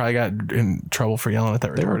 I was probably got in trouble for yelling at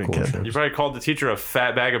that They were retarded cool kid. trips. You probably called the teacher a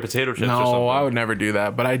fat bag of potato chips or something. No, I would never do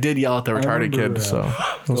that, but I did yell at the retarded remember, kid, so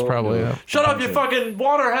that's probably it. Shut up, you fucking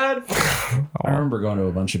waterhead! I remember going to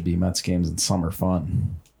a bunch of B Mets games in summer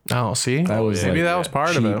fun. Oh, see, That was maybe like that was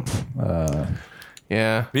part of it. cheap.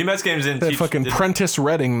 Yeah, B Mets games didn't that teach. fucking didn't- Prentice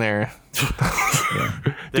Redding there, they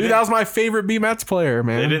dude. didn't- That was my favorite B Mets player, They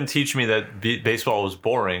man. didn't teach me that baseball was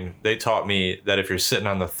boring. They taught me that if you're sitting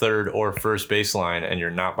on the third or first baseline and you're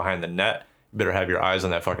not behind the net, you better have your eyes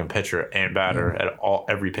on that fucking pitcher and batter at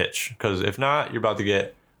every pitch. Because if not, you're about to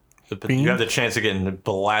get you have the chance of getting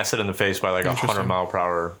blasted in the face by like a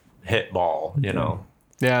 100-mile-per-hour hit ball. You know.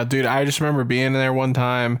 Yeah, dude. I just remember being there one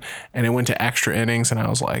time, and it went to extra innings, and I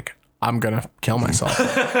was like, I'm gonna kill myself.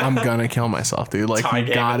 I'm gonna kill myself, dude. Like, Tie you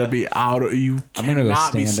game gotta in be out. You I'm gonna go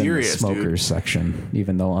cannot be stand serious, in the dude. smokers section,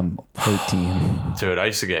 even though I'm 13. Dude, I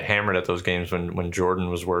used to get hammered at those games when Jordan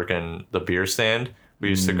was working the beer stand. We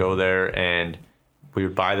used to go there and we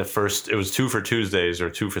would buy the first. It was 2 for Tuesdays or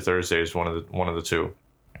 2 for Thursdays, one of the two,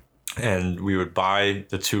 and we would buy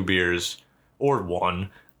the 2 beers or one,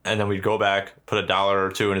 and then we'd go back, put $1 or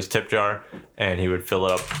 $2 in his tip jar, and he would fill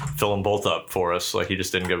them both up for us. Like he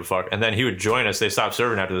just didn't give a fuck. And then he would join us. They stopped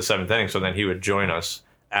serving after the 7th inning, so then he would join us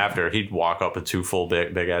after. He'd walk up with 2 full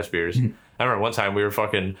big ass beers. I remember one time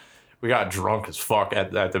we got drunk as fuck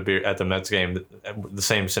at the Mets game, the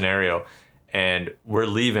same scenario, and we're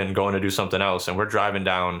leaving, going to do something else, and we're driving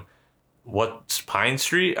down what's Pine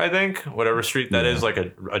Street, I think, whatever street that is, like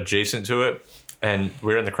adjacent to it, and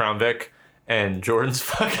we're in the Crown Vic, and Jordan's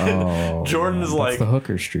fucking Jordan's like That's the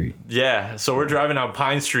Hooker Street. yeah, so we're driving down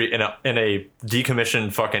Pine Street in a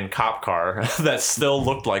decommissioned fucking cop car that still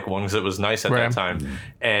looked like one because it was nice at Right. that time.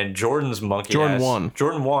 And Jordan's monkey Jordan ass,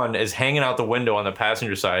 Jordan 1 is hanging out the window on the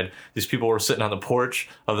passenger side. These people were sitting on the porch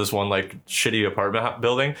of this one like shitty apartment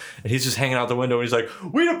building, and he's just hanging out the window and he's like,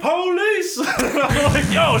 "We the police!" I'm like,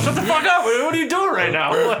 yo, shut the fuck up. What are you doing right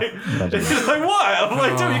now? Like, he's like, what? I'm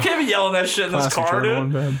like, dude, you can't be yelling that shit in this Classic car,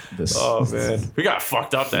 Jordan dude. one, man. Oh, man. We got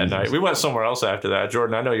fucked up that night. We went somewhere else after that.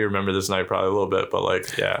 Jordan, I know you remember this night probably a little bit, but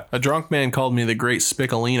like, yeah. A drunk man called me the Great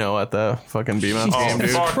Spicolino at the fucking B-Mount game, dude.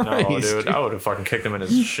 Fuck no, Christ, dude. I would have fucking kicked him in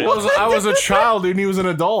his shin. I was a child, dude, and he was an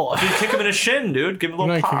adult. Dude, kick him in his shin, dude. Give him a I'm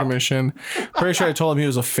little not kicking pop. him in his shin. Pretty sure I told him he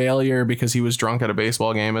was a failure because he was drunk at a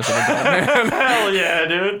baseball game as an adult man. Hell yeah,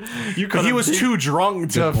 dude. You could. He was too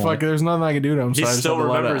drunk to fuck. There's nothing I could do to him. So He I just still had to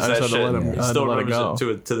let it- remembers I that just shit. had to let him- He I had still to let it remembers go.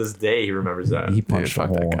 it to this day. He remembers that. He punched fuck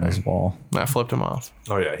a that hole in guy. his wall. I flipped him off.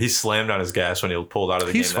 Oh yeah, he slammed on his gas when he pulled out of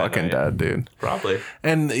the He's game. that fucking night. dead, dude. Probably.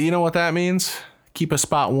 And you know what that means? Keep a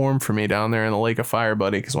spot warm for me down there in the Lake of Fire,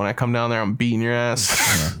 buddy. Because when I come down there, I'm beating your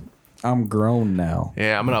ass. I'm grown now.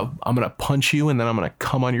 Yeah, I'm gonna punch you and then I'm gonna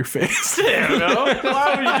come on your face. Damn, no.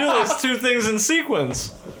 Why would you do those two things in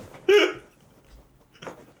sequence?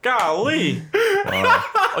 Golly.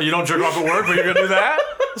 Oh, you don't jerk off at work, but you're gonna do that?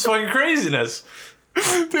 That's fucking craziness.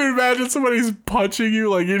 Dude, imagine somebody's punching you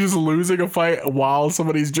like you're just losing a fight while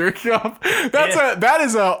somebody's jerking off. That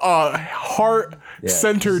is a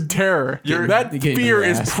heart-centered terror. That getting fear your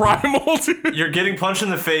is ass primal, dude. You're getting punched in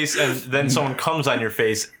the face, and then someone comes on your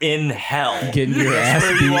face in hell. Getting your ass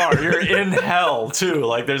Where you beat. are. You're in hell too.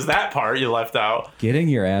 Like there's that part you left out. Getting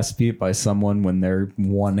your ass beat by someone when they're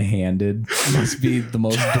one-handed must be the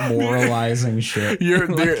most demoralizing shit.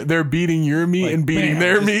 They're beating your meat and beating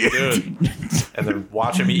their meat. Dude. And they're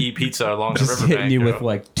watching me eat pizza along the Just riverbank. hitting you know? with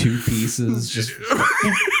like 2 pieces. Just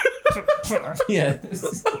yeah.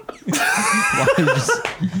 Why just-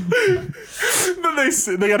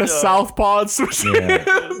 Then they got a southpaw and switch yeah.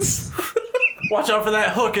 hands. Watch out for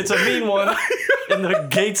that hook. It's a mean one. In the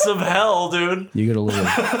gates of hell, dude. You get a little.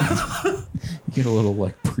 You get a little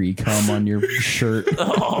like pre-cum on your shirt.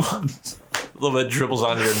 A little bit dribbles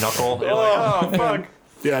onto your knuckle. You're like, oh, fuck.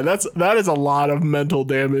 Yeah, that is a lot of mental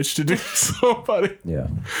damage to do to somebody. Yeah.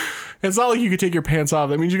 It's not like you could take your pants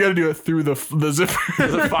off. That means you got to do it through the zipper.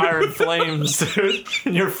 The fire and flames, dude.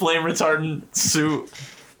 In your flame retardant suit.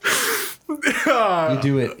 You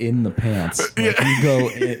do it in the pants. Like you go.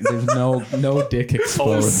 There's no dick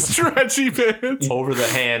exposed. Stretchy pants. Over the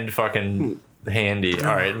hand, fucking handy.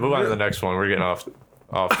 All right, move on to the next one. We're getting off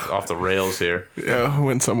the rails here. Yeah,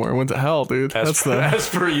 went somewhere. Went to hell, dude. As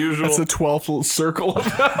per usual. That's the 12th little circle of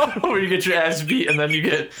Where you get your ass beat and then you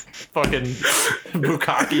get fucking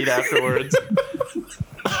bukkakied afterwards.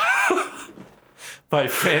 By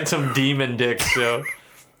phantom demon dicks, yo.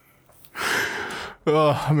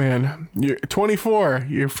 Oh man, you're 24.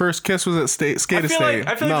 Your first kiss was at Skate I feel Estate.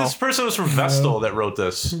 like this person was from Vestal that wrote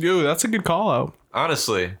this. Dude, that's a good call out.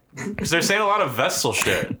 Honestly. Because they're saying a lot of Vestal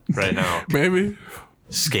shit right now. Maybe.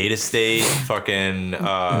 Skate Estate, fucking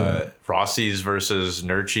Rossi's versus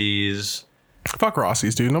Nurchies. Fuck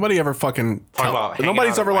Rossi's, dude. Nobody ever fucking. about hanging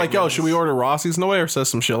Nobody's out ever at like, yo, Wegmans. should we order Rossi's? Nobody ever says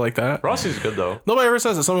some shit like that. Rossi's good though. Nobody ever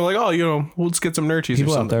says it. Something like, oh, you know, we'll just get some Nurchies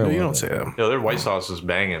People or out something. there You love don't it. say that. Yo, their white sauce is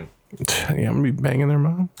banging. Yeah, I'm gonna be banging their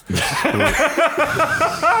mom.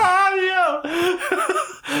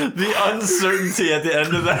 The uncertainty at the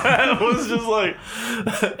end of that was just like,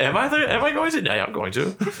 am I there? Am I going to? Yeah, I'm going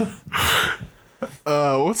to.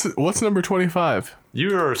 What's number 25?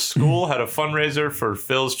 Your school had a fundraiser for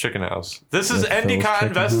Phil's Chicken House. This is Phil's Endicott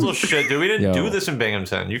Chicken Vestal shit, dude. We didn't Yo. do this in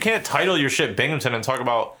Binghamton. You can't title your shit Binghamton and talk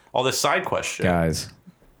about all this side quest shit. Guys,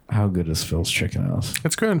 how good is Phil's Chicken House?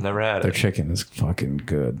 It's good. Never had Their it. chicken is fucking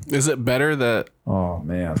good. Is it better that Oh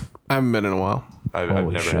man. I haven't been in a while? I've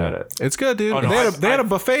Holy never shit. had it. It's good, dude. Oh, no, they had a I've-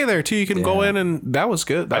 buffet there too. You can go Yeah. in and that was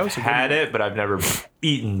good. That I've was a good had it, but I've never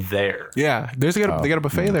eaten there. Yeah, they got a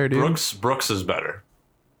buffet there, dude. Brooks is better.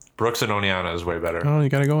 Brooks and Oneana is way better. Oh, you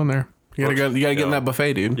gotta go in there. You gotta Brooks, get in yeah. that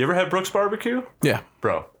buffet, dude. You ever had Brooks barbecue? Yeah,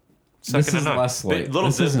 Bro. This Second is to none. less like- Little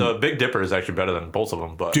this isn't- Big Dipper is actually better than both of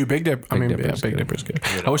them, but dude. Big Dip. I mean, Dipper's Big good. Dipper's good.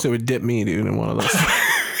 I wish they would dip me, dude, in one of those.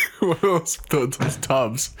 One of those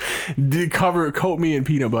tubs. Coat me in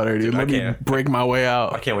peanut butter, dude. Let me can't. break my way I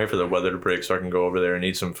out. can't wait for the weather to break so I can go over there and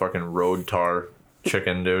eat some fucking road tar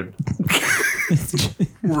chicken, dude. This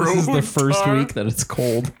is the first week that it's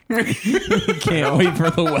cold. Can't wait for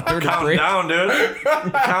the weather to Counting break. down, dude.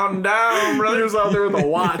 Counting down, brother. He was out there with a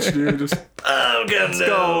watch, dude. Just I'm counting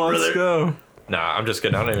down, brother. go. Nah, I'm just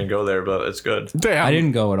kidding. I don't even go there, but it's good. Damn. I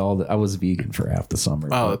didn't go at all. I was vegan for half the summer.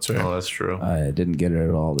 Oh, that's right. Oh, that's true. I didn't get it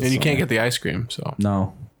at all. This And you can't summer. get the ice cream, so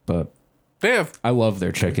No, but they have. I love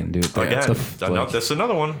their chicken, dude. Again, It's a- no, this is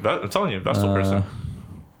another one. I'm telling you, Vestal person.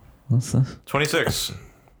 What's this? 26.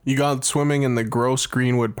 You gone swimming in the gross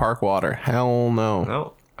Greenwood Park water? Hell no.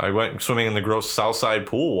 No, I went swimming in the gross Southside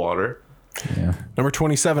pool water. Yeah. Number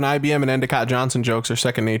 27, IBM and Endicott Johnson jokes are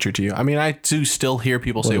second nature to you. I mean, I do still hear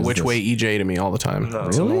people say is which this? way EJ to me all the time. No.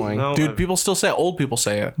 It's Really? annoying. No, Dude, I've- people still say it. Old people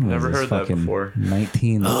say it. Never Is this heard that fucking before.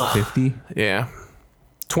 1950. Yeah.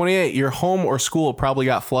 28, your home or school probably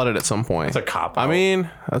got flooded at some point. It's a cop out. I mean,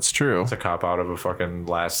 that's true. It's a cop out of a fucking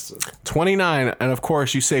last. 29, and of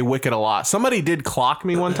course, you say Wicked a lot. Somebody did clock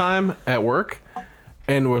me one time at work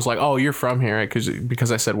and was like, oh, you're from here, right? Because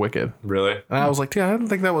I said Wicked. Really? And I was like, dude, I didn't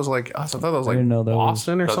think that was like, I thought that was like didn't know that was-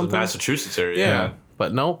 Boston or That was something. Massachusetts area. Yeah.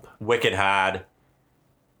 But nope. Wicked had.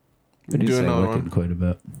 I do Do say another Wicked one. quite a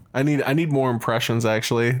bit. I need more impressions,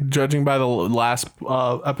 actually. Judging by the last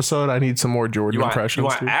episode, I need some more Jordan You want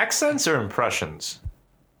impressions. dude. accents or impressions?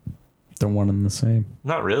 They're one and the same.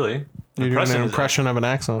 Not really. You're doing Impression an is impression of an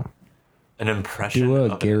accent. An impression. Do a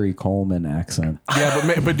of Gary Coleman accent.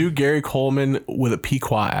 Yeah, but do Gary Coleman with a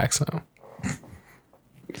Pequot accent.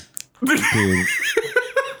 Dude,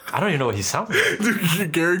 I don't even know what he sounds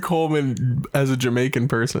like. Gary Coleman as a Jamaican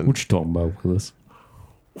person. what you talking about, Willis?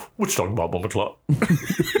 What you talking about, Bomber Clock?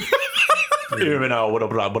 Hear me now, what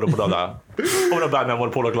up, what up, what up, what up? What up, Batman,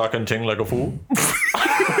 what pull a Glock and ting like a fool?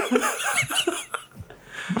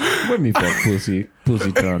 Let me fuck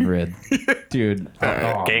pussy turn red. Dude.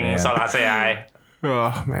 Oh, King, man. so I say I.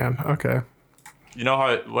 Oh, man. Okay. You know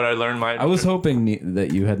what I learned I was hoping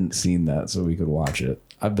that you hadn't seen that so we could watch it.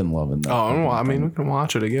 I've been loving that. Oh, well, I mean, we can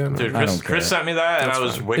watch it again. Dude, I Chris, don't care. Chris sent me that, and I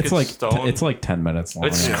was wicked it's like stoned. it's like 10 minutes long.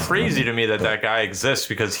 It's Yeah. crazy to me that guy exists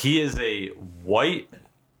because he is a white,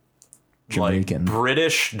 Jamaican. like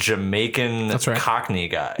British Jamaican That's right. Cockney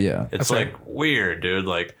guy. Yeah. it's That's like weird, dude.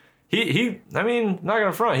 Like he. I mean, not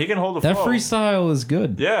gonna front. He can hold the That flow. freestyle is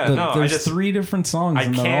good. Yeah, no, I there's just- 3 different songs I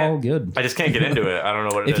and they're can't. all good. I just can't get into it. I don't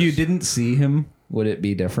know what it is. If you didn't see him, would it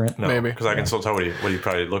be different? no, Maybe. because I can still tell what he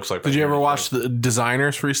probably looks like. Did you ever watch the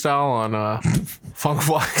Designers freestyle on Funk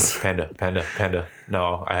Flex? Panda?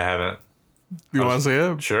 No, I haven't. You want to see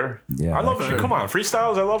it? Sure. Yeah, I love. actually. Come on,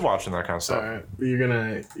 freestyles. I love watching that kind of All stuff. right,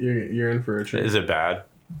 you're in for a treat. Is it bad?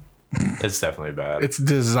 It's definitely bad. It's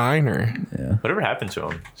Designer. Yeah. Whatever happened to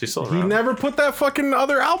him? Is he still He around? never put that fucking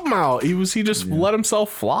other album out. He just let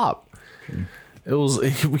himself flop. It was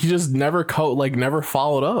he just never never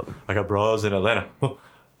followed up. I got bras in Atlanta. I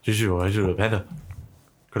should have panda.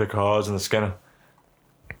 Got a cars in the scanner.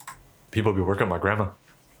 People be working my grandma.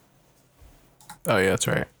 Oh yeah, that's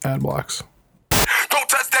right. Ad blocks. Don't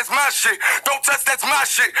touch, that's my shit. Don't touch, that's my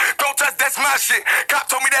shit. Don't touch, that's my shit. Cop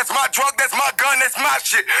told me that's my drug, that's my gun, that's my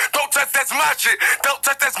shit. Don't touch, that's my shit. Don't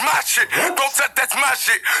touch, that's my shit. Don't touch, that's my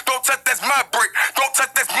shit. Don't touch, that's my brick. Don't touch,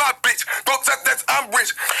 that's my bitch. Don't touch, that's I'm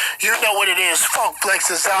rich. You know what it is, Funk Flex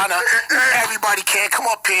Designer. Everybody can come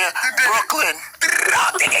up here, Brooklyn.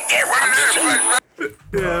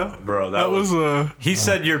 Yeah, Bro, that was He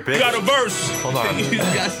said your bitch. Got a verse. Hold on.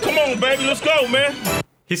 Come on, baby, let's go, man.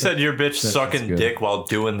 He said your bitch sucking good. dick while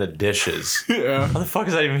doing the dishes. yeah. How the fuck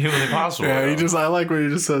is that even humanly possible? Yeah, bro? I like when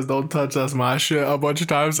he just says, "Don't touch, that's my shit" a bunch of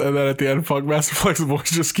times, and then at the end, Funk Master Flex's voice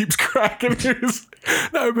just keeps cracking. He's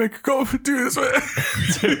now make her go do this,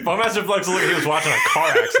 man. My Master Flex looked like he was watching a car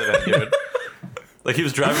accident, dude. Like he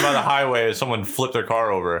was driving by the highway and someone flipped their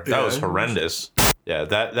car over. That was horrendous. Yeah,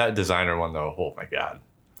 that Designer one though. Oh my god.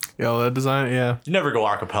 Yo, that design, yeah. You never go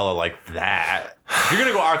acapella like that. If you're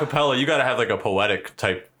gonna go acapella, you gotta have like a poetic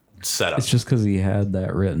type setup. It's just because he had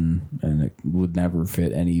that written and it would never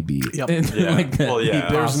fit any beat. Yep. Yeah. like that Well, yeah.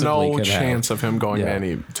 he There's possibly no could have. chance of him going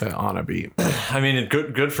Yeah. on a beat. I mean,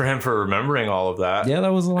 good for him for remembering all of that. Yeah,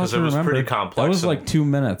 that was a lot 'Cause to it was remember. pretty complex That was and- like 2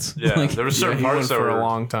 minutes. Yeah, Like, there was Yeah, certain he parts went that for were a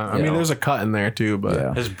long time. I Yeah. mean, there's a cut in there too, but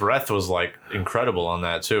Yeah. His breath was like incredible on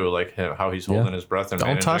that too, like how he's holding his breath and don't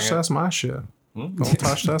managing touch, it. that's my shit. Don't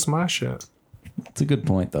touch, that's my shit. it's a good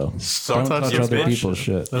point though. Suck Don't touch your other bitch. people's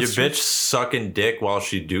shit. Your bitch sucking dick while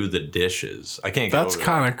she do the dishes. I can't get That's over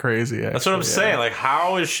kind of crazy. Actually. That's what I'm saying. Like,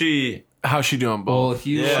 how is she? How's she doing Well, both? if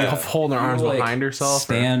you Yeah. like, Holding her arms like, behind herself. or-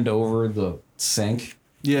 stand over the sink.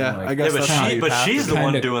 Yeah, like- I guess Yeah, that's how you but have she's to. the one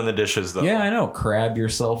kinda- doing the dishes though. Yeah, I know. Crab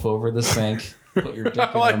yourself over the sink. Put your dick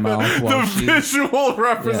in like your mouth the while she. visual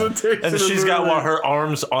representation. And of she's the got movie. what, her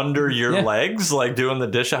arms under your Yeah. legs, like doing the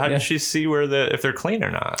dish. How Yeah. does she see if they're clean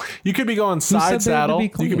or not? You could be going said they had side to saddle. be You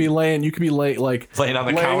clean? could be laying. You could be like Laying on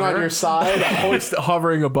the laying counter? on your side,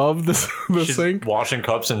 hovering above the She's sink. washing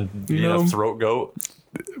cups and being know? a throat goat.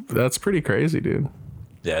 That's pretty crazy, dude.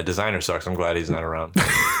 Yeah, Designer sucks. I'm glad he's not around.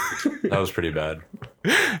 That was pretty bad.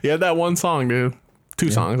 He had that one song, dude. Two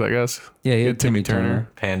songs, I guess. Yeah, he He had had Timmy Turner.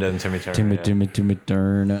 Panda and Timmy Turner. Timmy, yeah. Timmy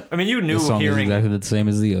Turner. I mean, you knew This song is hearing exactly the same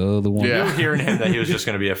as the other one. Yeah. you were hearing him that he was just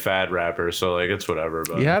going to be a fad rapper. So like, it's whatever.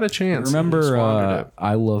 But He had a chance. He Remember, squandered it.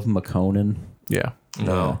 I Love McConan? Yeah.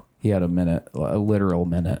 no, He had a minute, a literal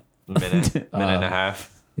minute. minute and a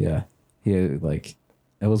half. Yeah. He like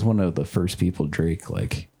that was one of the first people Drake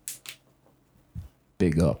like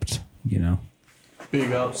big upped, you know.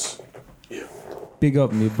 Big ups. Big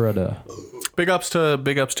up me brother. Big ups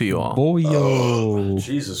to you all. Boy yo.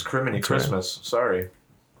 Jesus, criminy Christmas. Sorry.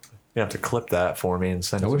 You have to clip that for me and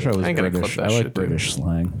send it. I wish I was ain't gonna British. clip I that like shit, dude. British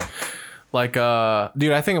slang. Like,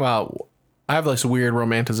 dude, I have this weird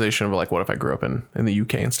romanticization of like what if I grew up in the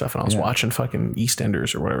UK and stuff, and I was watching fucking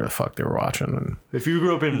EastEnders or whatever the fuck they were watching, and If you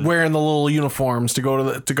grew up in wearing the little uniforms to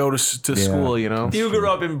go to school, you know. If you grew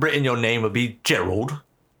up in Britain, your name would be Gerald.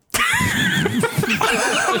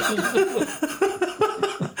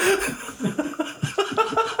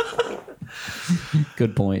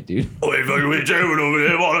 Good point, dude. Oh, if I were Gerald over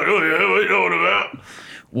there, what are you talking about?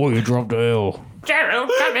 Well, you dropped the L. Gerald,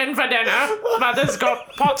 come in for dinner. Mother's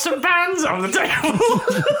got pots and pans on the table.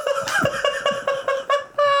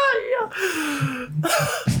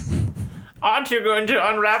 Aren't you going to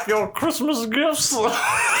unwrap your Christmas gifts?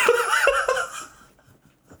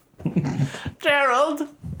 Gerald,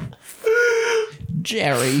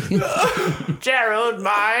 Jerry. Gerald,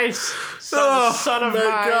 my son of mine.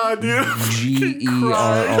 God, dude.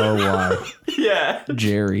 Gerry. Yeah,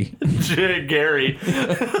 Jerry. Gary.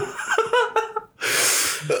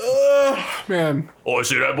 Man, Oh, I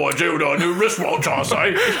see that boy Gerald on new wristwatch, I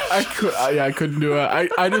say. I couldn't do it.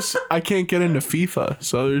 I can't get into FIFA,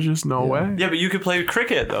 so there's just no way. Yeah, but you could play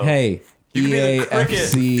cricket though. Hey, You could be the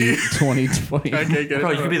EAFC 2020. I can't get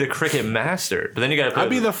Bro, it. you could be the cricket master, but then you gotta play. I'd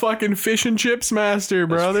be the fucking fish and chips master,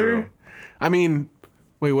 brother. true. I mean,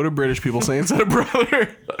 wait, what do British people say instead of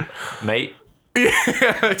brother? mate.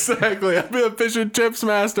 Yeah, exactly. I'd be the fish and chips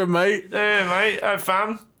master, mate. Hey, mate,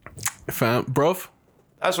 fam. Bruv,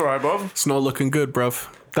 That's all right, bro. it's not looking good, bruv.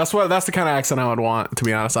 That's the kind of accent I would want, to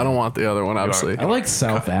be honest. I don't want the other one, obviously. I like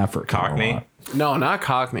South Africa. Cockney. a lot. No, not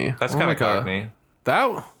Cockney. That's I kind of like Cockney.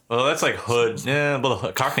 That. Well, that's like hood. Yeah,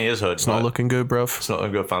 well, Cockney is hood. It's not looking good, bruv. It's not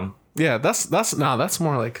looking good, fam. Yeah, that's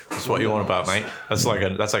more like. That's what you want about, mate. That's like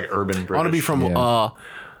urban British. I want to be from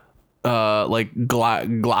like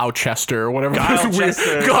Gloucester or whatever.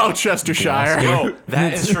 Gloucester. Gloucestershire. Yo,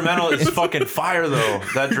 that instrumental is fucking fire though.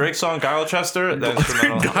 That Drake song, Gloucester, that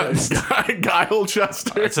instrumental.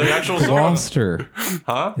 Gloucester. It's an actual song. Gloucester.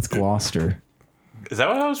 Huh? It's Gloucester. Is that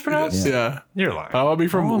what I was pronounced? Yeah. You're lying. I want to be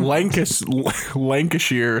from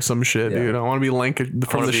Lancashire or some shit, dude. I want to be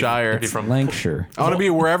from the Shire. Be from Lancashire. I want to be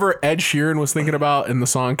wherever Ed Sheeran was thinking about in the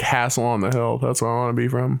song Castle on the Hill. That's where I want to be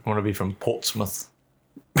from. I want to be from Portsmouth.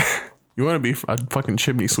 You want to be a fucking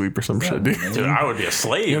chimney sweep or some shit, dude. Dude, I would be a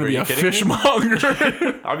slave. You want to be Are a kidding me?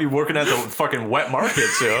 fishmonger. I'd be working at the fucking wet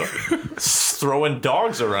markets, yo. Throwing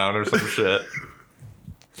dogs around or some shit.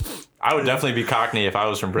 I would definitely be Cockney if I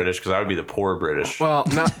was from British, because I would be the poor British. Well,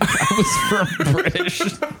 now I was from British.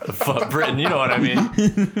 Fuck Britain, you know what I mean?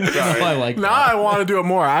 I like that. I want to do it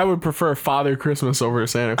more. I would prefer Father Christmas over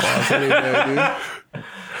Santa Claus any day, dude.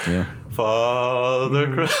 Yeah.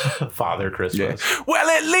 Father Christmas. Well,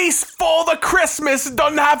 at least for the Christmas,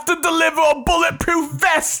 don't have to deliver a bulletproof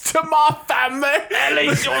vest to my family. At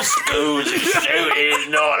least your school's shooting is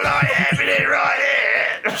not like happening right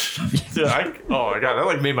here. Dude, oh my god, that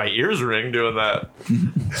like made my ears ring doing that.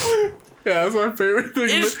 Yeah, that's my favorite thing.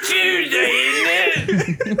 It's Tuesday,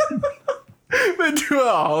 isn't it? They do it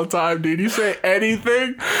all the time, dude. You say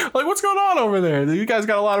anything, like, what's going on over there? You guys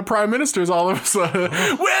got a lot of prime ministers all of a sudden.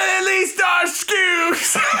 Well, at least our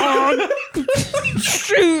schools.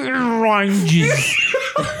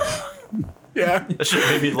 Yeah. That shit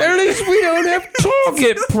made me At like, least we don't have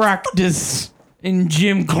target practice in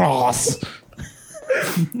gym class.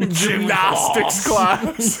 Gymnastics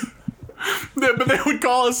class. Yeah, but they would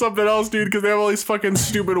call us something else, dude, because they have all these fucking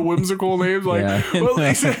stupid whimsical names. Like, Yeah. well,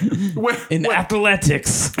 they say, In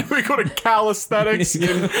athletics. we go to calisthenics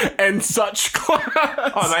and such class.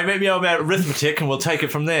 oh, mate, maybe I'm at arithmetic and we'll take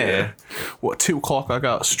it from there. What, 2 o'clock? I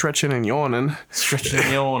got stretching and yawning. Stretching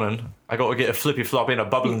and yawning. I got to get a flippy flop in a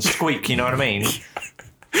bubble and squeak, you know what I mean?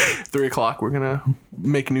 3 o'clock, we're gonna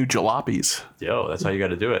make new jalopies. Yo, that's how you got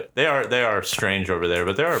to do it. They are strange over there,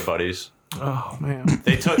 but they're our buddies. Oh man,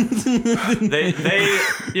 They took, they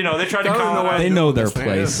tried to colonize. They know their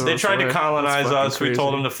place. They tried to colonize us. We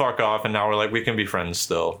told them to fuck off, and now we're like, we can be friends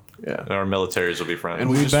still. Yeah. Our militaries will be friends. And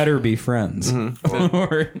We better be friends.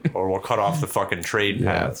 or we'll cut off the fucking trade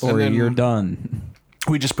paths. Or then- you're done.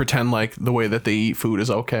 we just pretend like the way that they eat food is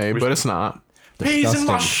okay, but it's not. Peas and disgusting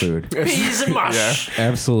mush. food. Peas and mush.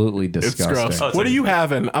 Absolutely It's disgusting. gross. Oh, it's What like- are you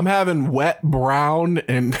having? I'm having wet brown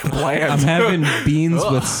and bland. I'm having beans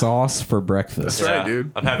with sauce for breakfast. That's right,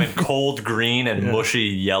 dude. I'm having cold green and mushy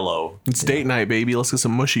yellow. It's date night, baby. Let's get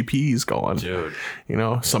some mushy peas going. Dude. You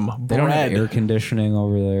know, some They don't have bread. air conditioning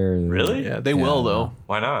over there. Really? Yeah, they will though.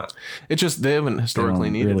 Why not? It's just they haven't They historically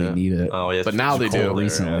don't needed really it. need it. Oh, yeah. But now they do. cold there,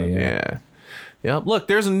 Recently, Yeah. Yep. Look,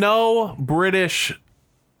 there's no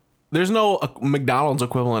McDonald's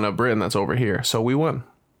equivalent of Britain that's over here. So we won.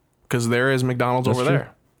 Because there is McDonald's over true.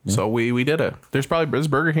 there. So we did it. There's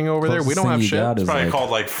Burger King over there. We don't have shit. Probably Like, called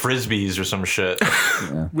like frisbees or some shit.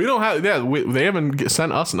 We don't have they haven't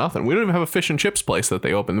sent us nothing. We don't even have a fish and chips place that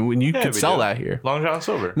they opened. When you Yeah, could we sell do. that here. Long John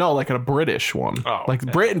Silver. No, like a British one. Oh, like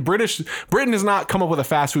okay. Britain has not come up with a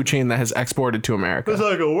fast food chain that has exported to America. It's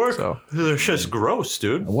not gonna work. So- Their shit's gross,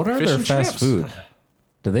 dude. what are Fish their and fast chips. food?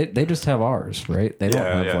 Do they just have ours, right? They don't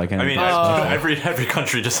have like any. I mean, every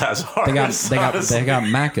country just has ours. they got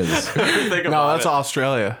Maccas. Think No, about that's it.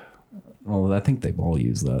 Australia. Well, I think they all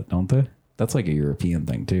use that, don't they? That's like a European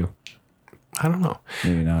thing too. I don't know.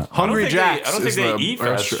 Maybe not. Hungry Jack's. I don't think is they the eat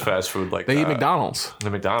restaurant. fast food like They that. eat McDonald's,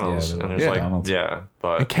 The McDonald's. Yeah, and there's yeah. like, McDonald's. yeah,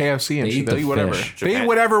 but KFC, and They shit. eat They the eat whatever. fish. They eat Japan.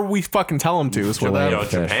 whatever we fucking tell them to. Is what you that. know,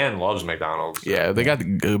 fish. Japan loves McDonald's. Yeah, they got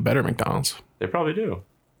the better McDonald's. They probably do.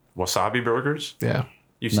 Wasabi burgers. Yeah.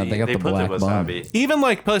 You No, see, they got the put black the bun. wasabi. Even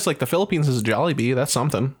like place like the Philippines is Jollibee. That's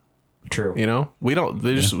something. True. You know, we don't.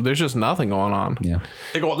 There's just nothing going on. Yeah.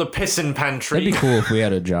 They got the pissin' pantry. That'd be cool if we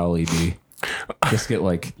had a Jollibee. Just get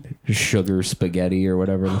like sugar spaghetti or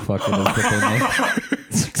whatever the fuck it is that they make.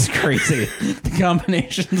 It's crazy. The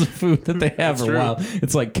combinations of food that they have are true. wild.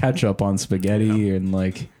 It's like ketchup on spaghetti and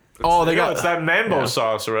like Oh, they Yeah, got. it's that mambo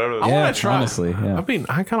sauce or whatever. I Yeah, want to try. honestly, yeah. I mean,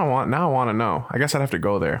 I kind of want now. I want to know. I guess I'd have to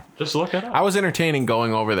go there. Just look it up. I was entertaining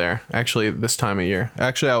going over there. Actually, this time of year.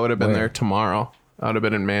 Actually, I would have been Where? there tomorrow. I would have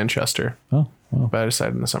been in Manchester, oh well. but I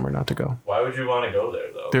decided in the summer not to go. Why would you want to go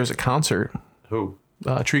there though? There's a concert. Who?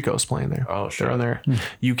 Trico's playing there. Oh, sure. They're on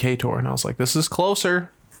their UK tour, and I was like, "This is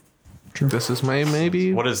closer. True. This is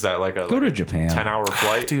maybe." What is that like a Go to Japan. 10-hour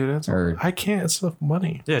flight? Dude, that's Or- I can't. It's the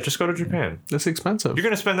money. Yeah, just go to Japan. It's expensive. You're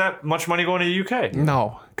gonna spend that much money going to the UK.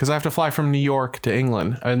 No, because I have to fly from New York to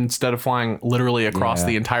England instead of flying literally across Yeah.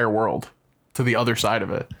 the entire world to the other side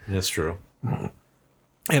of it. That's true.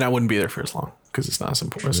 And I wouldn't be there for as long because it's not as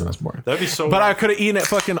important. It's not as important. That'd be so. But I could have eaten at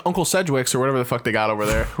fucking Uncle Sedgwick's or whatever the fuck they got over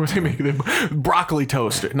there, where they make the broccoli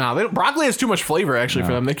toast. Nah, broccoli has too much flavor actually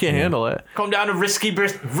for them. They can't handle it. come down to risky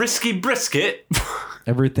brisket.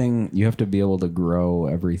 Everything you have to be able to grow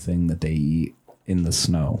everything that they eat in the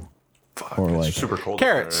snow. Or like Super cold.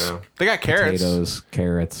 Carrots. Yeah. They got carrots. potatoes,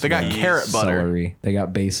 carrots. They got carrot butter. celery. They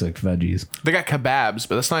got basic veggies. They got kebabs,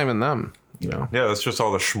 but that's not even them. You know. Yeah, that's just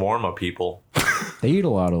all the shawarma people. They eat a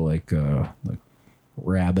lot of like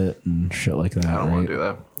rabbit and shit like that. I don't right? want to do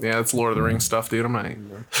that. Yeah, it's Lord of the Rings stuff, dude. I'm not eating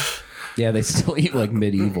that. Yeah, they still eat like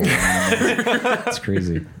medieval animals. It's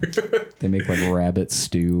crazy. They make like rabbit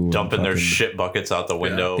stew. and Dumping their fucking- shit buckets out the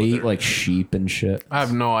window. They eat like sheep and shit. I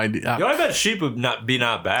have no idea. You know, I bet sheep would not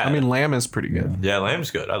bad. I mean, lamb is pretty good, yeah,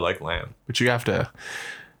 lamb's good. I like lamb. but you have to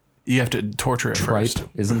torture it Tripe. first.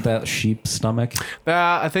 Isn't that sheep stomach?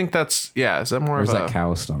 I think that's Is that more Or of is a that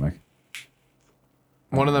cow stomach?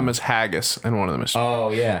 one of them is haggis and one of them is. Oh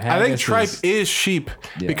yeah. I think tripe is sheep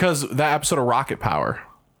Yeah. because that episode of Rocket Power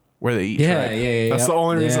where they eat Yeah, tripe. yeah. That's the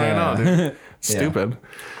only reason I know, dude. Stupid.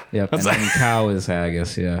 Yep. And then cow is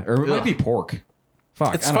haggis. Yeah. Or it might be pork.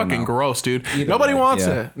 Fuck. It's I don't fucking know. gross, dude. Either Nobody way, wants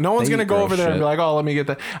yeah. it. No one's They gonna eat go gross over there and be shit. like, "Oh, let me get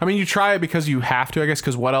that." I mean, you try it because you have to, I guess.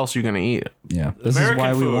 Because what else are you gonna eat? Yeah. This American is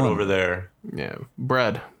why we food won. over there. Yeah,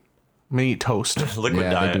 bread. I'm gonna eat toast. Liquid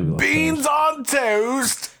Yeah, diet. they do. Love Beans on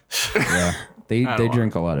toast. Yeah. They want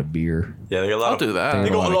drink a lot of beer. Yeah, they got a lot I'll of, do that. They They have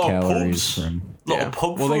a got lot of little calories pubs. from. Little Yeah.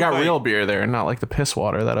 pub Well, they food, got like- real beer there, not like the piss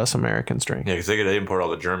water that us Americans drink. Yeah, because they import all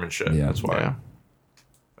the German shit. Yeah. That's why. Yeah.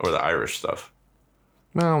 Or the Irish stuff.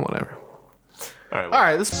 Well, whatever. All right. All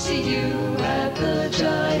right, this See you at the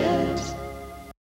giant